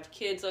remarried, I have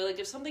kids. So, like,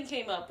 if something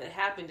came up that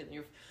happened in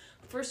your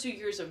first 2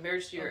 years of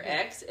marriage to your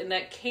ex, and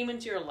that came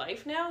into your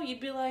life now,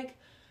 you'd be like,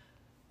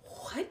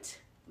 what?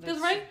 Because,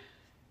 right?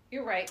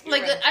 You're right.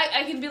 Like,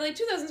 I can be like,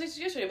 2006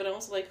 yesterday, but I'm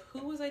also like,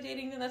 who was I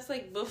dating then? That's,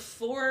 like,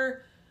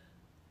 before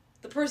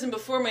the person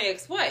before my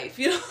ex-wife,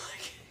 you know?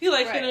 Like, you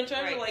like, you know,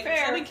 trying to, like, if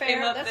something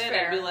came up then,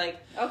 I'd be like...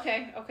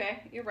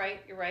 Okay, you're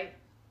right.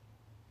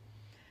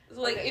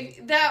 So, like,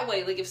 if that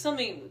way, like, if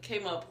something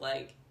came up,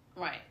 like...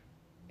 Right.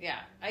 Yeah.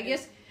 I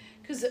guess,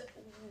 because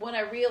when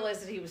I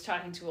realized that he was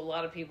talking to a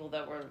lot of people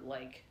that were,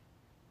 like,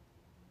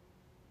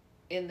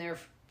 in their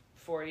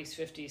 40s,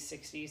 50s,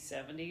 60s,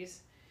 70s,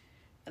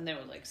 and they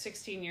were like,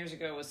 16 years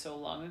ago was so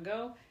long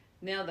ago.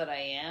 Now that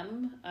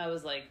I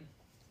was like,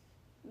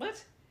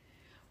 what?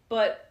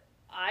 But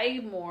I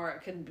more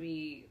can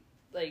be,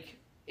 like,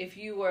 if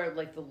you are,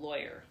 like, the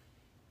lawyer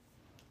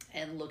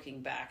and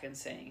looking back and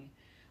saying...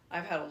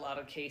 I've had a lot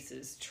of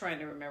cases trying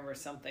to remember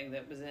something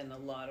that was in a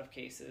lot of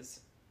cases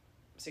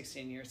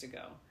 16 years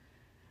ago.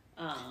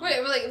 Right,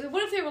 but like,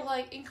 what if they were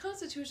like, in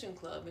Constitution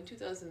Club in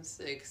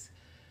 2006,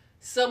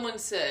 someone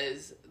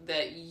says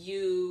that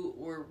you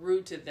were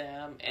rude to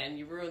them and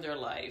you ruined their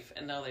life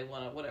and now they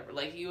want to, whatever.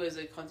 Like, you as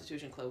a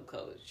Constitution Club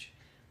coach,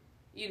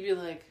 you'd be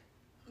like,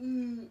 I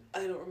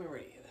don't remember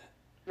any of that.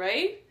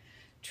 Right?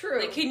 True.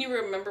 Like, can you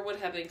remember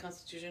what happened in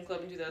Constitution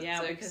Club in 2006?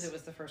 Yeah, because it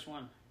was the first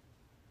one.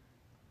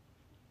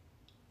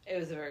 It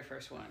was the very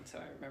first one, so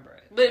I remember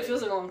it. But it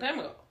feels like a long time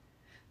ago.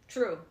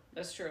 True.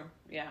 That's true.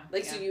 Yeah.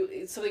 Like, yeah.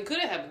 so something could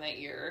have happened that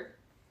year.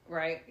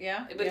 Right,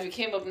 yeah. But if it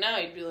came up now,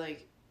 you'd be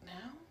like,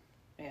 now?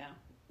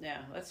 Yeah,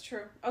 that's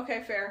true.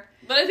 Okay, fair.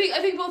 But I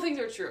think both things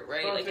are true,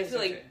 right? Both like, I things feel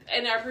are like,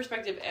 in our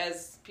perspective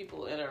as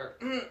people in our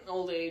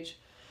old age,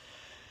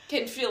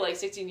 can feel like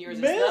 16 years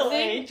is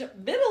nothing.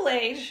 Middle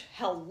age.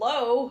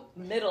 Hello.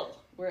 Middle.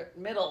 We're at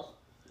middle.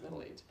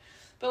 Middle age.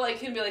 But, like,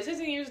 can be like,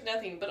 16 years is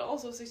nothing, but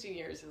also 16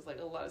 years is, like,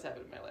 a lot has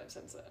happened in my life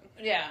since then.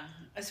 Yeah.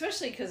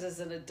 Especially because as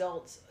an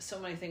adult, so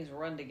many things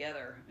run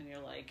together. And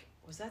you're like,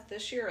 was that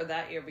this year or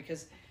that year?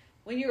 Because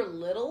when you're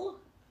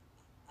little,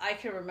 I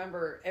can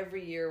remember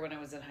every year when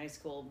I was in high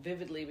school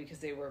vividly because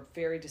they were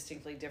very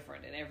distinctly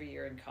different. And every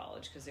year in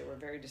college because they were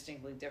very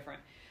distinctly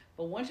different.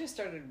 But once I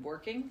started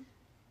working,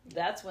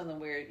 That's when the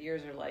weird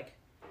years are like,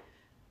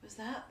 was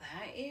that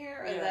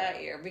year or Yeah,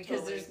 that year?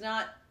 Because totally. there's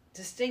not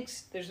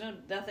distinct. There's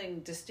nothing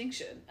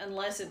distinction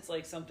unless it's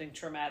like something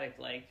traumatic,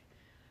 like,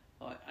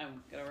 oh,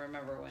 I'm gonna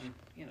remember when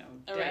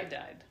All Dad right.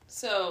 died.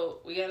 So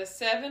we got a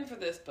 7 for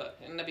this book,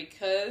 and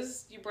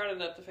because you brought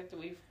it up, the fact that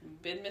we've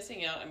been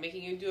missing out, I'm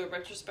making you do a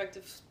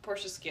retrospective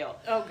Portia scale,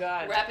 Oh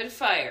God. rapid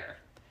fire,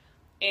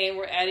 and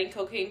we're adding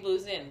Cocaine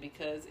Blues in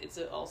because it's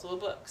also a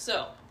book.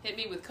 So hit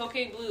me with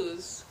Cocaine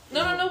Blues.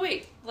 No,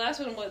 wait. The last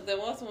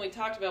one we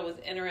talked about was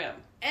NRM.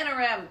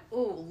 NRM.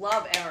 Ooh,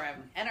 love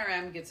NRM.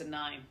 NRM gets a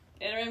 9.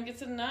 NRM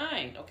gets a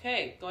 9.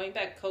 Okay, going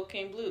back,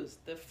 Cocaine Blues,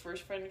 the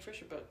first Brendan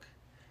Fisher book.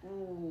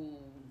 Ooh.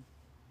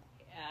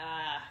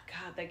 Yeah.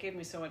 God, that gave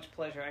me so much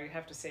pleasure. I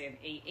have to say an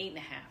 8,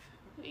 8.5.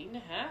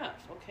 8.5.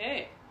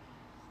 Okay.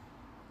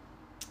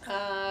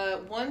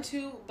 1,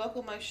 2,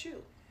 Buckle My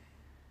Shoe.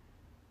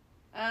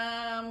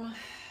 That's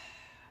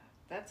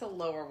a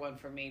lower one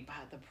for me,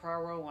 but the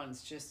Poirot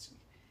one's just,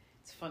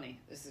 it's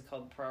funny. This is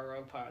called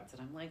Poirot Pods,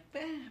 and I'm like,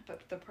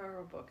 but the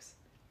Poirot books.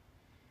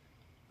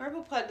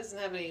 Marble Pod doesn't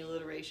have any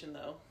alliteration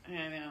though.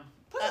 I know.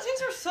 Plus, it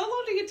takes her so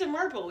long to get to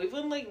Marple. We've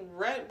only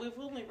read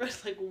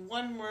like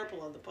one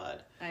Marple on the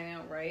pod. I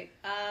know, right?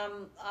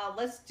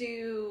 Let's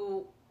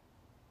do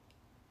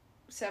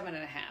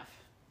 7.5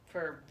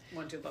 for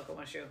 1, 2, Buckle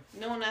My Shoe.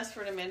 No one asked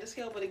for an Amanda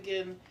scale, but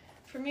again,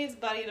 for me, it's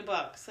body in a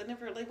box. I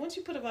never once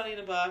you put a body in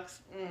a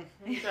box,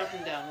 we're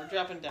dropping down. We're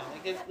dropping down.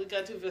 It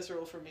got too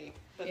visceral for me.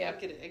 But Yeah. I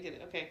get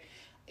it. Okay,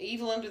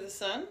 Evil Under the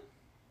Sun.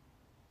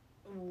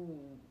 Ooh.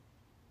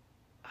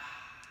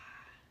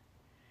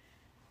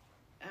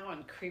 That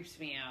one creeps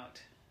me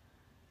out.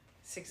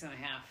 6.5.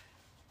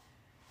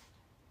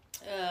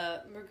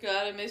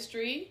 Murgata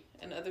Mystery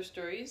and Other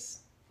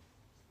Stories.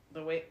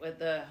 The wait with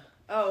the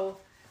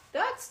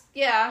that's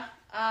 8.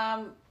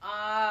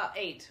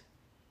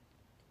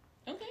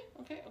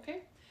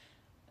 Okay.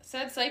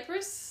 Sad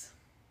Cypress.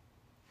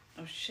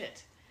 Oh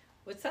shit.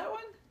 What's that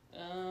one?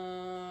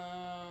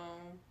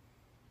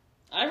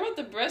 I wrote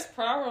the best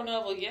Poirot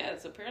novel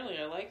yet, so apparently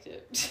I liked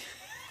it.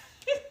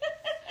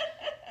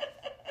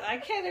 I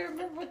can't even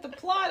remember what the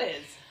plot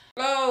is.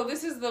 Oh,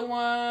 this is the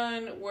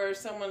one where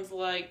someone's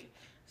trying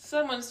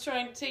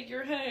to take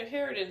your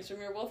inheritance from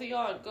your wealthy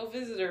aunt. Go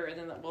visit her, and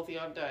then that wealthy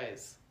aunt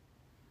dies.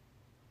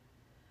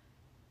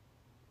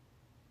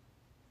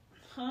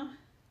 Huh?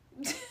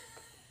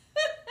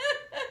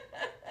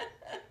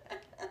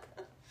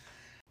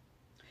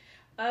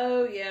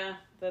 Oh yeah,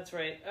 that's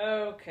right.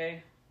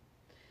 Okay.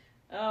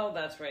 Oh,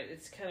 that's right.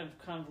 It's kind of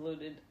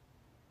convoluted.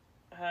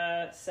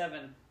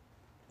 7.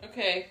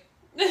 Okay.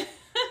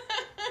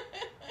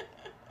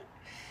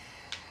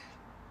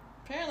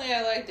 Apparently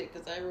I liked it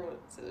because I wrote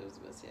it, so it was the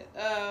best yet.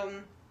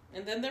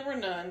 And then there were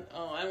none.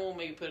 Oh, I won't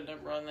maybe put a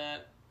number on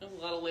that. There's a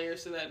lot of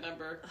layers to that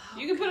number.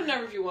 You can put a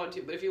number if you want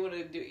to, but if you want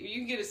to do, you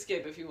can get a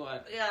skip if you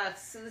want. Yeah.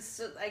 So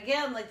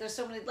again, like there's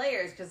so many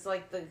layers because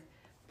like the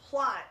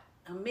plot,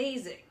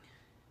 amazing.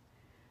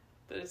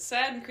 But it's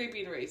sad and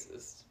creepy and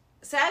racist.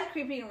 Sad,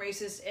 creepy, and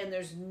racist, and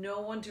there's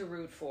no one to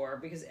root for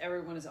because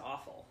everyone is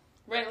awful.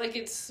 Right, like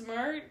it's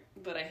smart,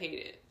 but I hate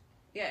it.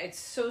 Yeah, it's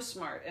so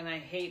smart, and I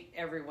hate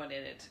everyone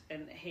in it,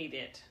 and hate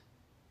it.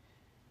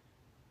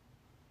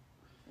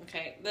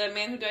 Okay, The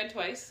Man Who Died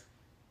Twice.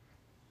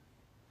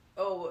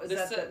 Oh, is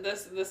that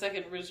the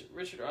second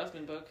Richard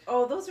Osman book.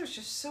 Oh, those are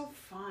just so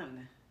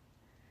fun.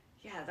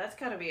 Yeah, that's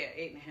got to be an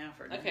 8.5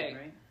 or 9, Okay.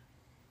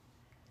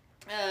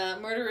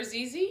 right? Murder is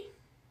Easy.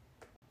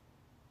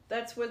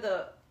 That's where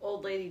the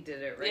old lady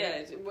did it, right?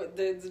 Yeah,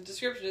 the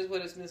description is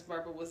what if Miss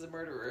Marple was a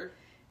murderer.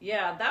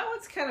 Yeah, that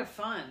one's kind of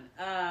fun.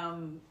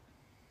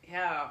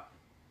 Yeah,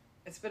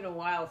 it's been a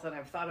while since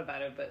I've thought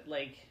about it, but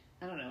like,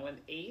 I don't know, an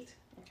 8?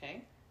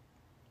 Okay.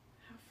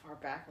 How far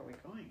back are we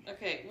going?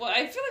 Okay, well,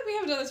 I feel like we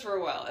haven't done this for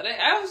a while. And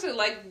I also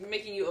like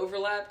making you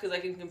overlap because I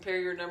can compare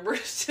your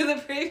numbers to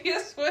the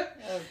previous one.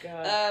 Oh,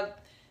 God.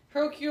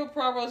 Hercule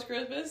Poirot's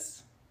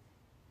Christmas.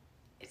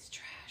 It's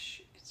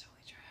trash. It's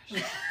totally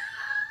trash.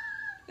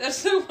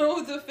 That's the one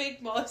with the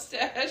fake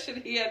mustache,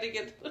 and he had to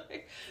get,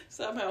 like,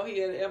 somehow he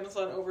had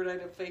Amazon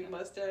overnight a fake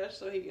mustache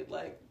so he could,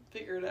 like,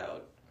 figure it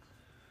out.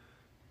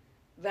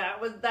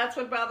 That's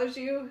what bothers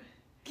you?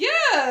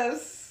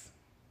 Yes!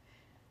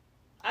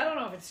 I don't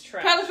know if it's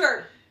trash.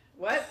 Palicarp.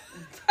 What?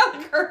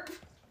 Palicarp.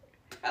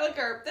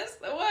 That's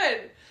the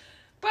one.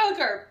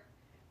 Palicarp.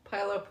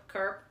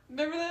 Pilocarp?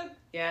 Remember that?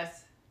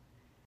 Yes.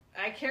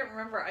 I can't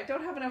remember. I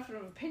don't have enough of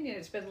an opinion.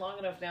 It's been long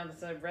enough now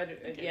since I've read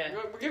it. Okay, Yeah.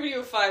 We're giving you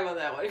a 5 on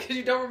that one because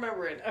you don't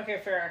remember it. Okay,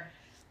 fair.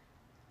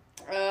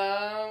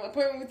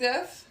 Appointment with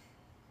Death.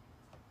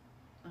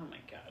 Oh my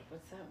God,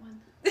 what's that one?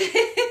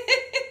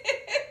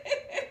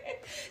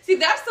 See,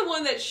 that's the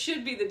one that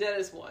should be the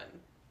deadest one.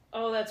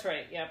 Oh, that's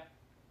right. Yep.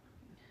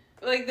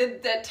 Like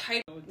that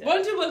title. With Death.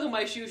 1, 2 Buckle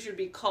My Shoe should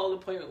be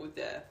called Appointment with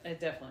Death. It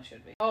definitely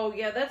should be. Oh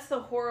yeah, that's the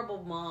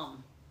horrible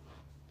mom.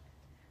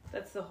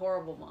 That's the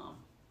horrible mom.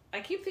 I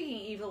keep thinking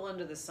Evil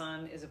Under the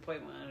Sun is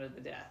Appointment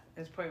with Death.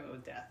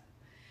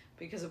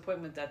 because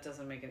appointment, that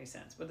doesn't make any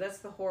sense. But that's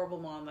the horrible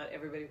mom that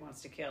everybody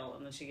wants to kill,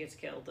 and then she gets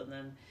killed, and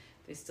then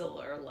they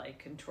still are like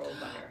controlled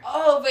by her.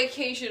 Oh,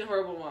 Vacation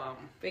Horrible Mom.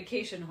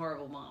 Vacation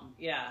horrible mom.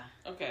 Yeah.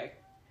 Okay.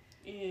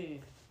 Yeah.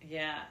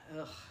 Yeah.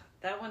 Ugh.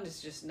 That one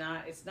is just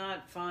not. It's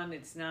not fun.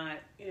 It's not.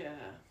 Yeah.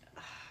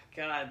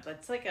 God,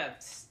 that's like a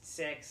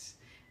 6.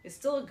 It's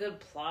still a good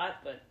plot,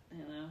 but you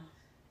know.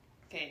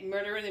 Okay,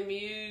 Murder in the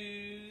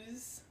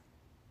Muse.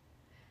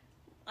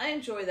 I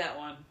enjoy that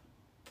one.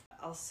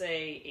 I'll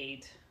say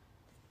 8.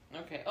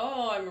 Okay.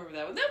 Oh, I remember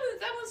that one. That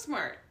one's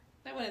smart.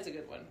 That one is a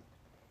good one.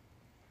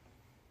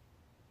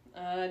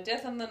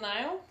 Death on the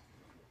Nile.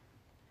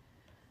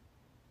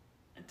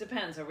 It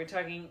depends. Are we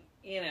talking,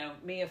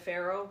 Mia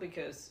Farrow?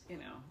 Because,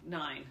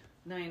 9.5.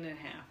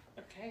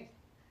 Okay.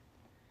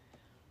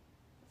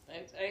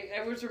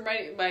 I was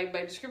reminded, my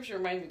description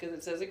reminds me because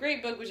it says a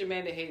great book which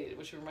Amanda hated,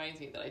 which reminds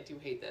me that I do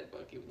hate that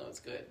book even though it's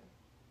good.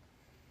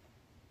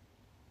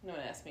 No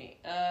one asked me.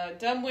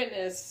 Dumb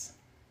Witness.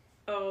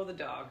 Oh, the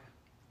dog.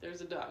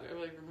 There's a dog. I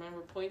really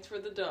remember points for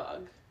the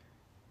dog.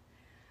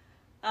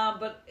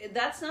 But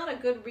that's not a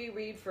good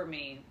reread for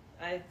me.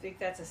 I think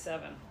that's a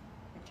 7.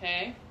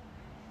 Okay.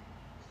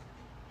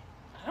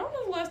 I don't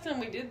know the last time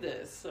we did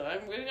this, so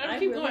I'm keep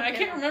really going. I can't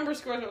can't. remember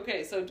scores.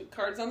 Okay, so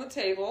Cards on the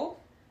Table.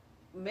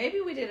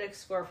 Maybe we did a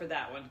score for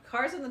that one.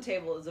 Cards on the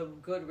Table is a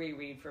good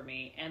reread for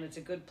me, and it's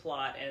a good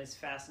plot, and it's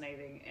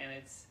fascinating, and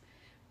it's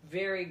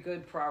very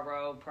good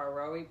Poirot.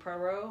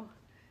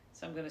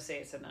 So I'm going to say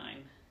it's a 9.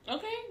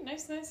 Okay,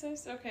 nice.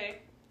 Okay.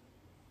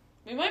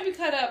 We might be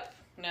cut up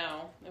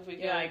now if we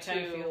go Yeah, I to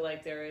kind of feel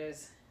like there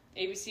is.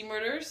 ABC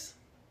Murders.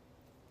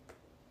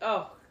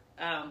 Oh,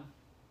 That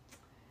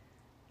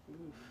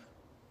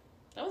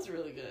was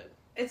really good.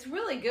 it's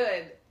really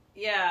good.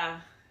 Yeah.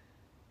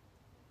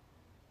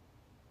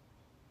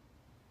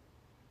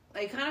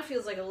 It kind of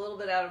feels like a little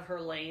bit out of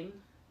her lane.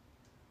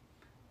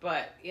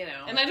 But,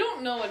 And I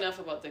don't know enough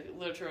about the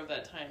literature of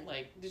that time.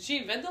 Like, did she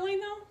invent the lane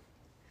though?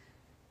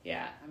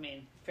 yeah, I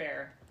mean,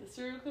 fair. The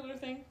serial killer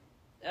thing?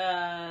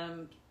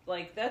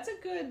 That's a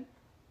good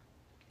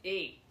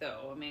 8,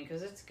 though. I mean,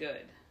 because it's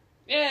good.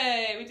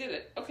 Yay, we did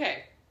it.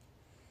 Okay.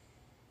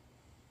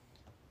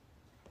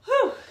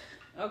 Whew.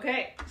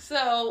 Okay.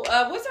 So,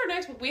 what's our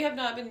next book? We have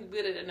not been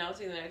good at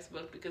announcing the next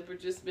book because we've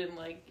just been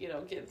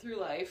getting through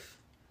life.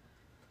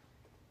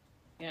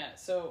 Yeah,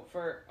 so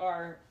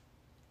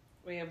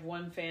we have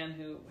one fan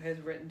who has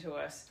written to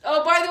us.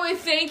 Oh, by the way,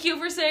 thank you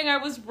for saying I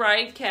was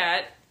right,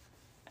 Kat.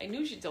 I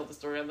knew she'd tell the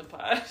story on the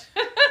pod.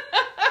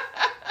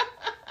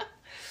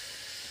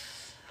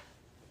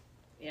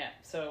 Yeah,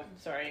 so,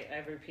 sorry,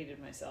 I've repeated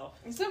myself.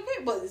 It's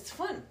okay, but it's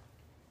fun.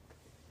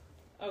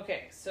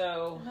 Okay,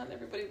 so... Not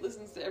everybody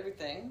listens to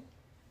everything.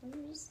 You're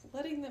just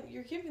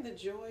you're giving the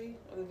joy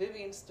of the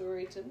Vivian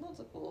story to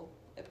multiple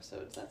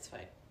episodes. That's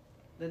fine.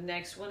 The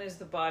next one is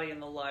The Body in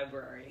the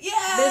Library. Yay!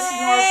 Miss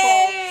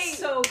Marple,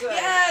 so good.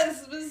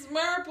 Yes, Miss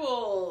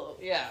Marple.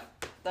 Yeah,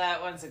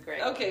 that one's a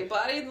great one. Okay,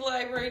 Body in the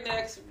Library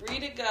next.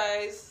 Read it,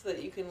 guys, so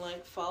that you can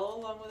follow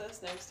along with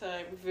us next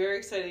time. Very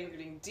exciting. We're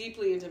getting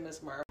deeply into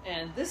Miss Marple.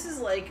 And this is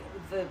like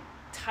the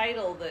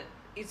title that...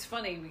 It's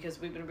funny because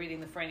we've been reading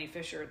the Franny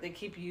Fisher. They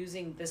keep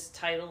using this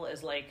title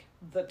as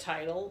the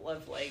title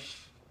of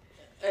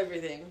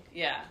Everything.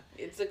 yeah,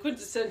 It's a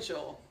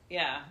quintessential.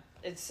 yeah.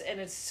 It's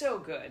so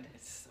good.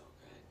 It's so good.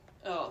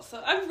 Oh,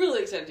 so I'm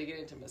really excited to get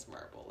into Miss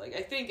Marple.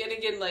 I think, and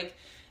again,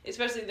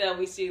 especially now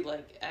we see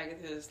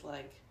Agatha's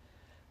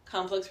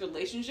complex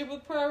relationship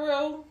with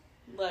Poirot,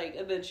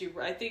 and then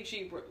I think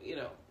she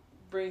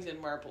brings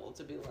in Marple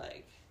to be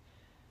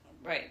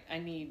Right. I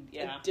need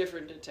a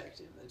different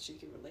detective that she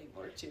can relate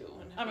more to.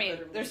 And have I mean, a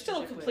better they're still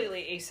relationship with.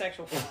 completely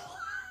asexual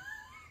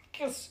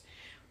because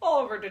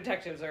all of our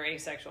detectives are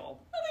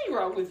asexual. Nothing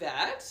wrong with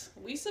that.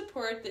 We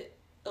support the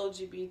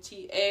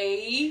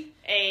LGBTA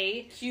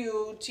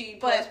QT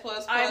plus But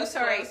plus. I'm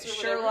sorry, plus, or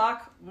whatever.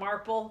 Sherlock,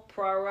 Marple,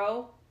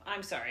 Poirot.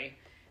 I'm sorry.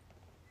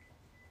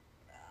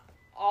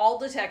 All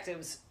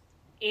detectives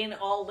in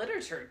all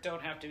literature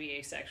don't have to be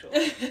asexual.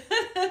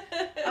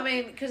 I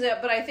mean,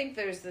 but I think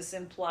there's this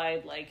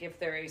implied, if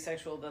they're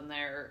asexual, then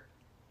they're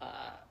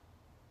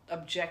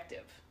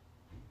objective.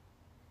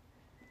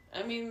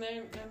 I mean,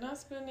 they're not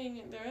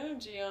spending their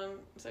energy on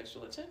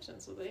sexual attention,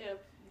 so they have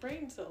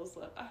brain cells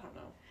left. I don't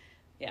know.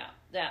 Yeah.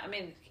 I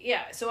mean,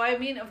 yeah. So, I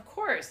mean, of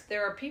course,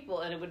 there are people,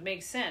 and it would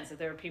make sense that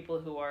there are people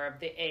who are of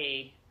the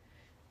A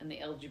and the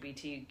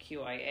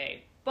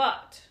LGBTQIA.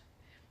 But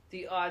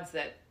the odds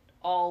that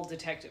all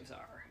detectives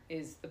are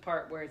is the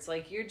part where it's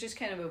you're just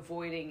kind of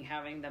avoiding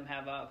having them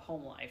have a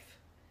home life.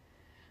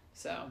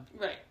 So.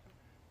 Right.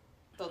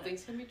 Both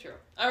things can be true.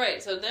 All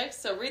right, so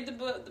next, read the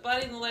book, The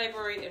Body in the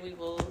Library, and we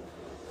will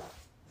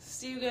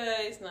see you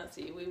guys. Not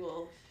see you. We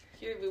won't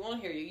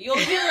hear you. You'll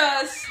hear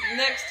us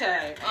next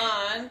time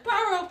on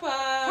Poirot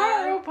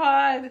Pod. Poirot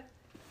Pod.